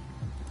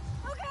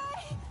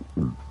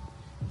 Okay.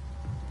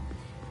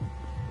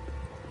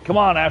 Come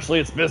on, Ashley,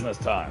 it's business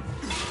time.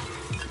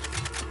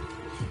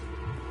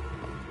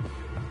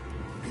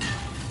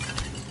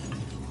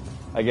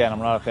 Again, I'm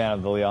not a fan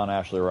of the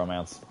Leon-Ashley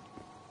romance.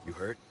 You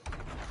hurt?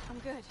 I'm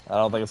good. I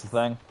don't think it's a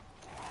thing.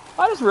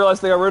 I just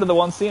realized they got rid of the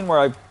one scene where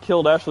I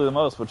killed Ashley the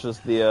most, which is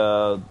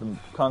the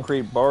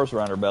concrete bars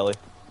around her belly.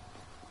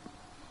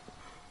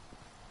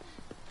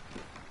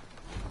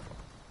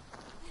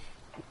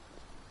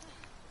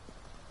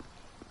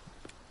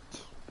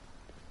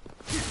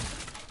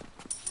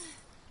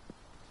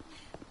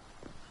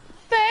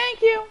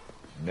 Thank you.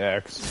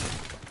 Next.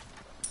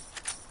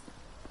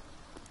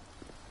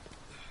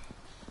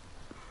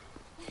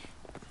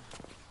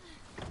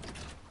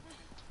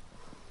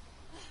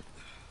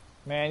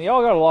 Man,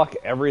 y'all gotta lock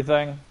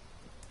everything.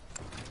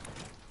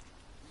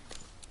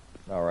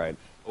 Alright.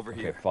 Over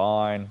Okay, here.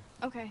 fine.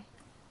 Okay.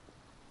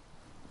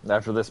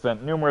 After they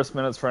spent numerous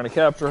minutes trying to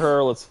capture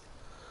her, let's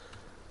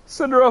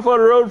send her off on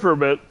her own for a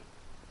bit.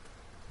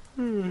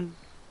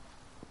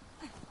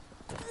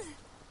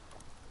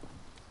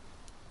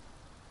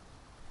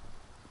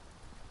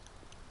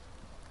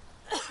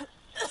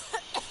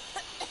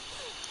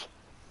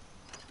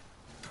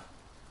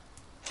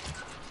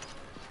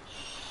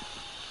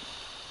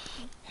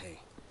 Hey,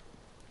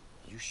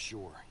 you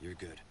sure you're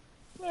good?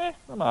 I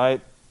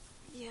might.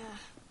 Yeah.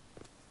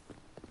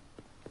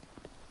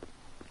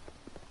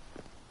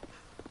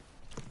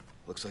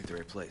 Looks like the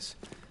right place.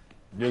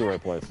 You're the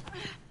right place.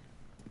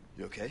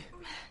 You okay?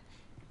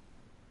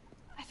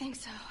 I think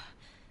so.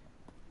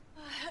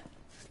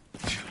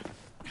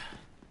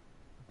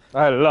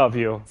 I love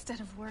you.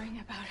 Instead of worrying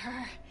about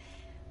her,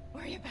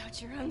 worry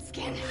about your own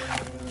skin.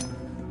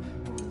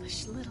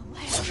 Foolish little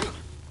lamb.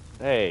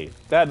 Hey,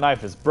 that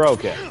knife is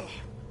broken.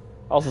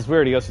 Also, it's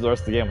weird he goes through the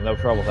rest of the game with no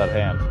trouble with that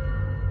hand.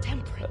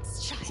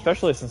 Temperance child.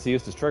 Especially since he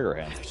used his trigger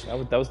hand.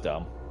 That was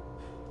dumb.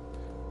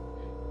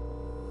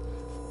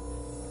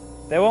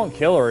 They won't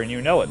kill her, and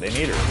you know it. They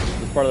need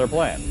her. It's part of their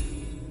plan.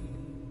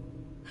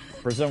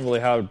 Presumably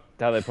how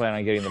they plan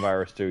on getting the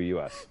virus to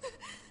U.S.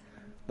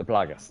 The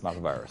plagas, not the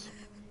virus.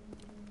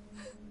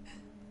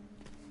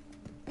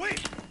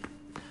 Wait!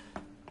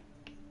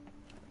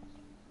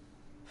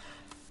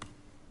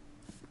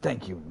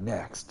 Thank you,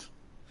 next.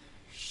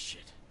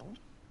 Shit.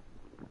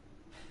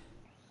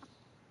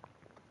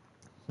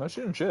 No,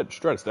 she didn't shit. She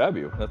tried to stab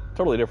you. That's a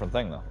totally different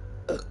thing, though.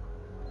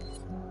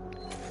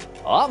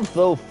 I'm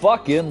so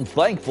fucking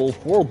thankful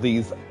for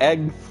these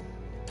eggs.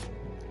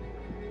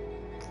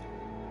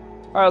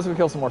 Alright, let's go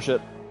kill some more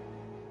shit.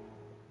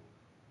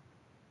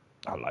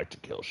 I like to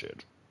kill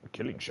shit.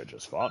 Killing shit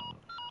is fun.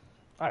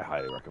 I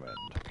highly recommend.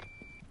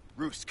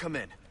 Roos, come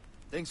in.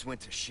 Things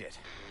went to shit.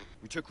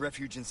 We took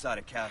refuge inside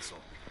a castle,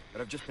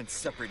 but I've just been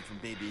separated from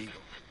Baby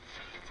Eagle.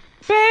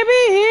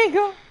 Baby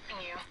eagle,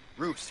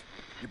 Roos,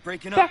 you're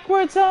breaking up.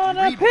 backwards on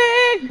a Read me.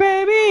 pig,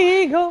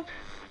 baby eagle.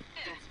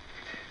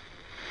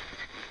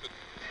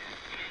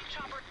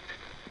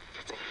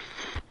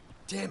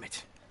 Damn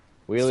it.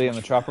 Wheelie and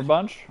the chopper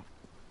bunch.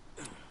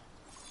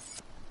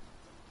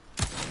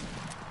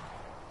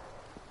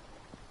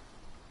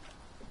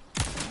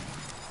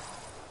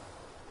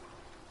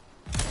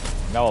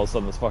 Now all of a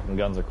sudden this fucking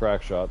gun's a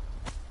crack shot.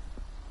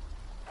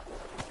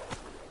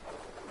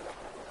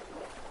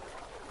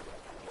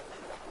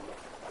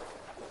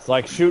 It's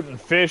like shooting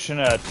fish in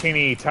a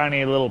teeny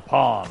tiny little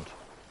pond.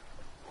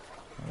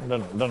 It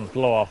doesn't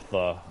flow off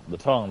the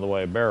tongue the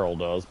way a barrel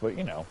does, but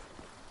you know.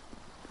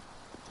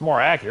 It's more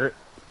accurate,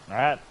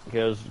 right?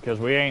 Because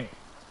we ain't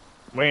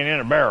in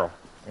a barrel.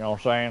 You know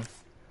what I'm saying?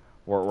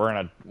 We're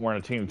in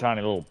a teeny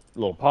tiny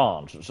little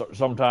pond. So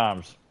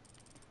sometimes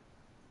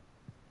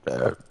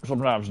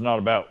it's not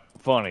about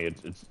funny.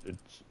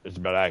 It's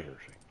about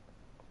accuracy.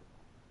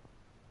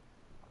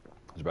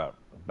 It's about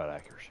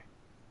accuracy.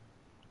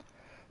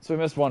 So we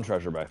missed one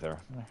treasure back there.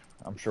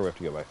 I'm sure we have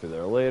to go back through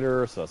there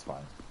later, so that's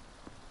fine.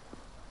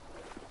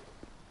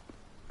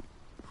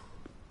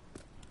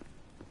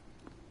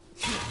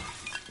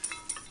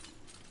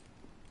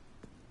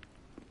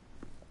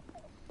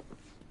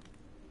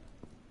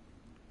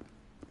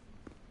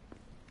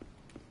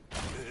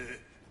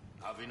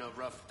 having a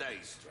rough day,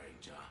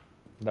 stranger?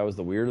 That was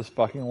the weirdest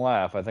fucking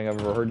laugh I think I've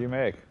ever heard you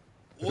make.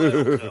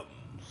 Welcome.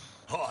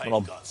 Little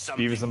I've got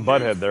something Beavis and new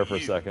Butthead there for a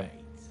you, second. mate.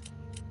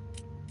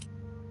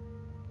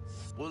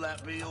 Will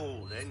that be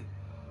all then?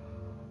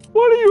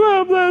 What do you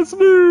have that's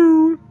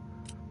new?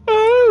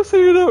 I don't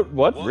see no.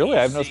 What? What Really? you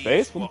I have no see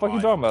space? is What the fuck are you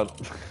what talking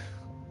about?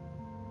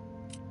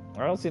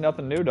 I don't see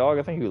nothing new, dog.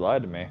 I think you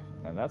lied to me,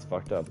 and that's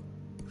fucked up.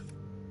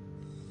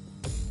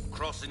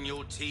 Crossing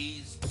your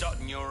T's,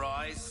 dotting your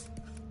I's.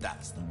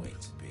 That's the way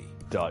to be.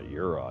 Dot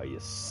your eye, you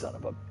son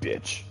of a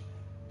bitch.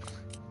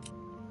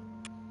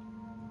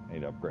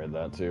 Need to upgrade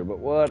that too, but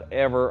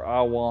whatever.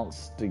 I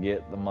wants to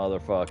get the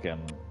motherfucking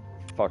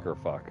fucker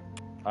fuck.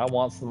 I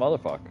wants the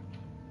motherfuck.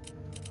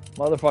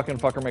 Motherfucking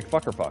fucker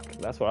McFucker fuck.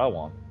 That's what I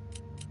want.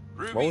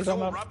 What were we Ruby's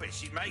talking all about?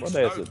 rubbish. It makes What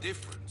day no is it?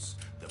 difference.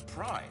 The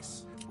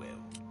price, well,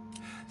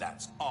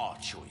 that's our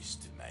choice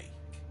to make.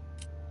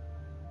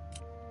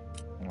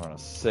 I'm gonna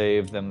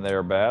save them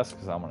there, bass,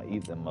 because I'm gonna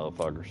eat them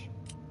motherfuckers.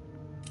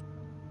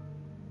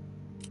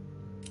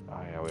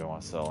 Oh yeah, we don't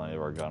want to sell any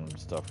of our gun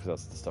stuff because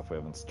that's the stuff we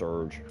have in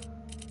storage.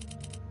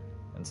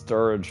 In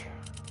storage.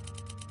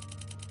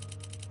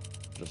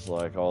 Just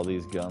like all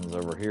these guns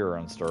over here are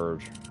in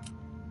storage.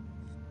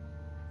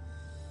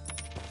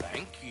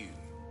 Thank you.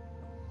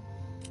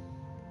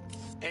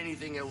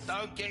 Anything else?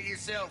 Don't get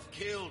yourself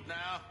killed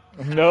now.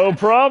 No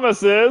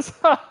promises!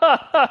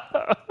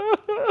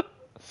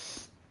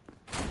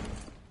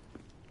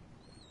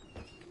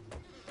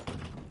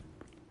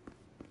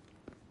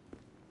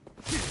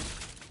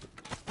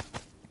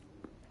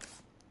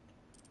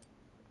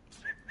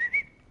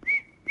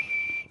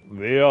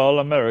 The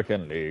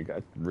All-American League.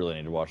 I really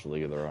need to watch the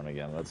League of Their Own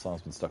again. That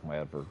song's been stuck in my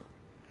head for...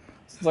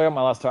 Since I got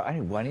my last tire. I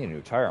need a new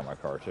tire on my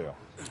car, too.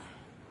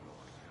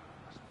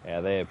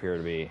 Yeah, they appear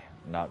to be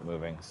not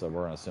moving, so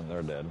we're going to assume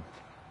they're dead.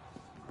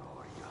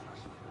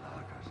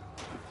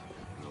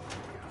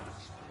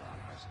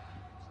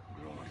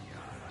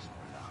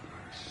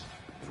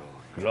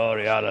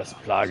 Gloria a las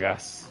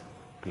plagas.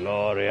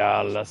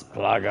 Gloria a las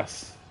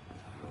plagas.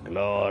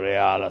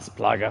 Gloria a las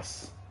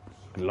plagas.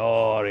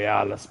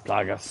 Gloria a las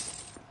plagas.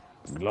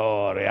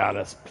 Gloria a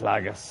las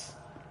plagas.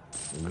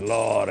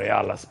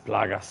 Gloria a las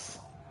plagas.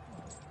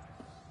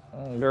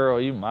 Girl,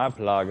 you my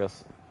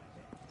plagas.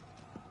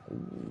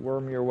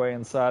 Worm your way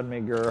inside me,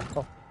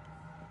 girl.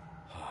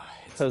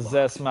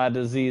 Possess my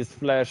diseased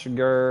flesh,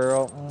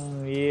 girl.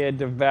 Yeah,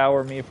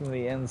 devour me from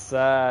the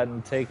inside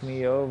and take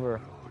me over.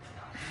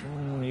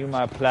 You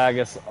my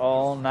plagas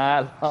all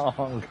night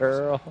long,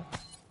 girl.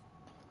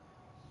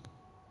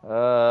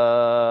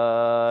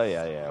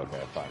 Yeah,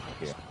 okay, fine,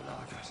 thank you.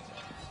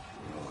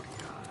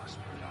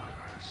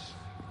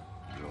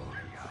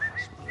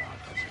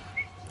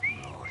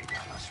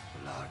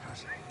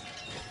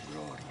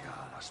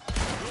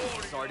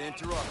 Sorry to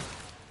interrupt.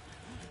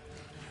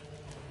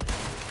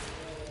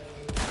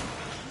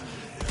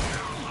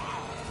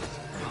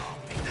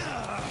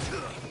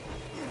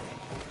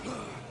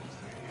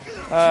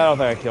 I don't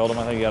think I killed him.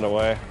 I think he got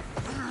away.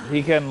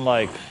 He can,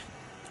 like,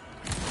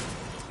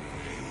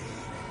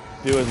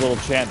 do his little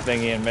chant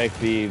thingy and make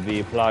the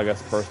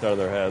plagas burst out of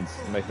their heads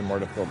and make them more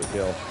difficult to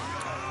kill.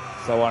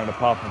 So I wanted to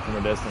pop him from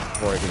a distance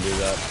before he could do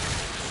that.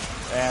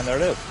 And there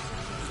it is.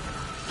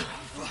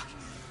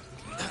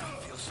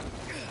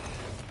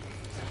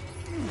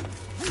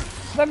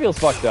 That feels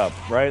fucked up,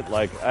 right?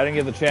 Like, I didn't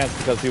get the chance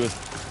because he was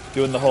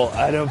doing the whole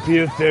I don't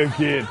feel so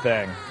good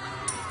thing.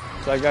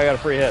 So that guy got a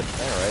free hit.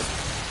 Alright.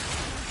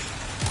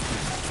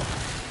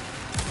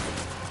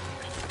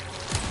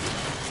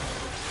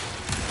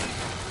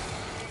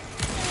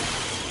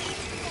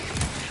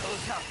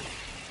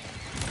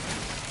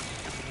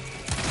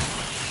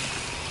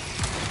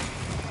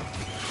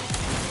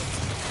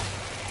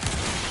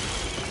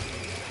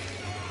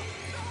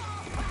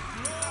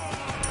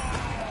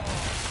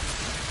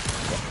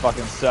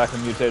 Fucking sack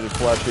of mutated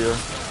flesh here.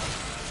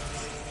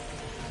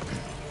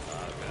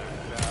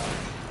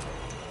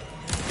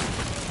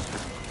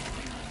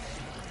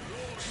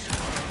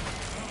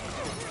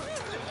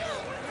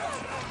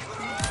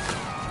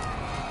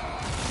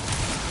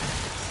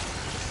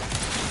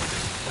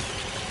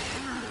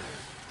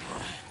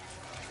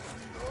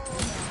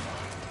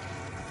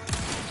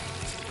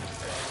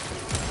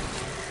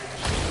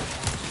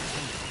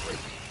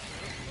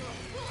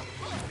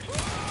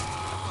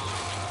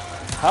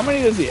 How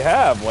many does he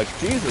have? Like,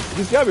 Jesus,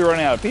 he's gotta be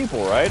running out of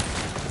people, right?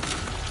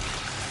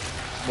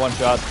 One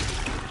shot.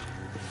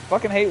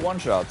 Fucking hate one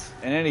shots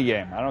in any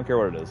game. I don't care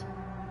what it is.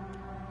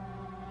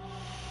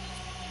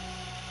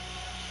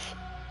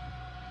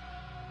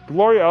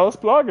 Gloria a las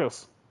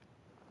plagas.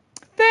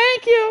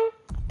 Thank you,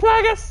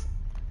 plagas.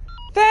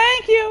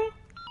 Thank you,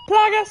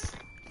 plagas.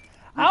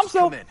 I'm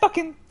so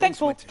fucking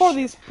thankful for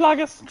these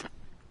plagas.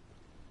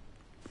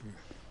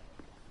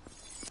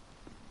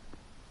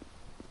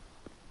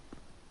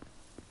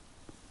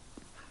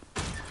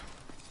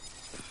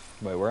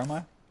 Wait, where am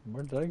I?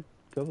 Where did I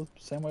go the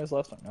same way as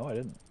last time? No, I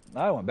didn't.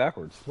 No, I went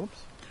backwards.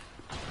 Whoops.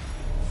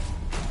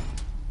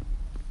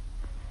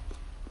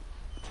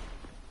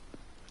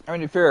 I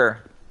mean, to be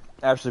fair,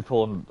 Ashley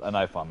pulled a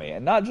knife on me.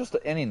 And not just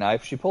any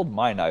knife, she pulled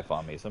my knife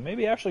on me. So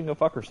maybe Ashley can go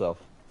fuck herself.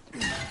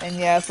 And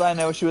yes, I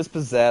know she was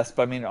possessed,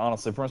 but I mean,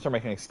 honestly, if we're going to start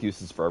making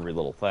excuses for every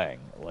little thing,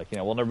 like, you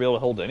know, we'll never be able to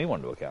hold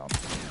anyone to account.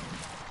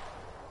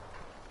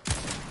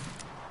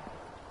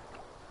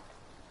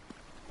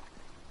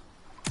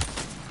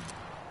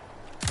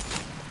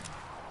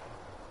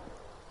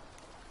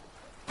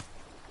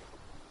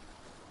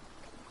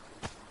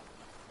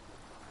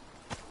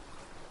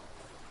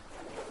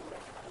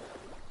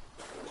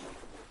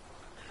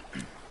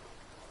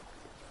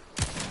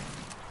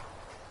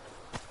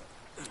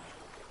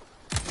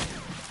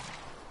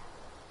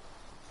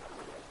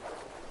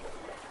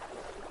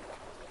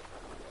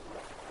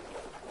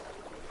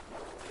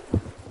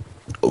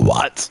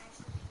 What?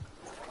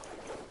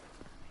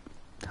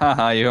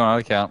 Haha, you don't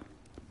account.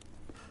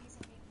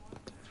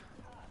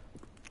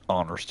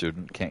 Honor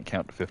student, can't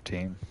count to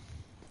 15.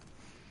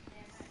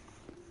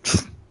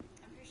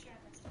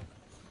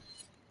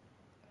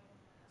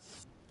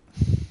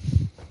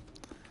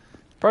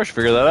 Probably should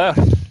figure that out.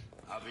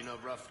 Having a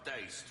rough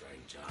day,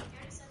 stranger.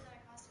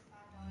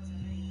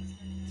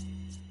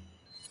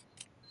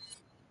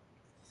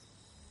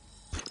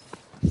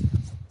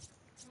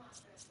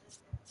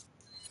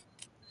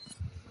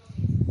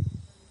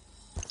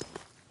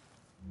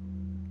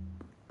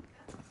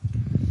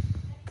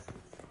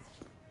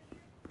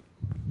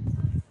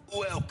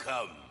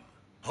 Welcome.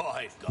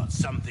 I've got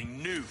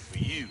something new for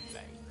you,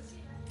 mate.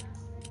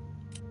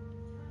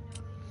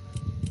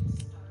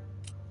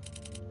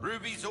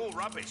 Ruby's all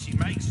rubbish. It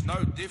makes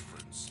no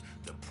difference.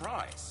 The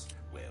price,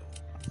 well,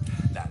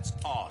 that's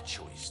our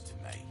choice to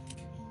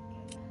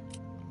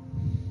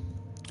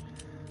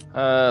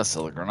make.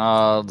 Silly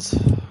grenades.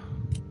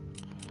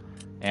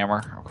 Hammer,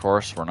 of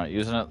course, we're not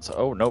using it. So,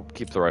 oh, nope,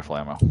 keep the rifle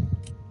ammo.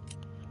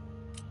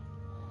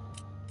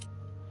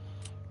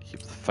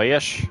 Keep the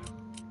fish.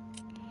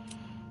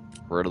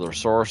 Rid of the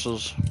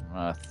resources.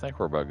 I think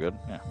we're about good,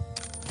 yeah.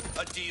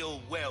 A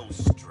deal well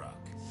struck.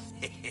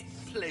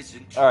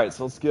 Pleasant. Alright,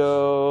 so let's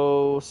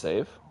go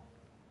save.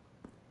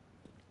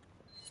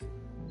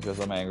 Because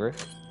I'm angry.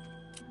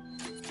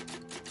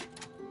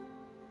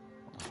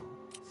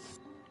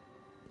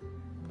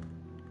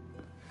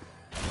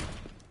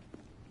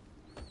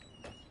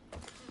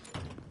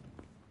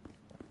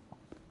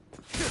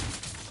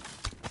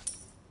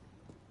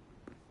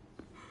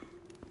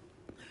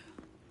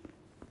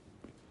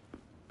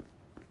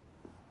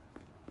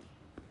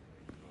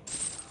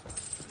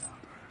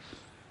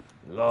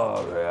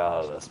 Gloria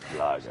a las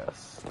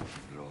plagas.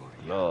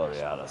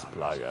 Gloria a las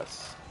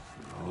plagas.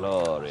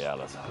 Gloria a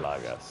las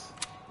plagas.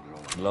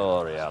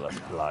 Gloria a las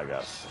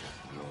plagas.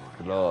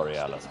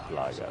 Gloria a las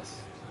plagas.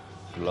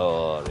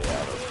 Gloria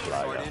a las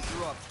plagas.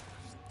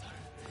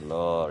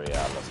 Gloria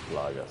a las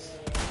plagas.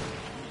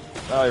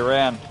 Oh, he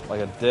ran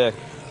like a dick.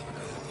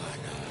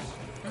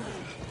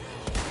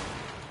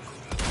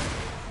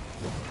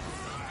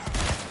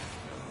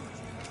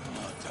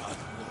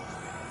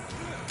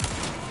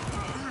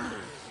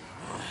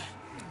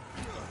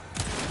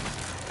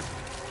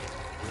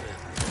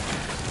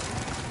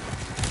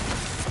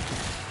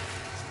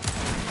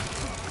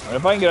 And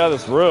if I can get out of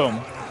this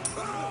room...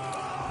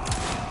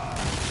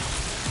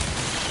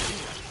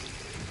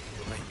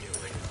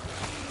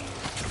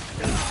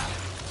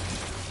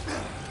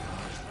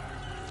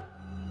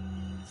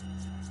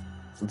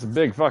 It's a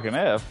big fucking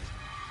if.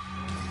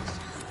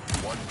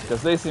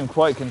 Because they seem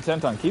quite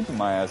content on keeping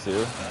my ass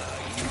here.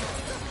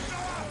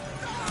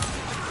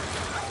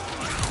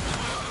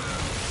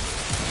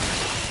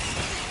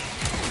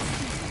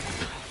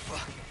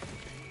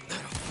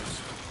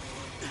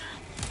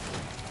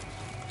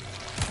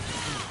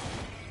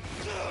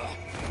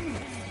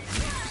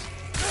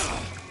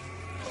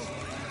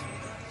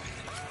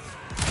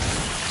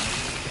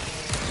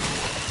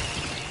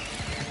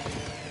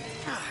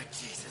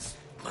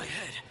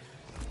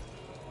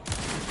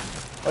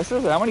 Like,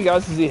 seriously, how many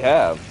guys does he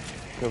have?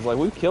 Because, like,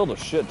 we've killed a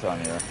shit ton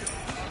here.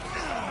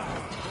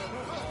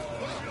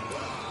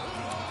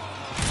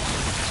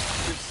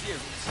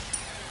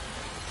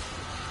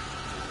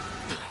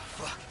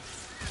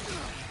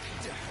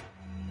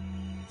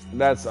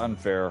 That's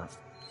unfair.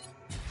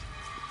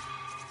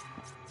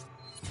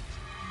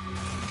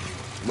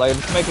 Like,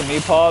 if it's making me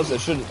pause,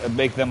 it should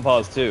make them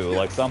pause too,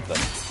 like something.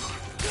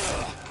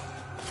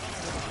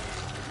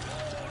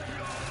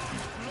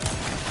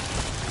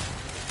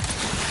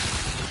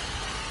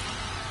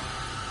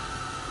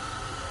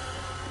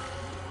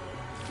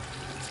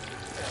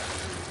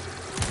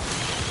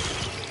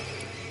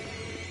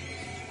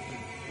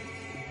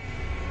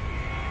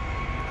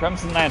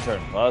 Crimson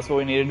Lantern. Well, that's what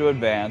we needed to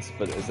advance,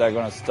 but is that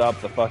going to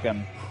stop the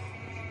fucking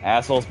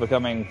assholes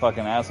becoming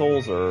fucking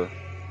assholes, or...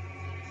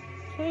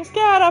 She's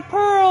got a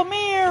pearl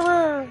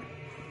mirror!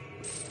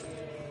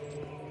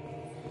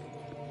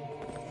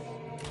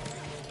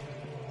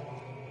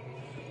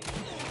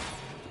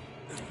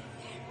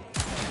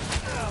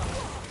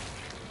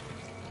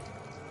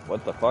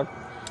 What the fuck?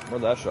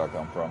 Where'd that shot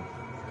come from?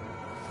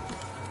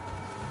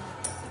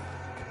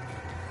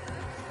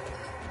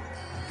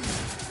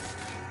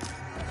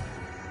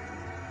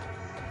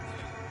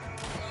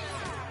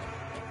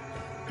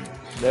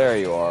 There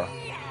you are.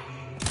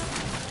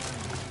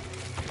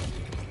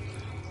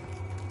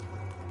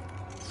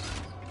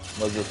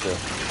 What's this do?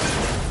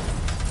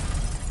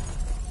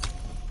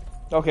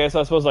 Okay,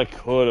 so I suppose I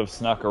could have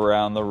snuck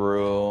around the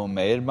room,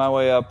 made my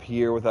way up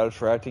here without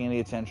attracting any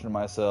attention to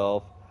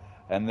myself,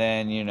 and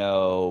then, you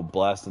know,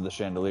 blasted the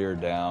chandelier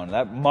down.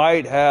 That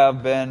might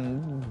have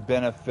been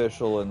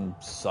beneficial in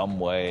some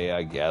way,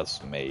 I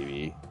guess,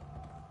 maybe.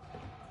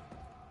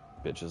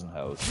 Bitches and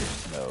hoes,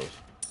 bitches and hoes.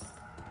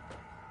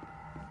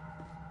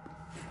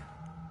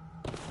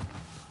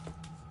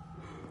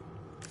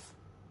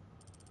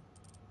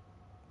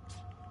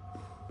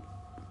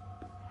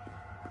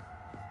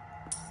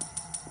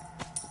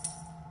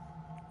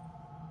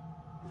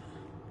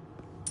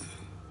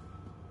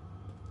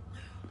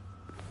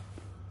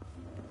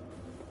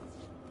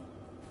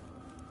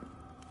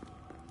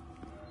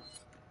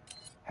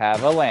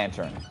 Have a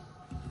lantern.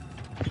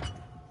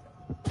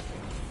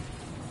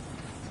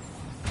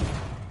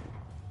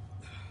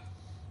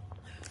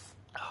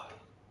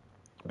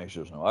 Make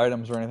sure there's no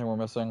items or anything we're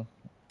missing.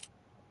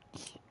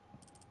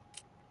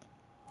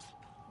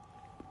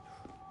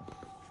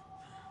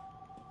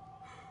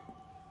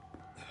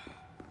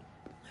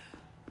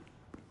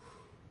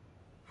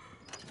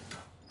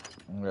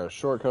 We got a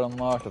shortcut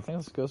unlocked. I think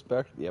this goes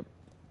back. Yep.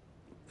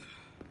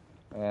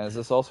 And is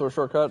this also a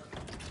shortcut?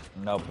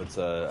 Nope, it's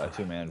a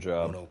two-man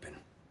job. Won't open.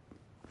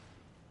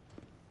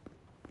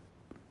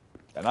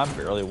 And I'm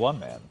barely one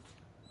man.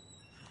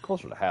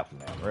 Closer to half a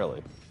man,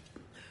 really.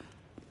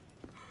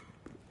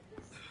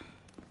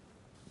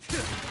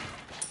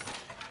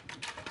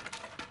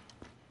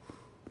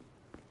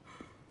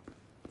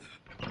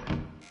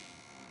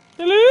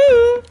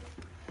 Hello!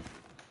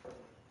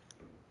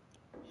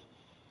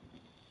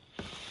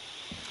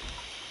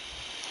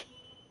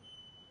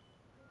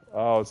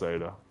 Oh, it's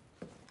Ada.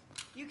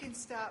 You can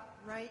stop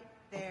right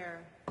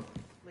there,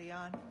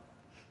 Leon.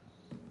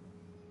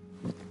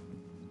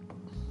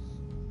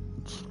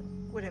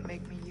 Wouldn't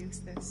make me use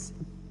this,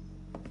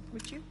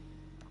 would you?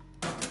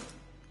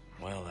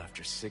 Well,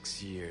 after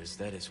 6 years,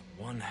 that is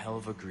one hell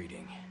of a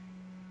greeting,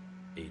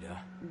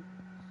 Ada.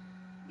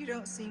 You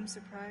don't seem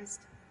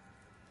surprised.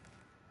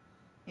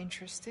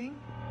 Interesting.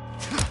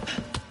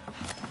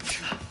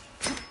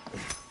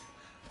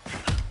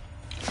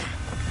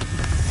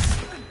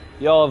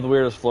 Y'all have the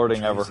weirdest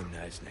flirting ever. Using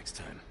knives next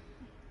time.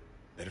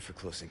 Better for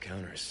close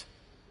encounters.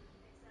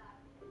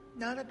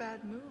 Not a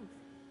bad move.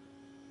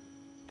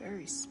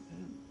 Very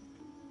smooth.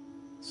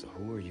 So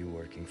who are you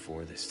working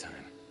for this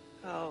time?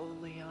 Oh,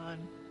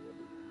 Leon.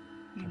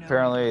 You know.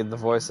 Apparently, the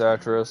voice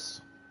actress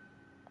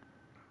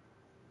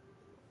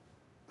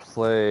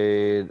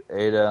played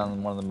Ada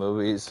in one of the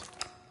movies.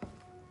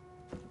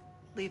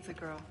 Leave the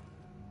girl.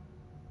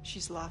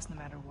 She's lost no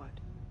matter what.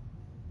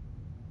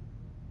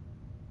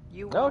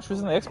 You Oh, walk she was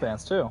in The away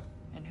Expanse, now, too.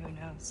 And who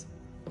knows?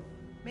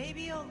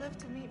 Maybe you'll live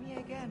to meet me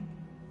again.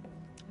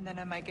 And then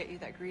I might get you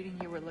that greeting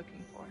you were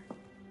looking for.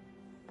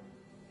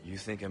 You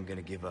think I'm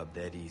gonna give up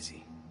that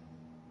easy?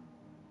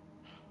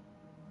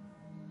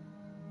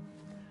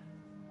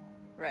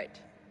 Right.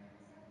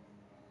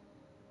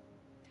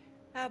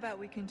 How about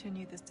we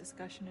continue this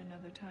discussion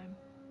another time?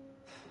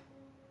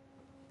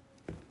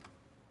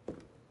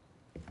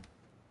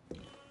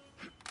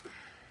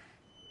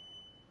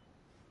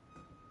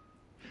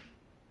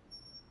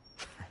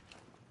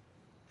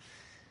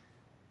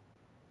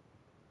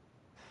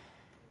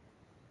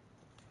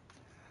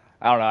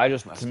 I don't know. I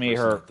just, Last to me,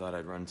 person her. I thought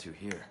I'd run to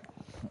here.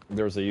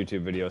 There was a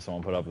YouTube video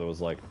someone put up that was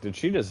like, did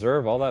she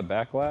deserve all that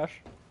backlash?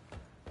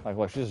 Like,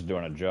 she's just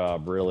doing a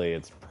job. Really,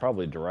 it's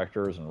probably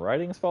directors and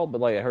writing's fault,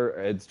 but like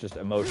it's just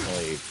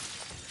emotionally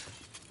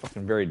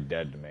fucking very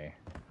dead to me.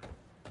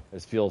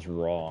 This feels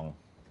wrong.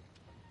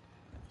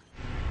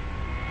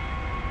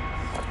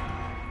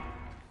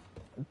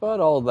 But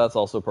all of that's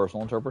also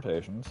personal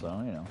interpretation,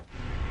 so you know.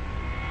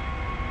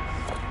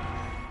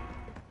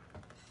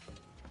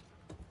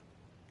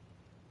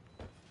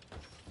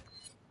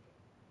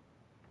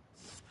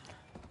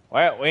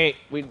 Well,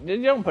 we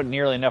don't put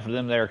nearly enough of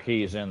them there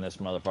keys in this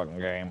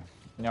motherfucking game.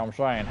 You know what I'm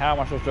saying? How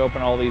am I supposed to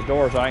open all these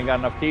doors? I ain't got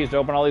enough keys to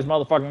open all these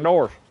motherfucking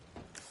doors.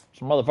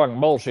 Some motherfucking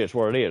bullshit's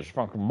what it is.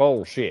 Fucking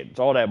bullshit. It's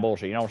all that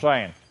bullshit. You know what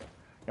I'm saying?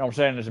 You know what I'm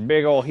saying? It's a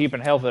big old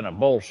heaping health and a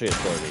bullshit's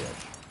what it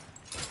is.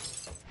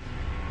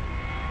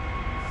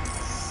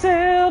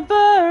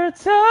 Silver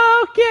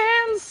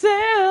token,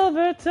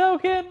 silver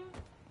token.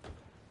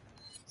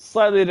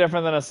 Slightly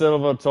different than a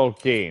silver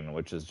Tolkien,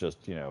 which is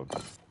just, you know,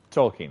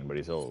 Tolkien, but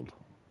he's old.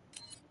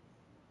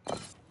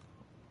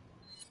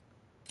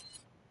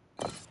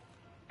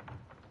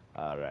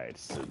 Alright,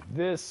 so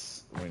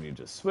this, we need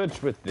to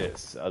switch with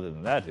this. Other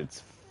than that,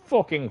 it's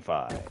fucking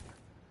fine.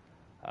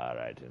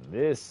 Alright, and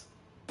this,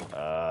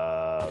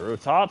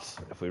 rotate.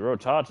 If we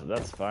rotate,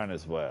 that's fine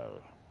as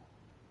well.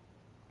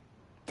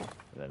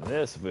 Then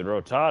this, if we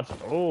rotate,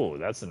 oh,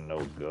 that's a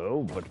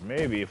no-go. But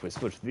maybe if we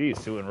switch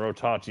these two and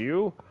rotate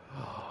you,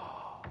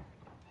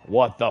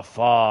 what the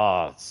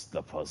farts?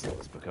 The puzzle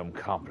has become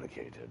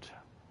complicated.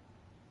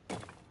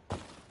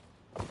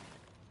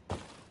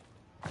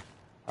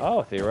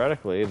 Oh,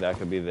 theoretically, that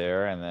could be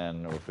there, and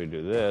then if we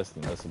do this,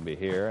 then this will be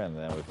here, and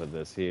then we put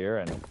this here,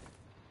 and...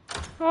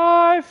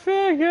 I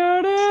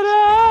figured it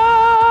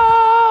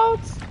out!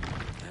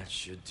 That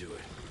should do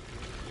it.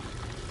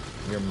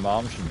 Your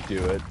mom should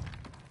do it.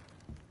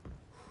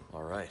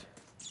 All right.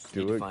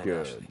 Do it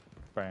good.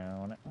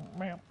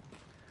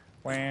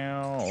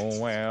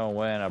 Well,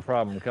 when a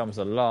problem comes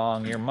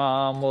along, your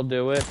mom will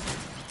do it.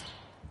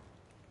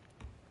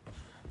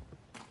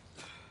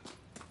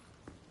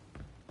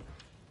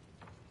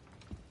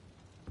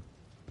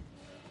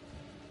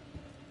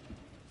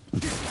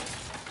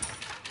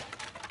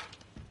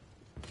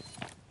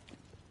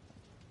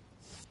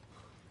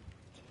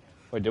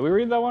 Wait, did we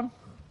read that one?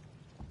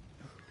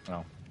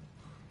 No.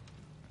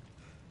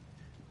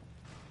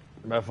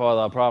 Before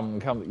the problem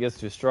gets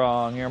too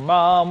strong, your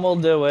mom will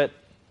do it.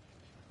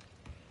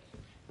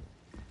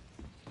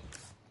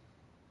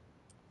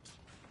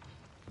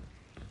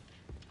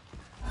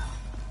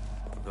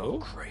 Oh,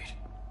 great.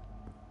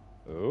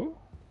 Ooh.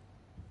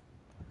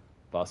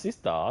 Was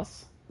ist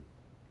das?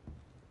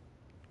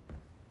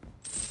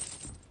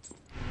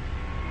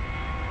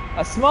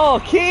 A small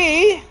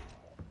key?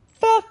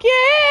 Fuck yeah!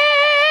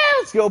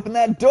 Let's go open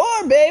that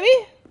door,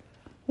 baby!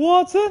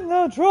 What's in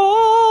the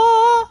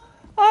drawer?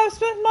 I've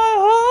spent my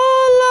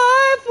whole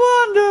life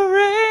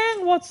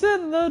wondering what's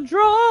in the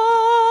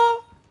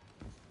drawer.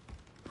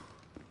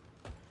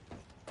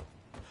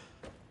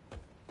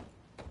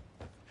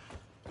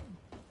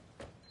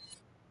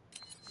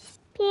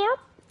 Pew.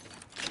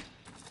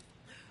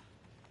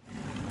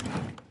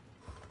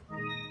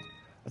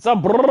 It's a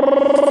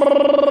brass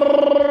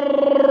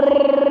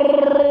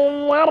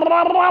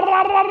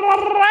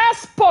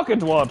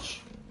pocket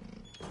watch.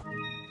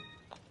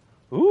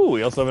 Ooh,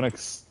 we also have an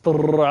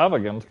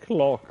extravagant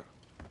clock.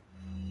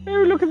 Hey,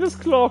 look at this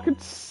clock.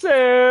 It's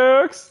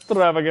so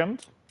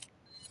extravagant.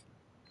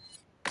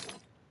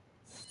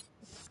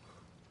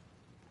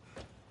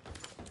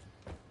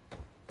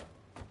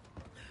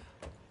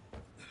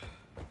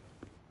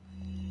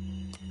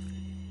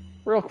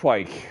 Real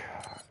quick.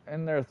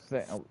 In their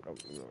thing.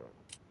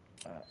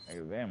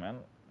 There, man.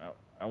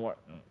 I want.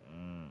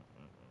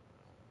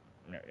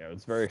 Yeah,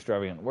 it's very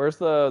extravagant. Where's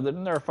the?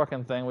 Isn't there a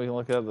fucking thing we can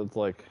look at that's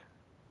like?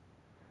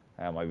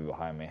 That might be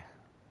behind me.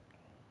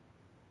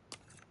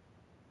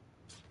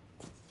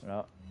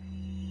 No.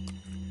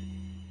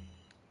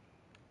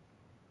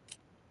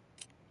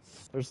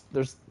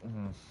 There's.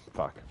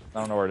 Fuck. I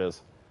don't know where it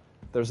is.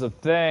 There's a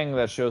thing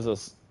that shows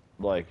us,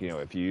 like, you know,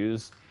 if you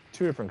use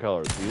two different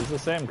colors, if you use the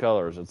same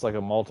colors, it's like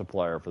a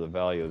multiplier for the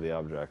value of the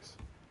objects.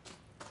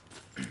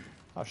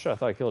 Oh shit! I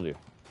thought I killed you.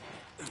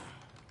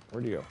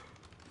 Where'd you go?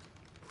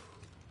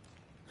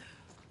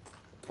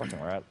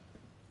 Fucking rat.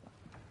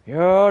 You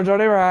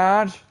dirty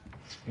rat!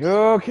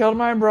 You killed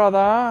my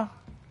brother!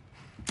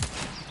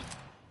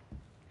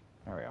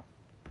 There we go.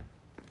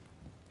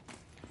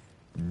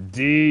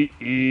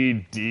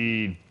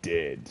 D-E-D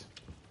did.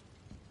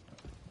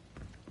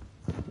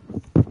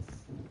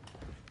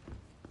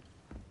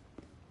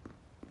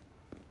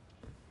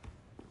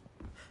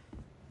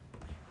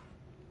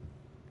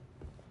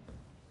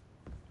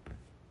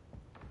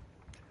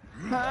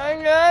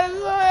 I got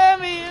so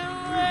heavy.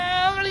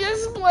 I'm gonna get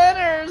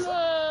splinters.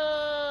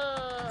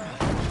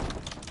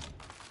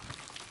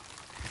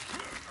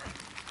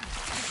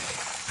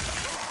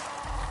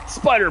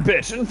 Spider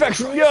pitch,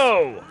 infection,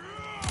 go!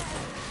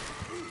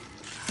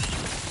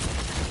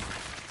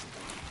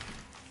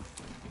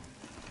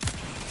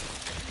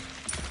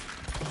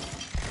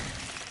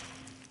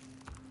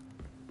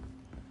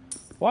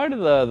 Why do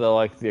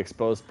the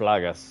exposed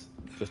plagas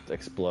just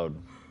explode?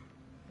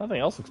 Nothing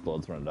else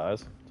explodes when it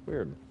dies. It's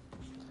weird.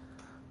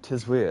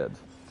 'Tis weird.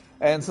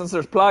 And since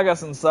there's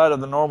plagas inside of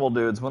the normal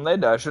dudes, when they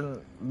die,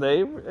 shouldn't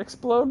they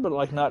explode? But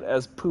like not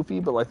as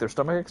poofy, but like their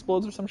stomach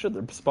explodes or some shit,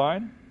 their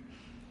spine?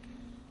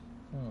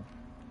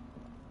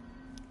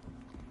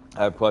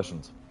 I have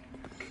questions.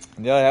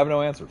 And yeah, I have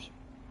no answers.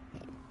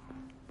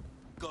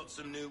 Got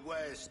some new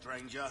wares,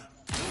 stranger.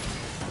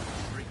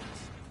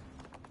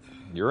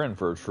 You're in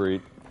for a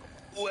treat.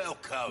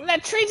 Welcome.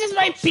 That treat is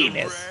my Got some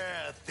penis.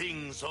 rare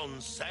things on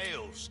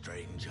sale,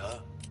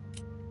 stranger.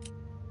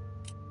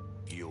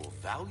 Your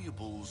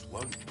valuables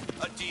won't.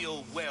 A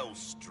deal well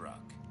struck.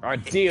 A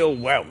deal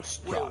well Well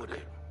struck. then,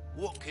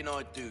 what can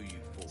I do you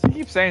for? So you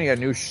keep saying you got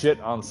new shit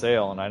on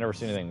sale, and I never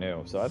see anything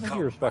new. So I think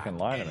you're fucking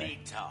lying to me.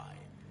 Anytime.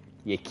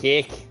 You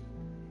kick.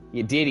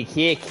 You diddy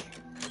kick.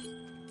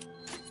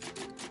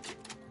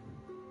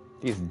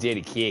 He's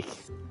diddy kick.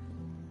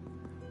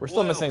 We're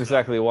still missing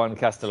exactly one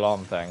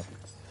Castellon thing.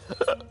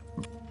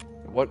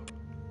 What?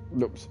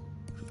 Oops.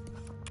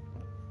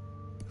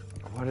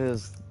 What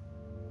is...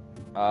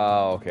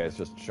 Oh, okay. It's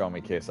just showing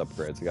me case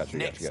upgrades. I got you,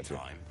 got you, got you.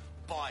 Time,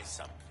 buy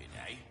something,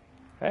 eh?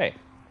 Hey,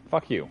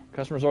 fuck you.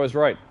 Customer's always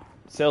right.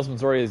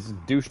 Salesman's always a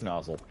douche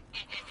nozzle.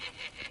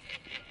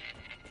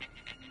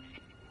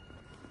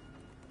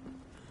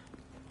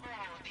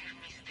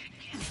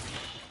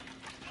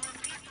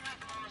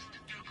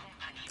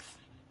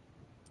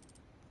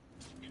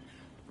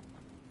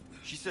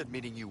 She said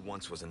meeting you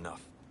once was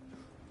enough.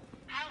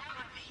 How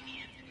convenient.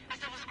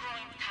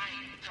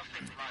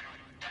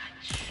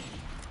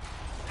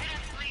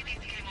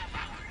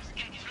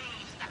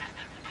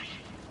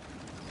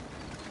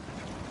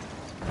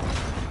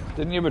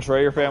 Didn't you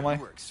betray your family?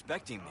 You were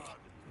expecting me.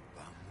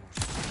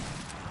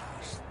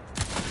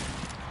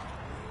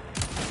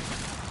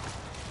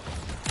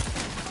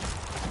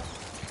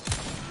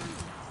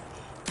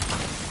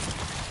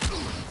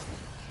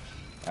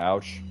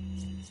 Ouch.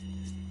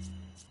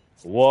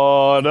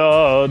 What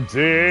a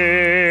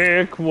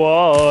dick.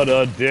 What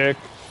a dick.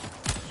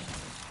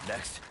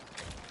 Next.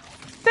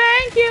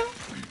 Thank you.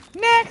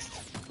 Next.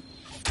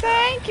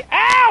 Thank you.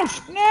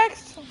 Ouch.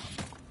 Next.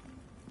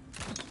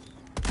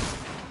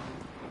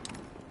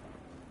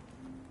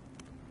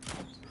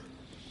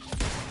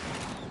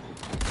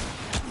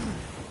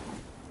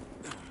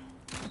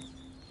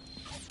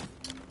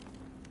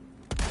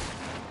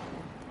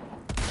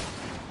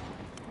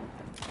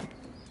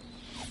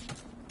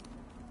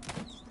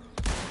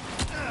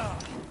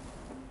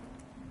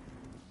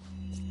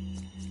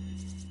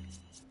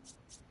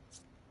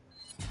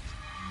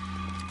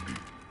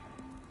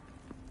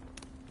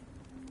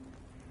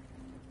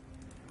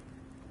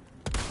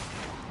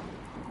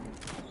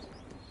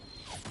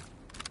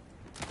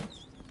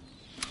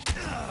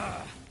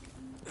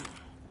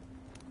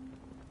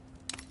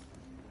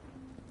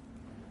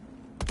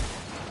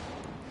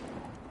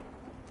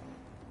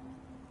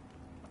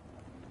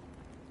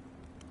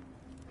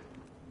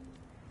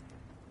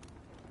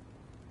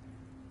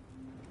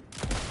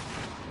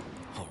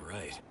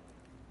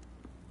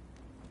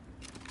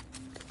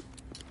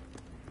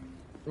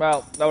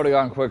 Well, that would have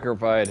gone quicker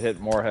if I had hit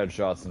more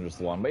headshots than just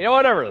the one. But you know,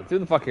 whatever. Who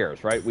the fuck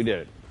cares, right? We did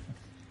it.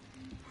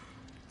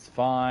 It's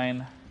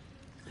fine.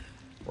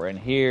 We're in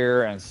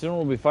here, and soon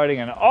we'll be fighting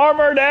an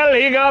armored El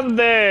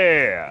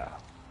Gigante.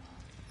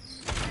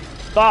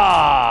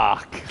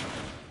 Fuck.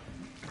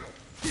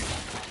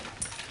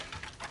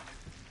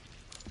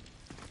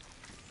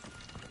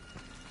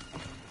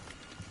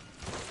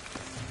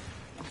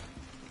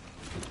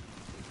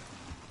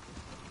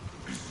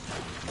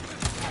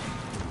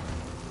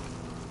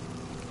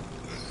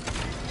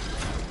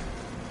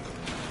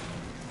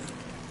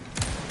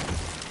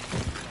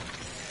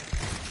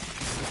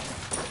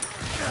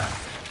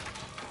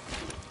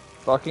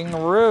 Fucking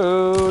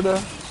rude.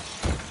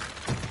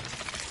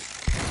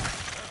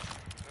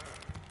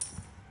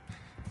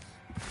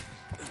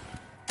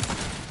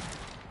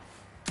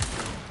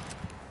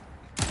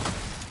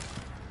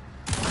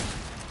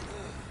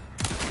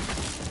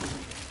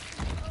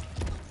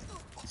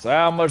 So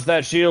how much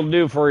that shield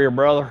do for you,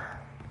 brother?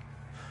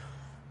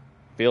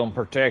 Feeling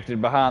protected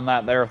behind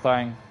that there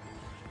thing?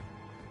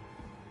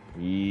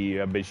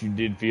 Yeah, I bet you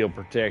did feel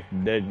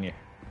protected, didn't you?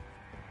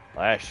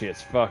 That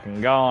shit's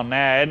fucking gone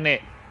now, isn't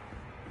it?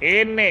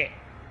 Isn't it?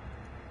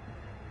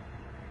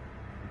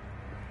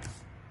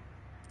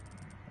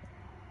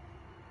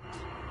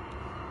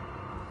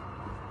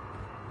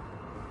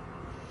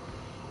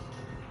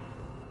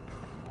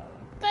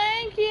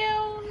 Thank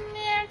you.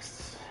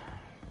 Next.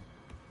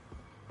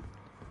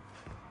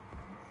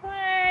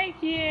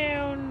 Thank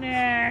you.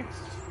 Next.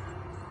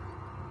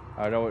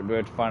 I don't. Do I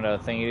have to find a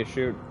thingy to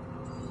shoot?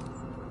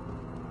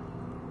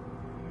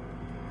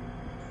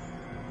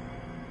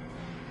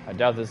 I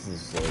doubt this is a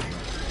solution.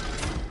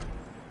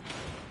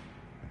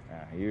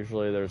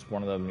 Usually there's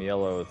one of them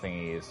yellow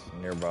thingies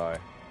nearby.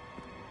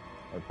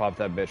 I'd pop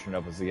that bitch and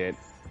opens the gate.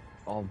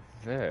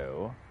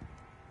 Although,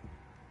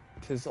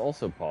 it is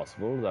also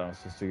possible that I'm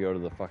supposed to go to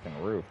the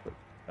fucking roof, but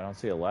I don't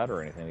see a ladder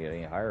or anything to get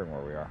any higher than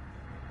where we are.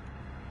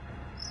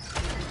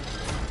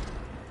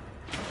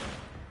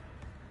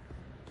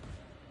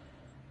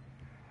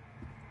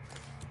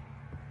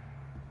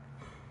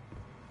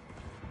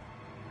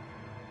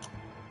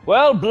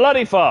 Well,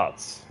 bloody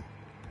farts.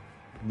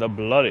 The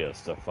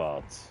bloodiest of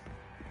farts.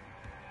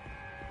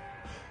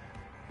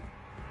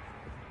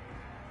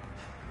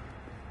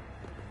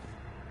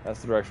 That's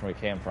the direction we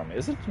came from,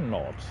 is it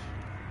not?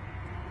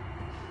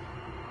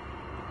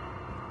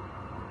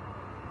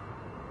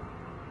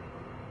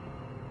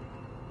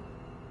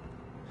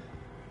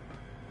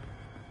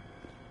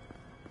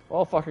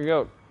 Well, fuck a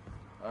goat.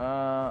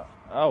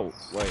 Oh,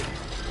 wait.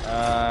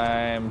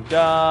 I'm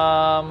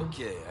dumb.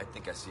 Okay, I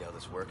think I see how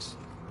this works.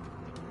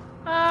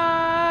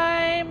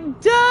 I'm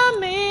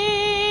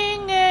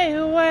dumbing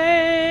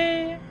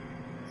away.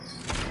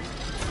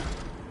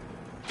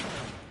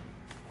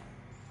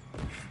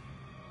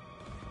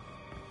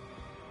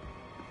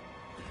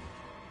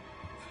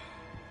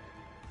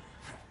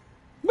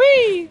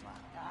 Whee!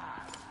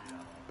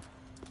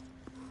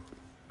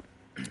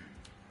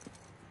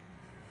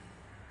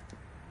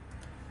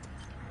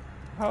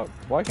 How?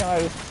 Why can't I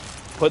just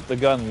put the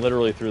gun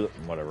literally through the...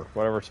 Whatever.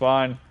 Whatever. It's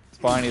fine. It's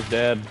fine. He's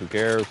dead. Who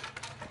cares?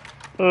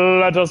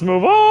 Let us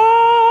move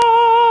on!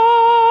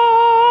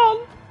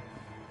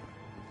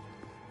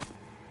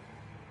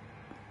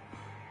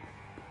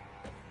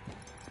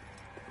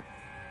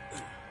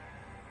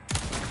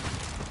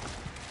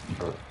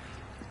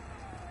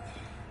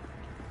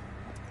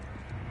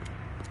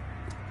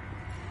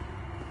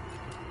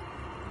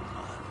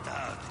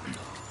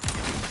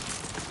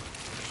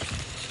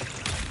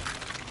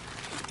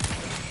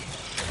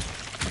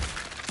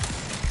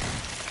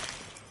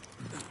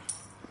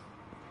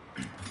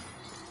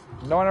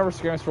 No one ever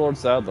screams for Lord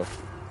Sadler.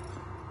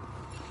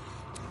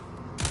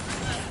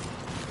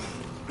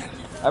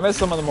 I miss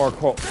some of the more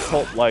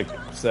cult-like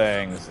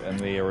sayings in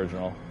the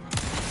original.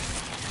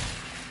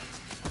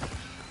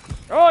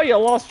 Oh, you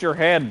lost your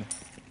head.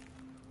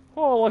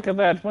 Oh, look at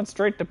that. Went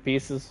straight to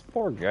pieces.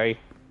 Poor guy.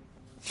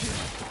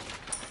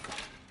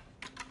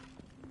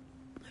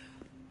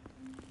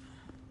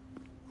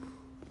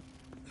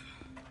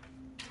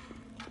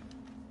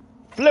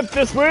 Flip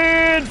the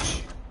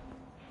switch!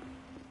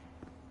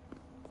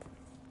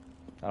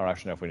 I don't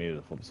actually know if we needed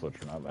to flip the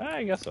switch or not, but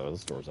I guess so. The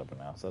store's open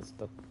now, so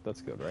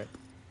that's good, right?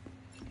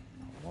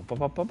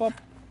 Up.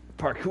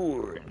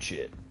 Parkour and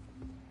shit.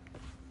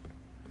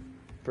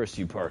 First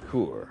you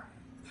parkour,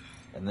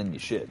 and then you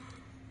shit.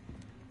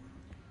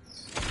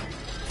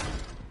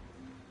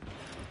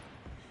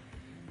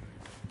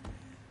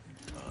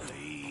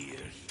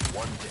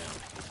 One down.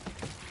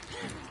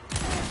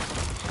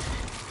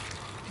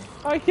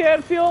 I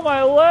can't feel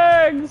my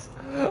legs!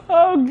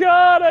 Oh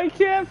god, I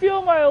can't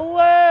feel my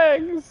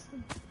legs!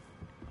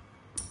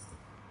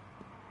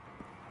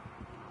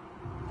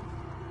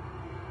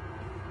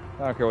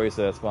 I don't care what you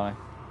say, it's funny.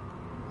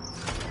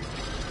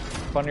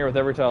 Funnier with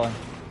every telling.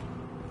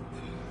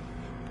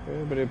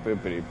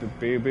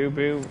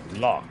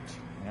 Locked.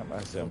 Yep, I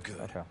assume.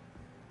 Okay.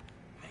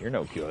 You're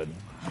no good.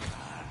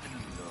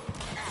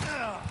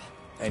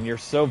 And you're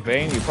so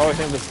vain, you probably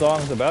think the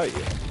song's about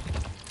you.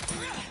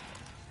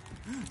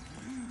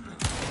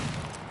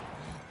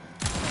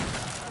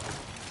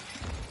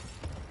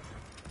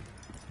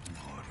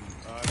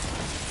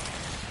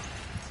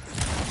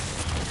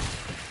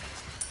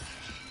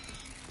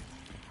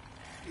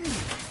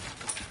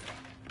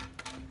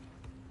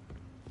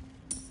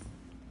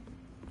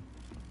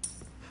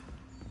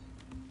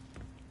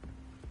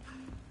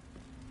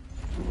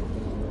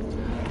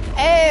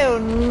 Oh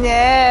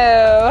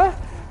no!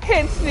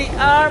 It's the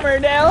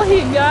armored El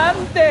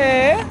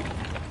Gigante!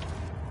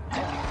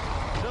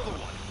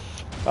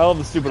 I love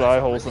the stupid eye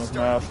holes in his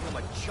mouth.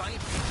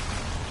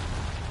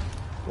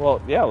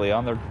 Well, yeah,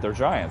 Leon, they're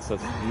giants.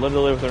 That's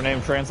literally what their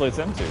name translates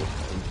into.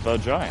 The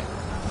giant.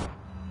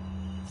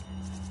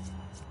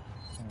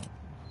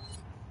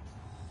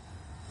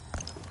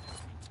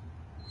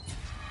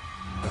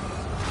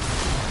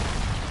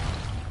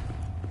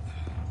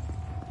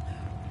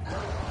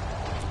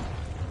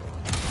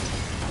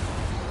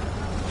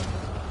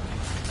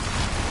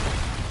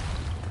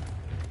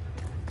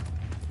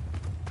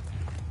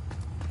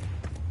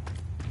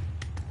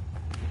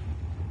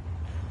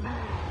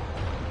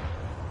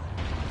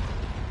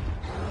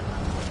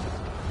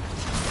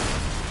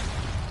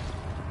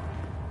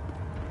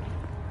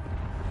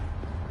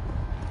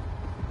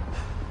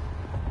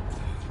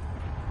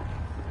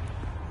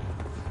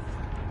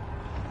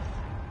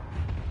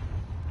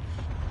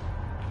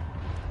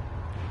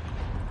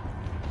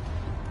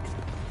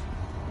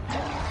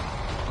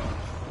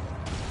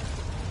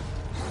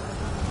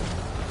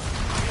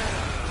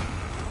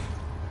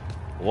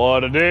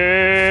 What a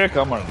dick!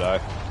 I'm gonna die.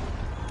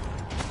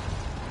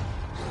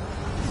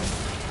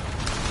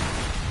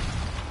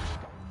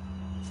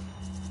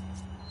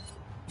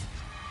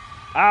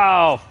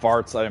 Ow!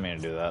 Farts. I didn't mean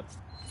to do that.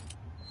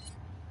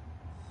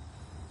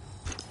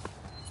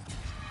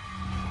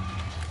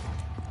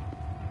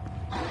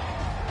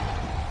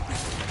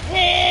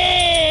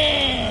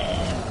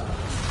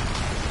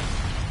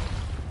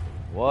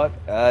 What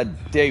a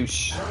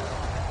douche.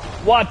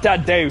 What a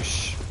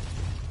douche.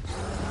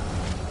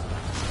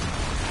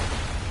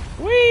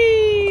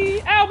 Whee!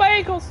 Ow, my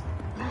ankles!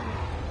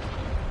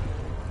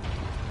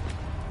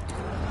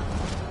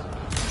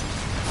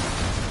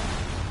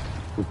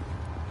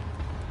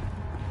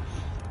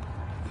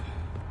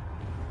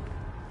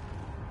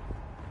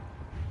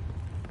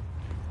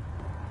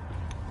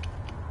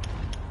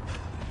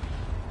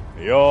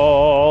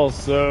 You're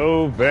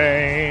so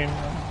vain.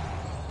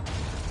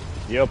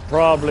 You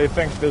probably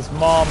think this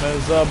mom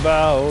is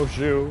about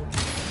you.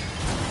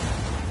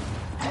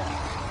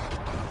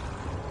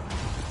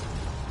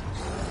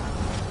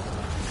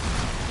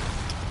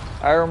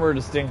 I remember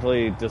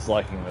distinctly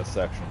disliking this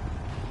section.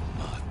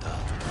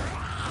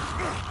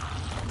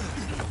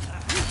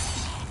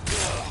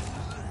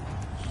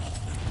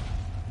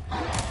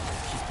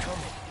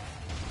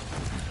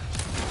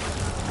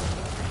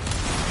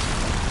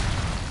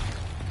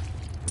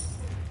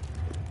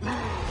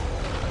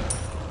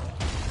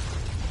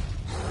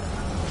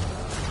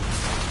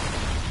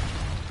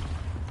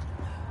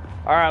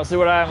 Alright, let's see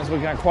what items we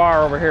can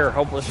acquire over here.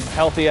 Hopefully some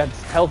healthy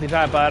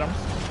type items.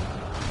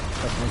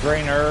 Some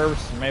green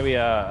herbs, maybe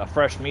a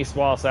fresh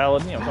meatball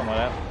salad, you know, something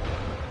like that.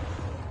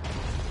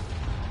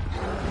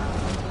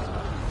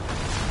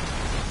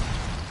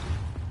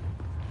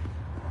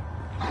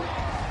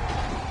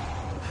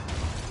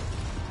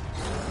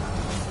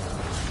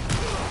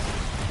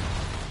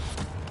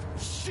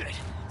 Shit!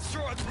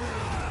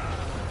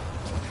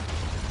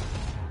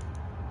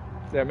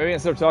 Yeah, maybe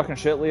instead of talking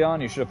shit,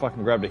 Leon, you should have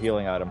fucking grabbed a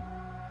healing item.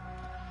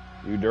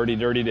 You dirty,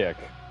 dirty dick.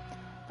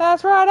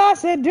 That's right, I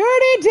said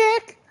dirty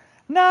dick!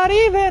 Not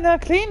even a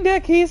clean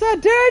dick, he's a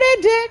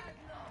dirty dick!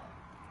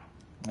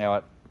 You know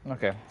what?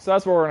 Okay, so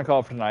that's what we're gonna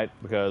call it for tonight,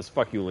 because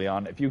fuck you,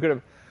 Leon. If you could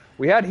have...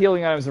 We had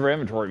healing items in our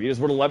inventory. If you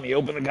just would have let me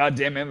open the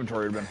goddamn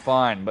inventory, it would have been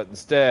fine. But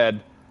instead,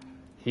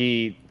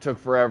 he took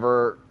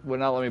forever, would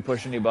not let me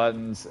push any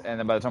buttons, and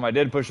then by the time I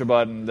did push a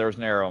button, there was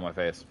an arrow in my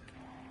face.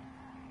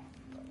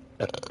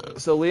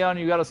 So, Leon,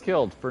 you got us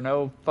killed for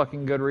no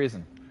fucking good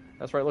reason.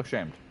 That's right, look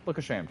shamed. Look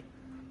ashamed.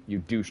 You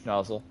douche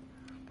nozzle.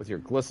 With your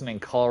glistening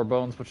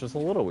collarbones, which is a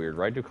little weird,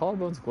 right? Do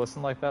collarbones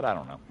glisten like that? I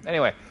don't know.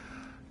 Anyway,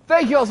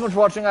 thank you all so much for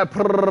watching. I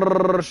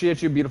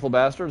appreciate you, beautiful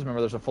bastards.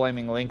 Remember, there's a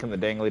flaming link in the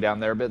dangly down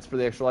there bits for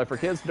the Extra Life for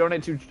Kids.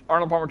 Donate to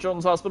Arnold Palmer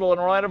Children's Hospital in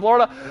Orlando,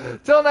 Florida.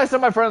 Till next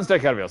time, my friends,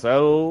 take care of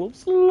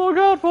yourselves. Look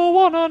out for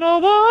one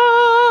another.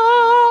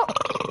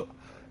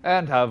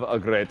 And have a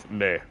great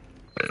day.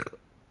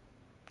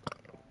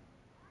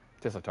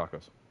 Tastes like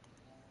tacos.